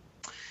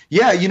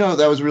 Yeah,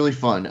 that was really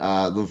fun.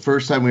 The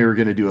first time we were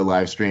going to do a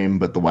live stream,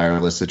 but the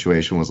wireless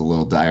situation was a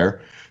little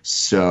dire.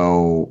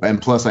 So,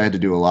 and plus I had to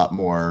do a lot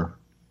more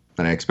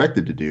than I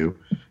expected to do.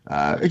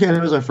 Again,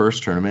 it was our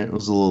first tournament. It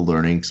was a little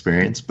learning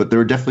experience, but there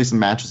were definitely some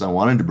matches I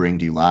wanted to bring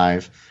to you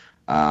live.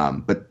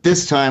 But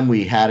this time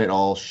we had it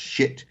all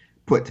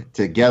put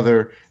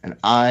together, and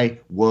I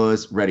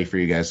was ready for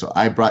you guys. So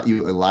I brought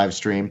you a live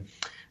stream,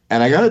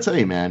 and I got to tell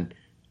you, man,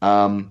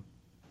 I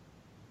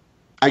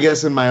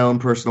guess in my own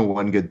personal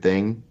one good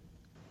thing,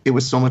 it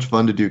was so much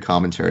fun to do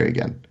commentary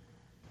again.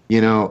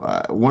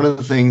 One of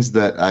the things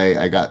that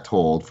I got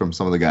told from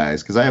some of the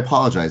guys, because I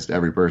apologized to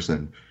every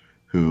person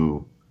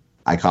who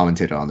I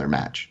commentated on their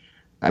match.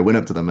 I went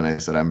up to them and I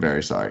said, I'm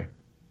very sorry.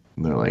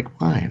 And they're like,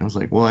 why? And I was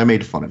like, well, I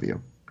made fun of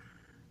you.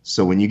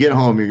 So when you get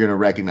home, you're going to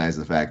recognize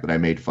the fact that I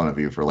made fun of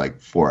you for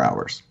like 4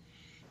 hours.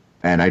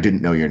 And I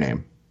didn't know your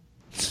name.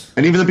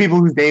 And even the people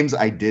whose names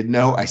I did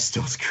know, I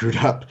still screwed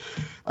up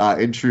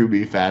in true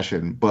me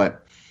fashion.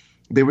 But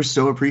they were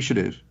so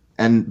appreciative.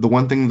 And the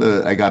one thing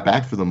that I got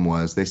back for them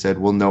was they said,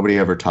 well, nobody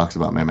ever talks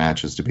about my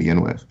matches to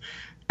begin with.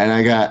 And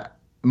I got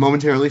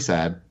momentarily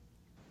sad.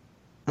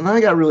 And then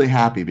I got really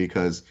happy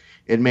because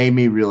it made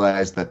me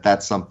realize that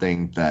that's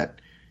something that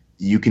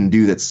you can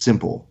do that's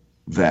simple,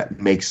 that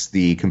makes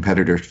the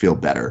competitor feel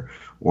better,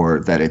 or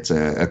that it's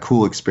a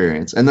cool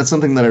experience. And that's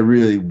something that I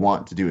really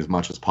want to do as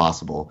much as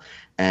possible.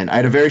 And I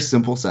had a very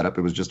simple setup.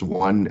 It was just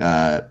one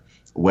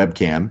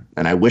webcam,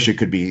 and I wish it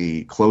could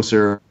be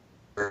closer.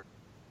 At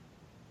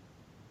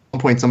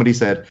one point, somebody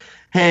said,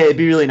 hey, it'd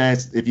be really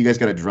nice if you guys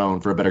got a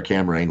drone for a better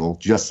camera angle.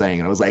 Just saying.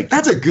 And I was like,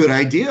 that's a good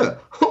idea.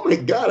 Oh, my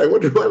God. I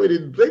wonder why we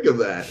didn't think of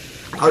that.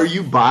 Are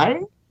you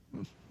buying?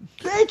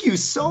 Thank you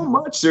so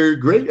much. They're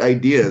great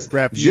ideas.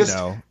 Rep,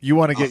 you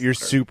want to get your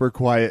super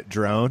quiet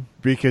drone,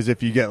 because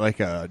if you get like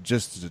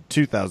just a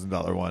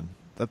 $2,000 one,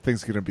 that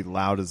thing's going to be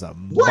loud as a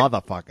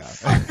motherfucker.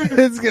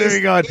 It's going to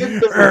be going.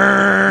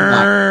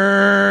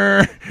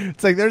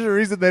 It's like there's a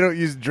reason they don't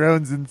use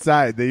drones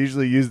inside. They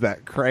usually use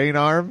that crane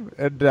arm,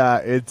 and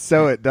it's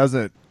so it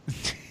doesn't,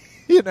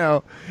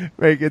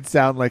 make it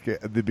sound like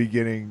at the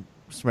beginning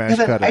smash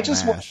cut. I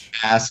just want to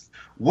ask,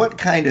 what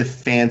kind of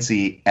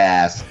fancy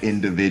ass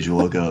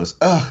individual goes,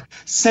 oh,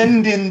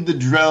 send in the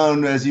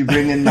drone as you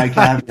bring in my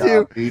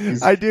caviar,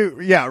 please? I do.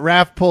 Yeah,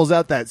 Raph pulls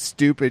out that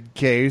stupid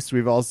case.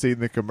 We've all seen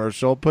the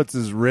commercial, puts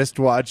his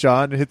wristwatch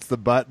on, hits the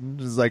button.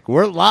 Is like,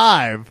 we're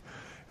live.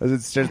 As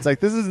it starts,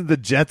 like, this isn't the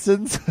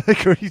Jetsons.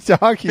 Like, what are you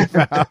talking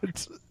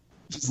about?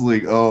 Just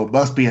like, oh,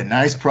 must be a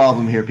nice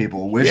problem here,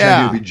 people. Wish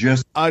I could be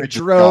just a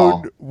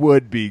drone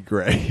would be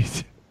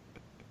great.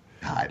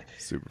 God.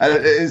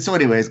 So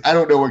anyways, I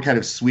don't know what kind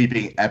of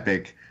sweeping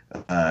epic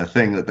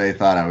thing that they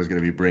thought I was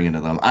going to be bringing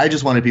to them. I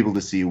just wanted people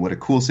to see what a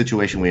cool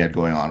situation we had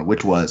going on,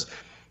 which was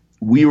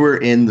we were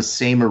in the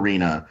same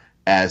arena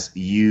as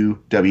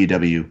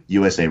UWW,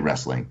 USA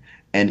Wrestling.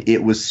 And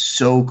it was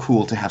so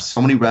cool to have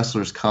so many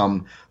wrestlers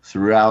come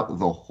throughout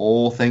the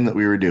whole thing that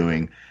we were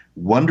doing,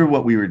 wonder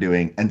what we were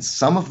doing, and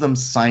some of them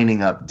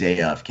signing up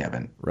day of,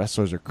 Kevin.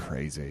 Wrestlers are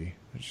crazy.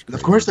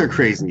 Of course they're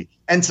crazy.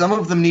 And some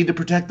of them need to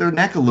protect their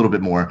neck a little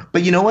bit more.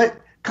 But you know what?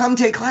 Come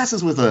take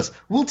classes with us.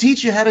 We'll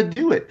teach you how to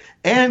do it.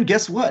 And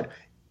guess what?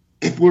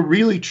 If we're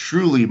really,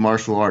 truly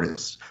martial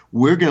artists,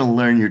 we're going to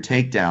learn your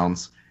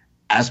takedowns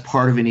as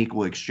part of an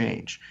equal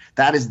exchange.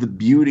 That is the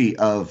beauty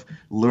of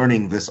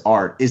learning this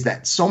art, is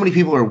that so many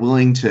people are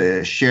willing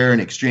to share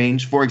and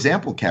exchange. For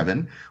example,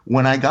 Kevin,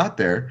 when I got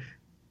there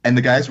and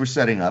the guys were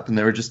setting up and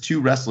there were just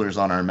two wrestlers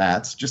on our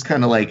mats, just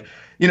kind of like,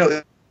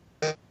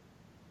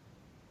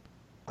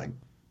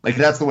 like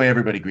that's the way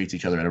everybody greets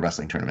each other at a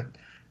wrestling tournament.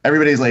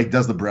 Everybody's like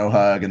does the bro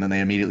hug and then they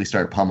immediately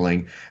start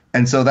pummeling.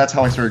 And so that's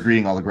how I started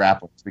greeting all the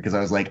grapplers, because I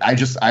was like,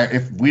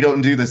 if we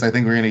don't do this, I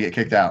think we're going to get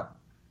kicked out.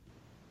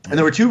 And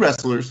there were two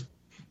wrestlers.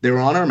 They were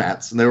on our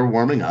mats and they were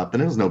warming up,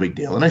 and it was no big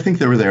deal. And I think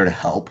they were there to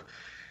help.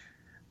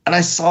 And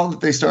I saw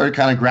that they started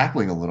kind of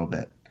grappling a little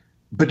bit,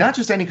 but not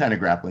just any kind of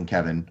grappling,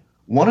 Kevin.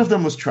 One of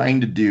them was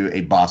trying to do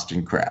a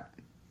Boston Crab.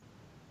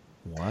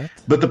 What?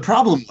 But the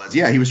problem was,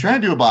 he was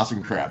trying to do a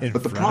Boston Crab.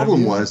 But the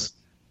problem was,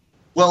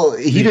 well,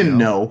 he didn't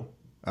know.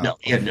 Oh, no,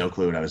 he had no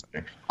clue what I was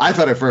doing. I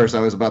thought at first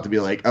I was about to be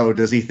like, oh,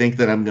 does he think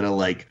that I'm going to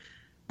like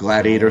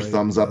gladiator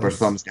thumbs up or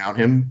thumbs down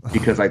him?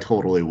 Because I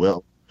totally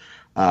will.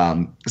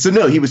 So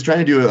no, he was trying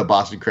to do a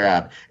Boston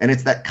Crab. And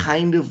it's that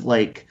kind of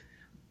like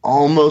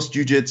almost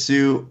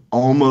jiu-jitsu,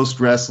 almost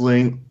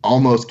wrestling,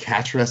 almost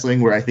catch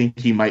wrestling, where I think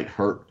he might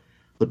hurt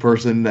the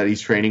person that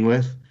he's training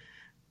with.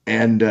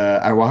 And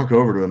I walk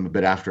over to him a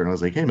bit after and I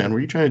was like, hey, man,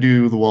 were you trying to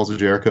do the Walls of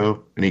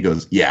Jericho? And he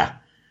goes, yeah.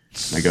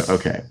 And I go,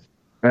 okay.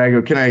 And I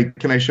go,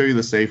 can I show you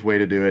the safe way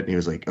to do it? And he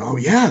was like, oh,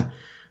 yeah.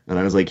 And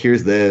I was like,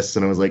 here's this.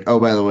 And I was like, oh,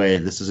 by the way,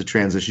 this is a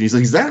transition. He's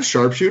like, is that a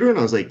sharpshooter? And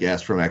I was like,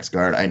 yes, from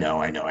X-Guard. I know.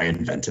 I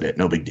invented it.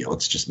 No big deal.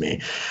 It's just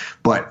me.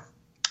 But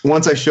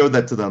once I showed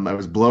that to them, I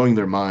was blowing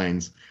their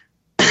minds.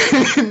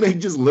 And they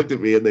just looked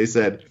at me and they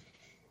said,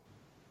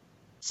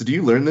 so do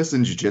you learn this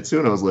in jiu-jitsu?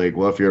 And I was like,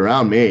 well, if you're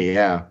around me,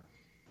 yeah.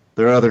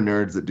 There are other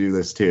nerds that do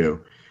this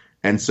too.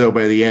 And so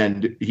by the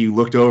end, he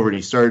looked over and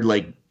he started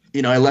like,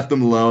 I left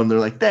them alone. They're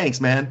like, thanks,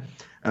 man.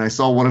 And I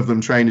saw one of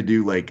them trying to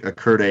do like a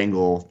Kurt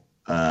Angle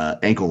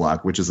ankle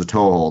lock, which is a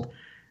toe hold.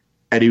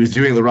 And he was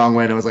doing it the wrong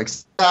way. And I was like,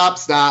 stop.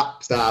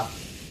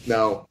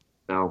 No,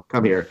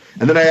 come here.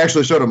 And then I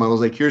actually showed him. I was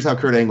like, here's how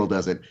Kurt Angle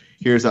does it.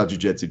 Here's how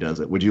jiu-jitsu does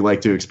it. Would you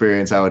like to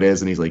experience how it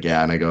is? And he's like,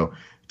 yeah. And I go,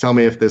 tell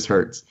me if this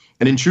hurts.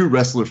 And in true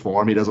wrestler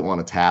form, he doesn't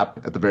want to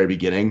tap at the very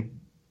beginning.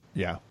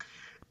 Yeah.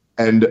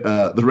 And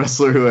the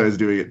wrestler who I was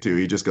doing it to,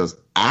 he just goes,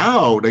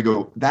 ow. And I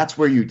go, that's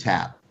where you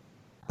tap.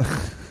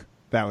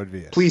 That would be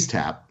it. Please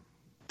tap.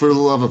 For the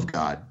love of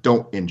God,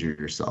 don't injure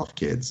yourself,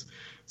 kids.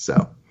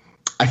 So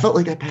I felt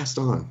like I passed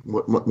on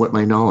what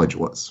my knowledge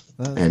was.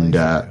 And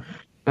that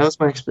was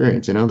my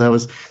experience.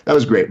 That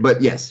was great.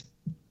 But yes,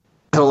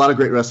 had a lot of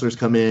great wrestlers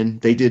come in.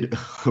 They did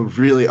a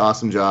really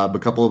awesome job. A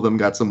couple of them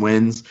got some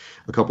wins.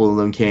 A couple of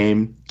them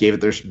gave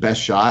it their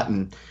best shot,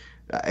 and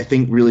I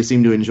think really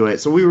seemed to enjoy it.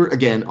 So we were,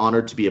 again,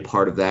 honored to be a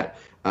part of that.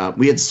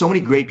 We had so many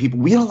great people.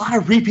 We had a lot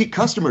of repeat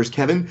customers,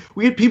 Kevin.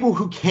 We had people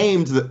who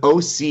came to the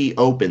OC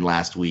Open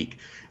last week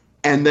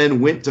and then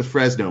went to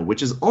Fresno,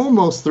 which is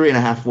almost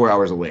 3.5, 4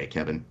 hours away,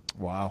 Kevin.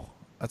 Wow.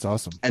 That's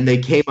awesome. And they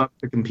came up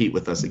to compete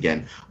with us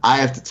again. I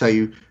have to tell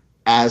you,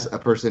 as a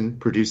person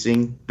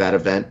producing that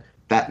event,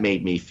 that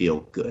made me feel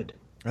good.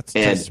 That's a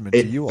and testament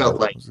it to you felt all.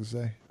 like, I was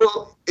gonna say.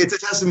 well, it's a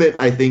testament,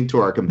 I think, to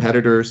our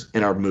competitors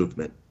and our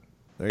movement.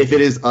 If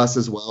it is us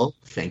as well,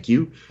 thank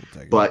you.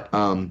 But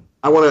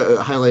I want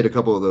to highlight a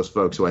couple of those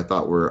folks who I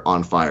thought were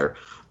on fire.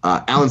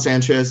 Alan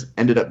Sanchez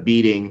ended up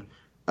beating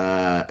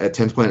a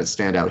 10th Planet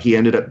standout. He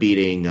ended up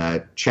beating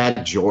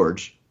Chad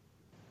George,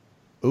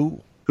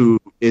 who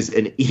is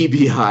an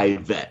EBI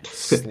vet.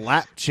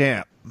 Slap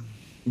champ.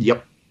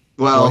 Yep.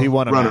 Well, he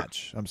won a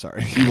match. I'm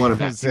sorry. He won a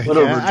match.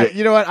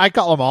 You know what? I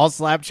call them all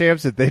slap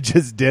champs. If they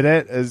just did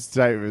it,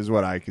 is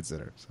what I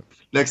consider. So.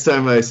 Next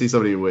time I see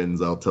somebody who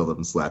wins, I'll tell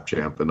them slap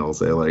champ, and I'll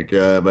say, like,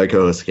 my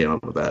co-host came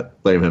up with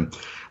that. Blame him.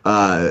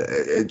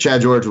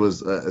 Chad George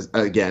was,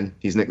 again,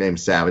 he's nicknamed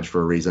Savage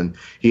for a reason.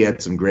 He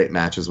had some great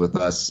matches with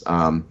us.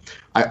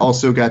 I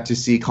also got to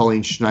see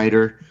Colleen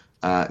Schneider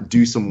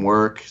do some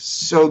work.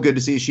 So good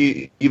to see.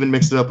 She even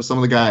mixed it up with some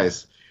of the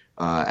guys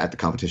at the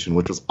competition,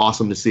 which was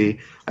awesome to see.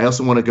 I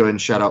also want to go ahead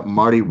and shout out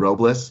Marty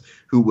Robles,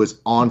 who was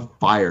on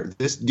fire.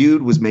 This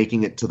dude was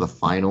making it to the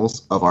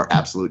finals of our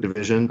Absolute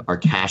division, our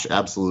Cash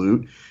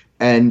Absolute.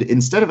 And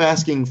instead of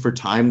asking for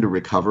time to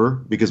recover,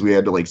 because we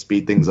had to like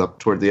speed things up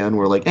toward the end,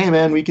 we're like, hey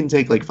man, we can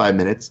take like 5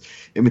 minutes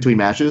in between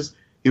matches.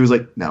 He was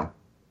like, no.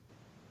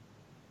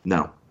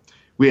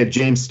 We had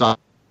James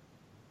Stockdale,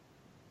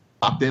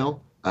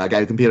 a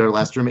guy who competed at our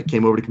last tournament,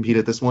 came over to compete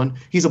at this one.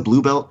 He's a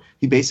blue belt.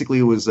 He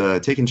basically was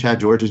taking Chad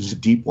George into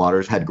deep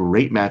waters, had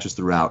great matches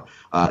throughout.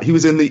 He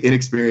was in the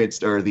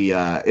inexperienced or the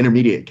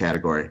intermediate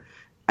category,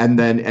 and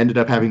then ended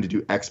up having to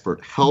do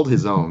expert, held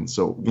his own.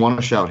 So want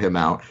to shout him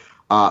out.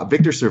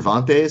 Victor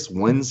Cervantes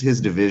wins his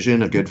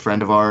division, a good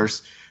friend of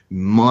ours,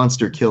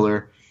 monster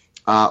killer.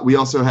 We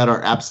also had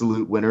our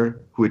absolute winner,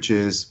 which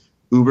is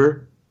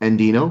Uber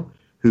Endino,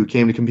 who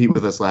came to compete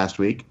with us last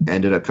week,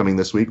 ended up coming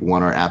this week,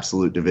 won our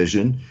absolute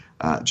division.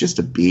 Just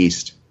a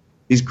beast.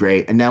 He's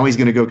great. And now he's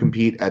going to go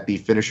compete at the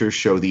Finishers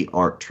Show the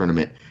Art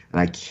tournament,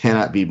 and I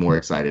cannot be more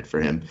excited for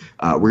him.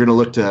 We're going to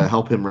look to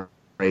help him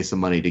raise some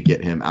money to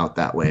get him out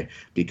that way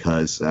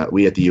because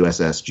we at the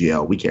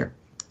USSGL, we care.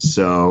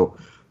 So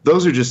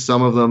those are just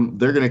some of them.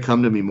 They're going to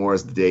come to me more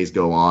as the days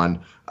go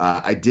on.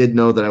 I did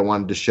know that I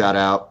wanted to shout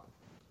out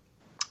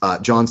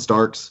John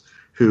Starks,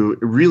 who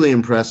really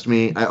impressed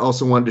me. I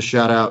also wanted to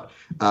shout out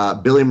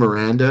Billy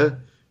Miranda,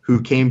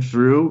 who came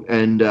through.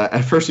 And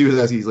at first he was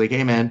asking, he's like,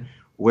 hey, man,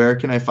 where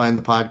can I find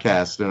the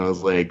podcast? And I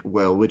was like,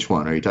 well, which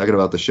one? Are you talking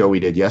about the show we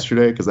did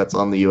yesterday? Because that's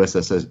on the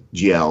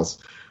USSGL's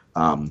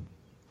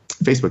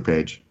Facebook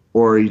page.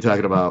 Or are you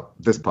talking about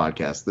this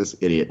podcast, this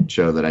idiot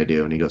show that I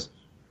do? And he goes,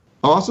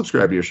 oh, I'll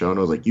subscribe to your show. And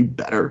I was like, you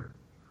better.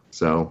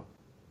 So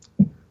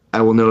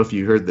I will know if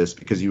you heard this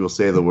because you will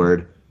say the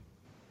word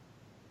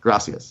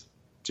gracias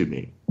to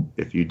me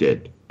if you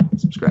did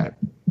subscribe.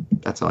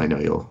 That's how I know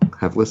you'll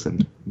have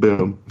listened.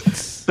 Boom.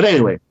 But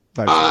anyway,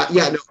 I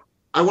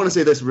want to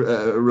say this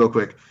real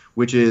quick,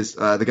 which is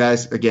the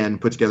guys, again,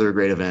 put together a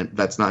great event.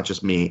 That's not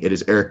just me. It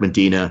is Eric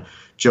Medina,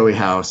 Joey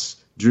House,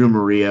 Drew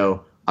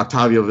Murillo,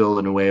 Octavio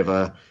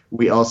Villanueva.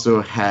 We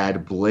also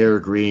had Blair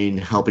Green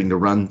helping to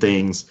run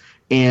things,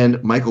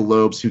 and Michael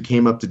Lobes, who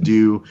came up to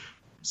do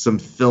some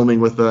filming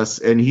with us,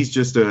 and he's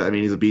just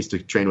he's a beast to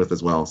train with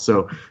as well.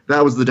 So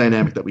that was the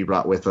dynamic that we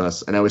brought with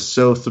us, and I was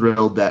so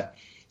thrilled that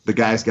the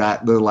guys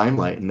got the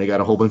limelight, and they got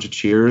a whole bunch of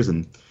cheers,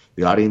 and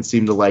the audience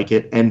seemed to like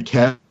it. And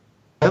Kev,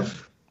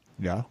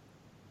 yeah,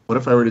 what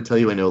if I were to tell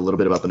you I know a little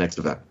bit about the next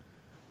event?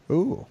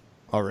 Ooh,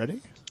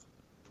 already?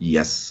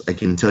 Yes, I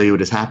can tell you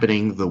it is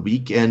happening the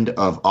weekend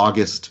of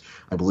August,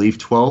 I believe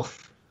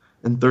 12th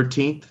and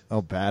 13th.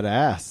 Oh,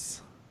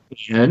 badass.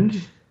 And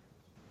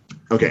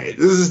okay,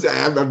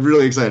 I'm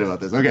really excited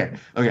about this.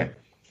 Okay.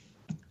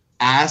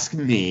 Ask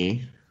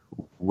me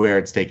where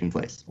it's taking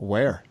place.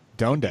 Where?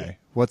 Donde?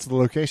 What's the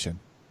location?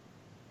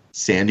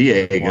 San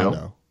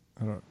Diego.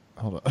 Wando.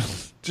 Hold on.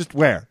 Just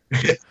where?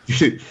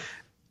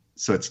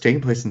 So it's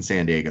taking place in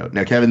San Diego.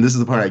 Now, Kevin, this is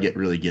the part I get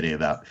really giddy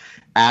about.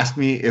 Ask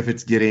me if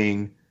it's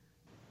getting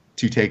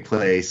to take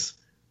place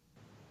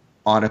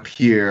on a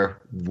pier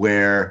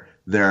where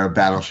there are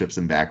battleships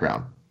in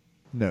background.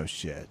 No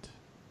shit.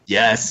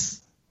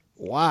 Yes.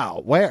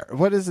 Wow. Where?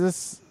 What is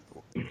this?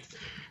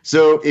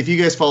 So if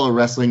you guys follow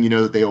wrestling, you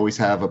know that they always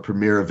have a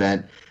premiere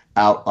event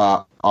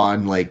out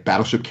on like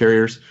battleship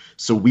carriers.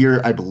 So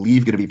we're, I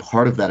believe, going to be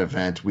part of that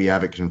event. We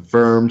have it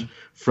confirmed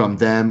from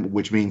them,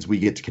 which means we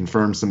get to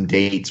confirm some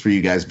dates for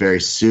you guys very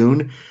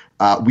soon.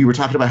 We were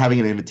talking about having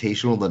an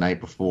invitational the night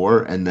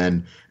before and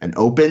then an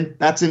open.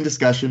 That's in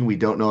discussion. We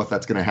don't know if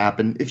that's going to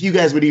happen. If you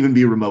guys would even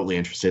be remotely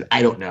interested,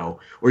 I don't know.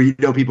 Or you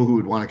know people who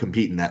would want to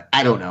compete in that,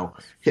 I don't know.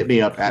 Hit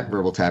me up at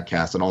Verbal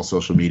Tapcast on all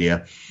social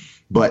media.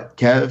 But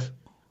Kev,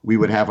 we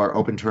would have our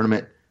open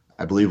tournament.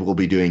 I believe we'll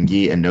be doing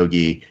gi and no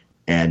gi.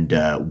 And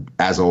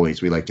as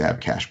always, we like to have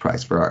cash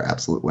prize for our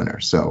absolute winner.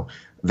 So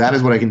that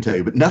is what I can tell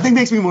you. But nothing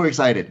makes me more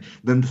excited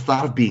than the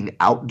thought of being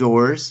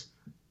outdoors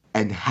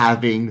and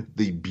having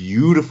the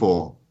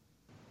beautiful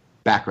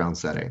background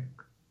setting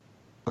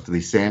of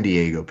the San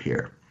Diego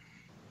Pier.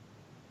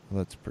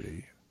 That's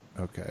pretty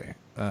okay.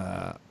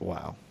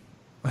 Wow.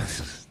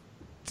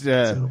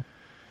 So,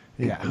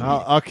 Yeah,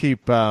 I'll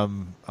keep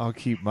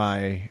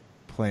my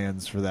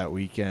plans for that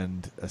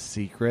weekend a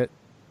secret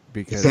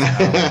because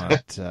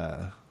I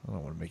don't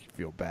want to make you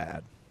feel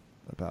bad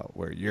about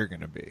where you're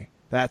going to be.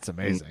 That's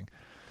amazing.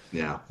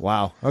 yeah.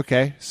 Wow.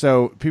 Okay,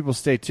 so people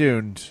stay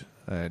tuned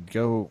and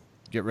go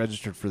get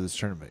registered for this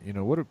tournament. You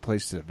know, what a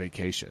place to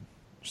vacation.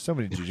 There's so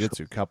many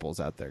jiu-jitsu couples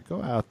out there.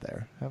 Go out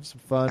there, have some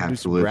fun,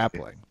 Absolutely. do some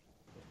grappling.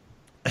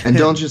 And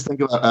don't just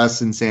think about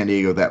us in San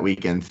Diego that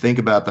weekend. Think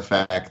about the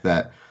fact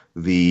that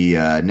the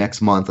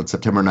next month on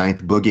September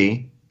 9th,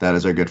 Boogie, that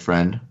is our good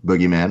friend,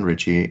 Boogeyman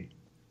Richie,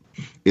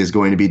 is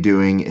going to be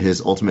doing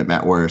his Ultimate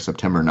Mat Warrior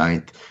September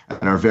 9th.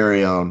 And our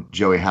very own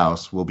Joey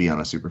House will be on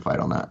a super fight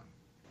on that.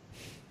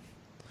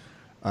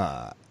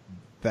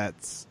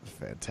 That's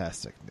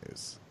fantastic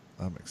news.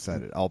 I'm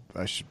excited.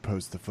 I should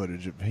post the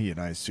footage of he and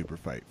I's super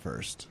fight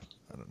first.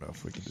 I don't know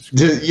if we can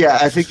describe it. Yeah,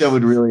 I think that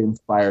would really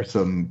inspire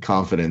some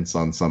confidence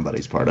on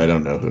somebody's part. I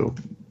don't know who.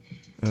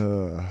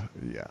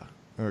 Yeah.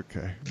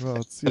 Okay. Well,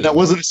 it's, But that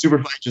wasn't a super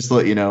fight, just to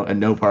let you know, and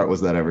no part was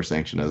that ever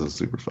sanctioned as a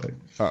super fight.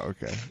 Oh,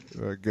 okay.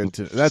 Good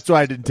to. That's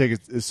why I didn't take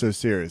it so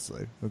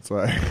seriously. That's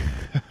why.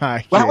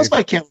 Well, that was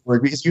my camera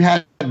work because you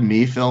had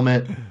me film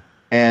it,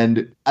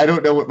 and I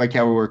don't know what my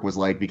camera work was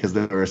like because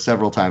there were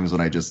several times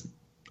when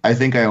I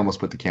think I almost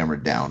put the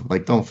camera down.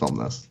 Like, don't film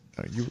this.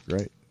 Oh, you were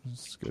great.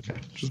 This is good.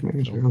 Just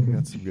making sure. We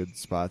got some good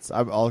spots.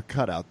 I'll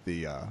cut out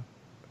the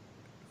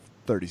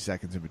 30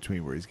 seconds in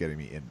between where he's getting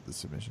me into the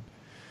submission.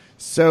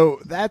 So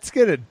that's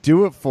going to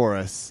do it for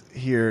us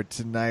here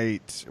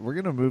tonight. We're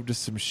going to move to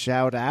some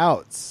shout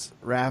outs.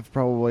 Raph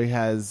probably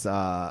has,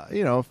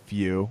 a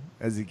few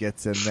as he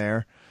gets in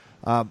there.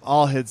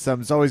 I'll hit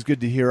some. It's always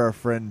good to hear our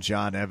friend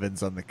John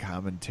Evans on the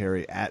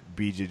commentary at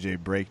BJJ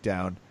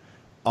Breakdown.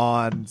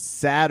 On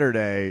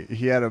Saturday,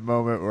 he had a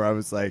moment where I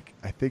was like,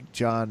 I think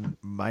John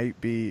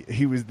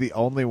he was the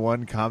only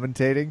one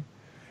commentating.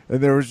 And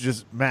there was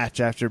just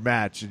match after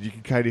match. And you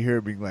can kind of hear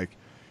it being like,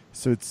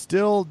 so it's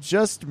still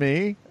just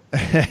me.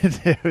 And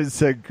it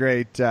was a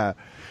great, it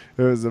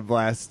was a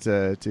blast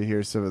to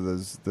hear some of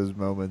those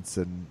moments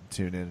and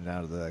tune in and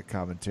out of the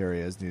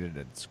commentary as needed.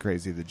 It's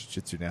crazy that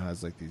Jiu-Jitsu now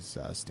has like these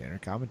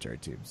standard commentary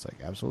teams.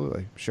 Like,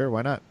 absolutely. Sure,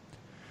 why not?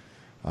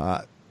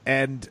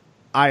 And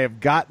I have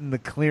gotten the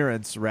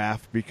clearance,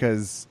 Raph,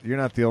 because you're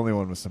not the only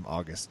one with some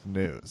August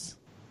news.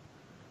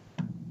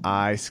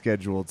 I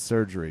scheduled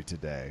surgery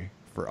today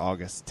for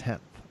August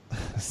 10th.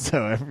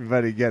 So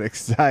everybody get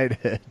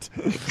excited.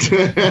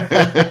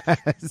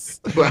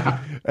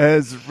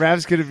 As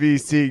Raph's going to be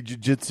seeing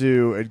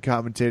jiu-jitsu and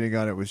commentating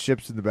on it with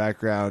ships in the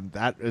background,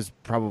 that is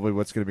probably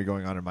what's going to be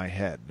going on in my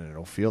head, and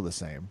it'll feel the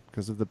same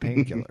because of the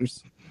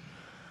painkillers.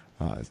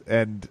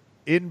 And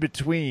in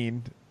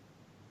between,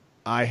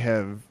 I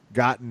have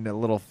gotten a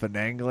little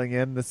finagling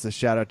in. This is a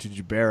shout out to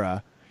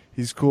Jubera.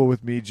 He's cool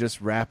with me just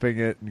wrapping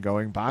it and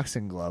going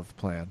boxing glove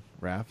plan,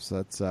 Raph. So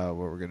that's what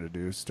we're going to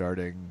do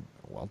starting,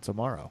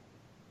 tomorrow.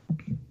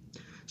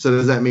 So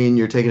does that mean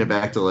you're taking it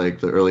back to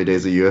like the early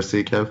days of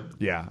UFC, Kev?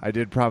 Yeah, I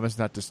did promise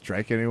not to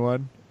strike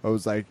anyone. I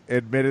was like,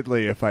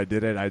 admittedly, if I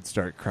did it, I'd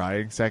start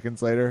crying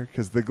seconds later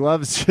because the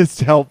glove's just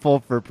helpful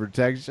for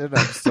protection.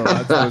 I'm still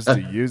not supposed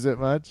to use it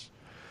much.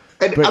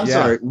 And But I'm yeah,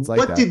 sorry, it's like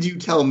what that. did you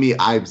tell me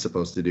I'm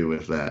supposed to do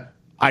with that?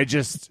 I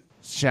just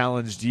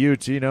challenged you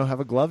to, have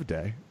a glove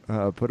day.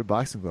 Put a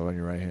boxing glove on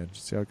your right hand.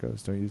 Just see how it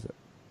goes. Don't use it.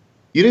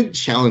 You didn't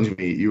challenge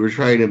me. You were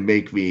trying to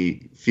make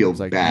me feel It's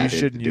like, bad. you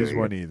shouldn't use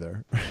one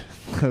either.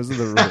 Those are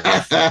the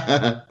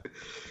rules.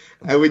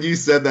 And when you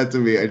said that to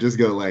me, I just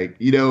go like,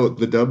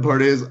 the dumb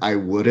part is I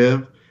would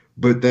have,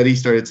 but then he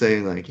started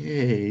saying like,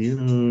 hey, you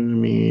know what I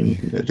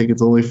mean? I think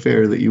it's only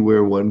fair that you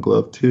wear one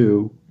glove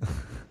too.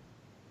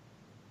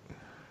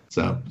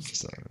 So,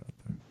 Just throwing it out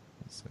there.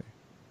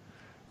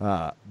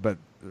 We'll see. But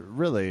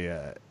really,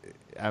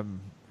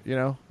 I'm,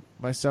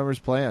 my summer's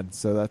planned,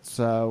 so that's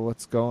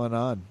what's going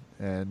on.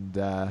 And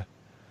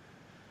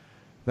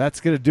that's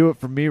going to do it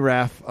for me,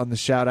 Raph, on the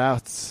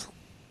shout-outs.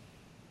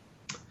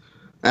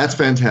 that's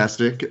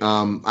fantastic.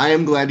 I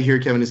am glad to hear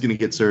Kevin is going to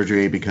get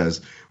surgery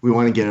because we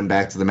want to get him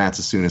back to the mats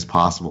as soon as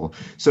possible.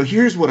 So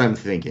here's what I'm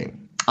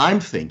thinking.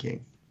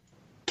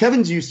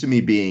 Kevin's used to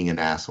me being an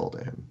asshole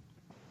to him,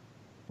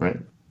 right?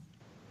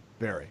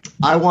 Very.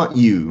 I want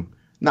you,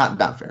 not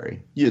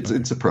very.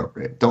 It's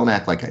appropriate. Don't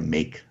act like I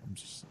make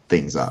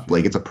things up.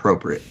 Like, it's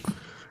appropriate.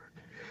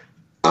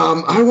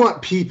 I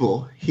want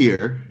people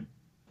here,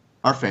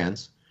 our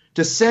fans,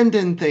 to send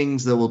in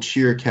things that will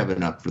cheer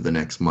Kevin up for the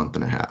next month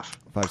and a half.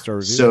 5-star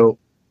review. So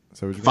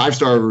what you mean?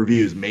 5-star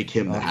reviews make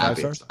him the 5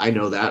 happiest. stars? I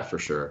know that for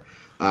sure.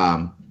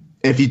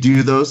 If you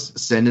do those,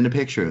 send in a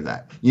picture of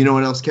that. You know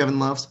what else Kevin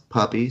loves?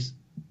 Puppies.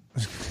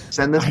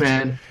 Send this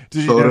man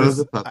Did you photos notice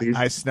of puppies.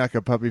 I snuck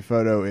a puppy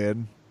photo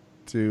in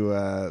to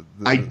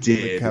I the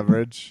did.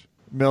 coverage.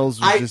 Mills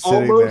was I just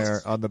sitting almost-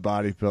 there on the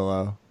body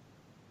pillow.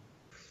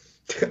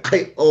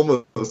 I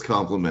almost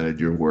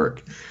complimented your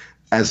work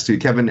as to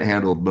Kevin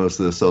handled most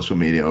of the social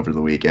media over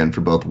the weekend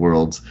for both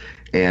Worlds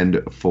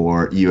and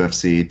for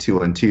UFC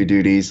 2-on-2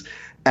 duties.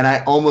 And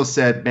I almost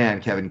said,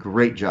 man, Kevin,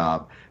 great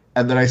job.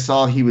 And then I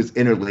saw he was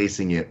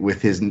interlacing it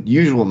with his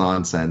usual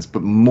nonsense,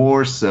 but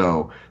more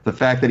so the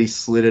fact that he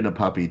slid in a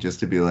puppy just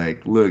to be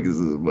like, look, this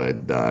is my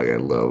dog. I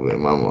love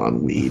him. I'm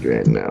on weed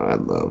right now. I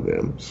love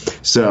him.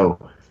 So,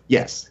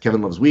 yes,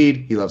 Kevin loves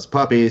weed. He loves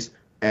puppies.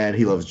 And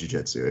he loves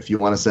jiu-jitsu. If you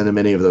want to send him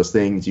any of those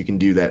things, you can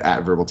do that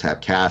at Verbal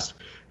Tap Cast.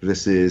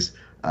 This is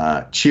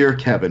Cheer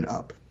Kevin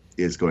Up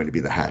is going to be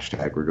the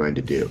hashtag we're going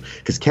to do.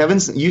 Because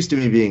Kevin's used to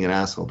me being an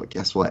asshole, but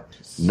guess what?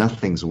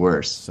 Nothing's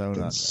worse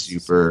than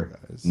super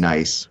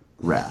nice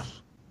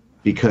ref.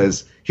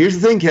 Because here's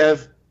the thing,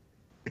 Kev.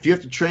 If you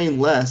have to train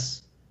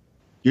less,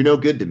 you're no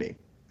good to me.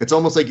 It's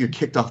almost like you're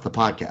kicked off the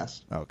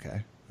podcast.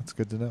 Okay. That's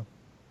good to know.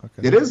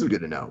 Okay. It is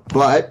good to know.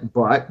 But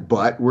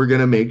we're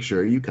going to make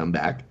sure you come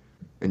back,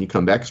 and you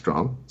come back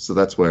strong. So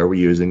that's why we're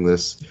using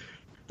this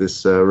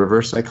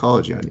reverse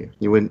psychology on you.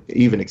 You wouldn't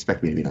even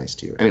expect me to be nice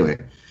to you. Anyway,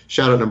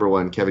 shout out number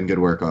 1, Kevin, good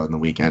work on the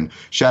weekend.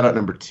 Shout out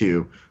number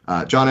 2,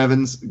 John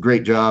Evans,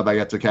 great job. I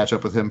got to catch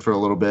up with him for a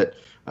little bit.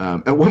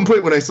 At one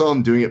point when I saw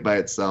him doing it by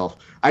itself,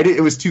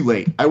 it was too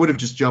late. I would have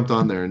just jumped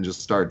on there and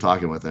just started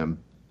talking with him.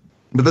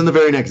 But then the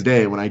very next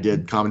day when I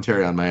did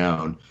commentary on my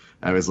own,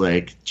 I was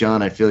like,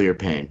 John, I feel your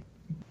pain.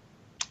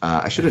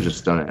 I should have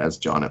just done it as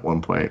John at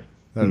one point.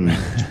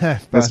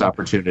 Missed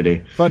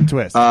opportunity. Fun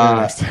twist.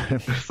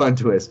 Fun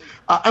twist.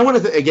 I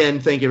want to again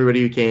thank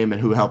everybody who came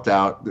and who helped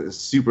out.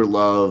 Super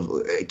love.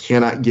 I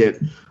cannot get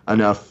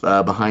enough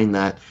behind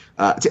that.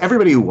 To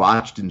everybody who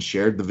watched and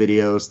shared the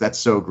videos, that's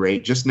so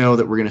great. Just know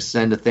that we're going to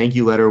send a thank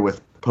you letter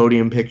with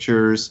podium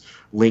pictures,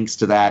 links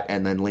to that,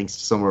 and then links to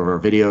some of our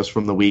videos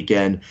from the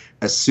weekend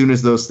as soon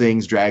as those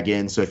things drag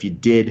in. So if you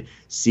did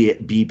see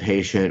it, be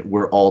patient.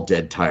 We're all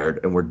dead tired,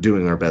 and we're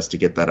doing our best to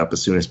get that up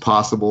as soon as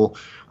possible.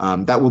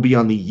 That will be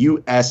on the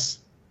USSGL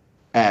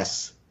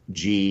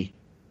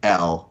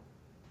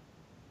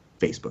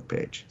Facebook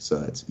page. So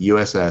that's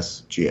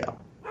USSGL.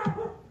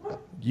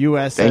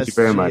 USSGL. Thank you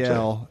very much.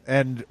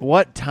 And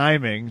what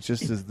timing,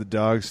 just as the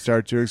dogs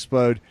start to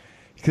explode,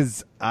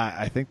 because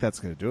I think that's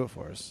going to do it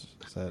for us.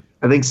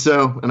 I think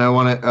so, and I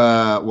want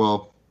to,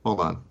 hold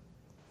on.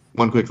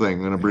 One quick thing. I'm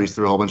going to breeze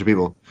through a whole bunch of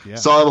people. Yeah.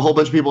 So I have a whole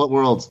bunch of people at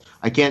Worlds.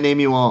 I can't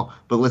name you all,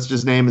 but let's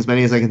just name as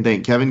many as I can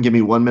think. Kevin, give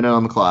me 1 minute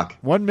on the clock.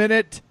 1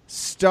 minute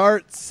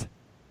starts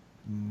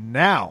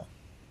now.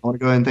 I want to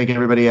go ahead and thank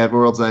everybody at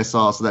Worlds that I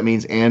saw. So that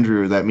means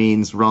Andrew, that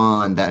means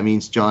Ron, that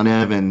means John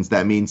Evans,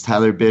 that means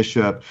Tyler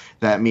Bishop,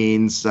 that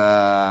means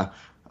Paul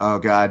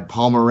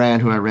Moran,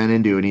 who I ran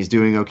into, and he's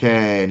doing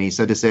okay, and he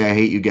said to say I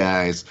hate you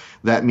guys.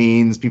 That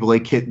means people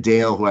like Kit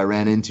Dale, who I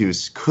ran into,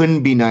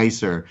 couldn't be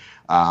nicer.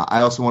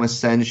 I also want to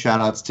send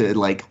shout-outs to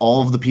like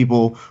all of the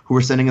people who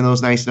were sending in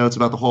those nice notes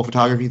about the whole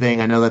photography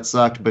thing. I know that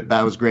sucked, but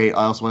that was great.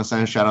 I also want to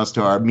send shout-outs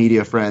to our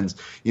media friends,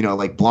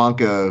 like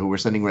Blanca, who were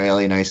sending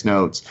really nice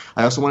notes.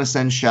 I also want to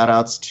send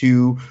shout-outs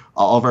to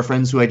all of our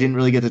friends who I didn't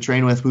really get to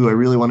train with, who I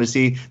really wanted to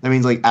see. That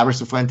means like Aber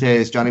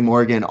Cifuentes, Johnny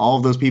Morgan, all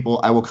of those people.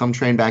 I will come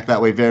train back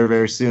that way very,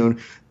 very soon.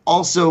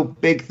 Also,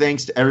 big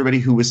thanks to everybody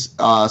who was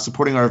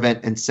supporting our event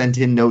and sent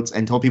in notes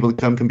and told people to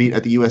come compete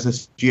at the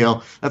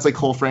USSGL. That's like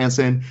Cole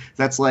Franson.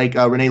 That's like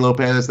Renee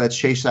Lopez. That's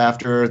Chase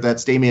After.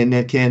 That's Damian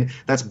Nitkin.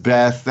 That's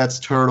Beth. That's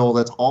Turtle.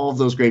 That's all of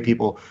those great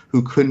people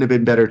who couldn't have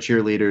been better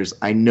cheerleaders.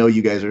 I know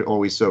you guys are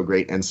always so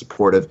great and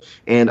supportive.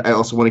 And I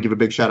also want to give a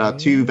big shout out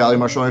to Valley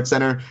Martial Arts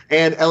Center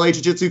and LA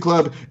Jiu-Jitsu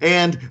Club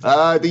and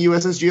the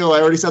USSGL.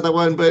 I already said that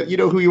one, but you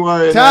know who you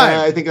are. And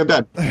I think I'm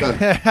done.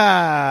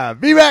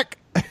 Be back.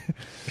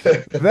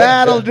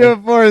 That'll do it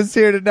for us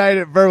here tonight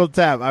at Verbal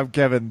Tap. I'm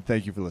Kevin.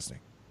 Thank you for listening.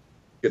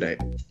 Good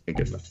night and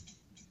good luck.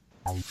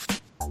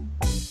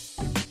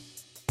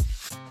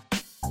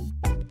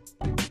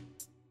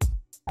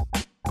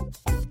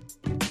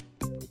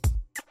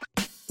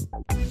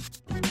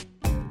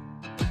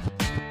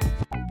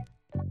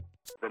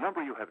 The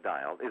number you have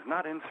dialed is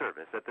not in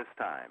service at this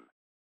time.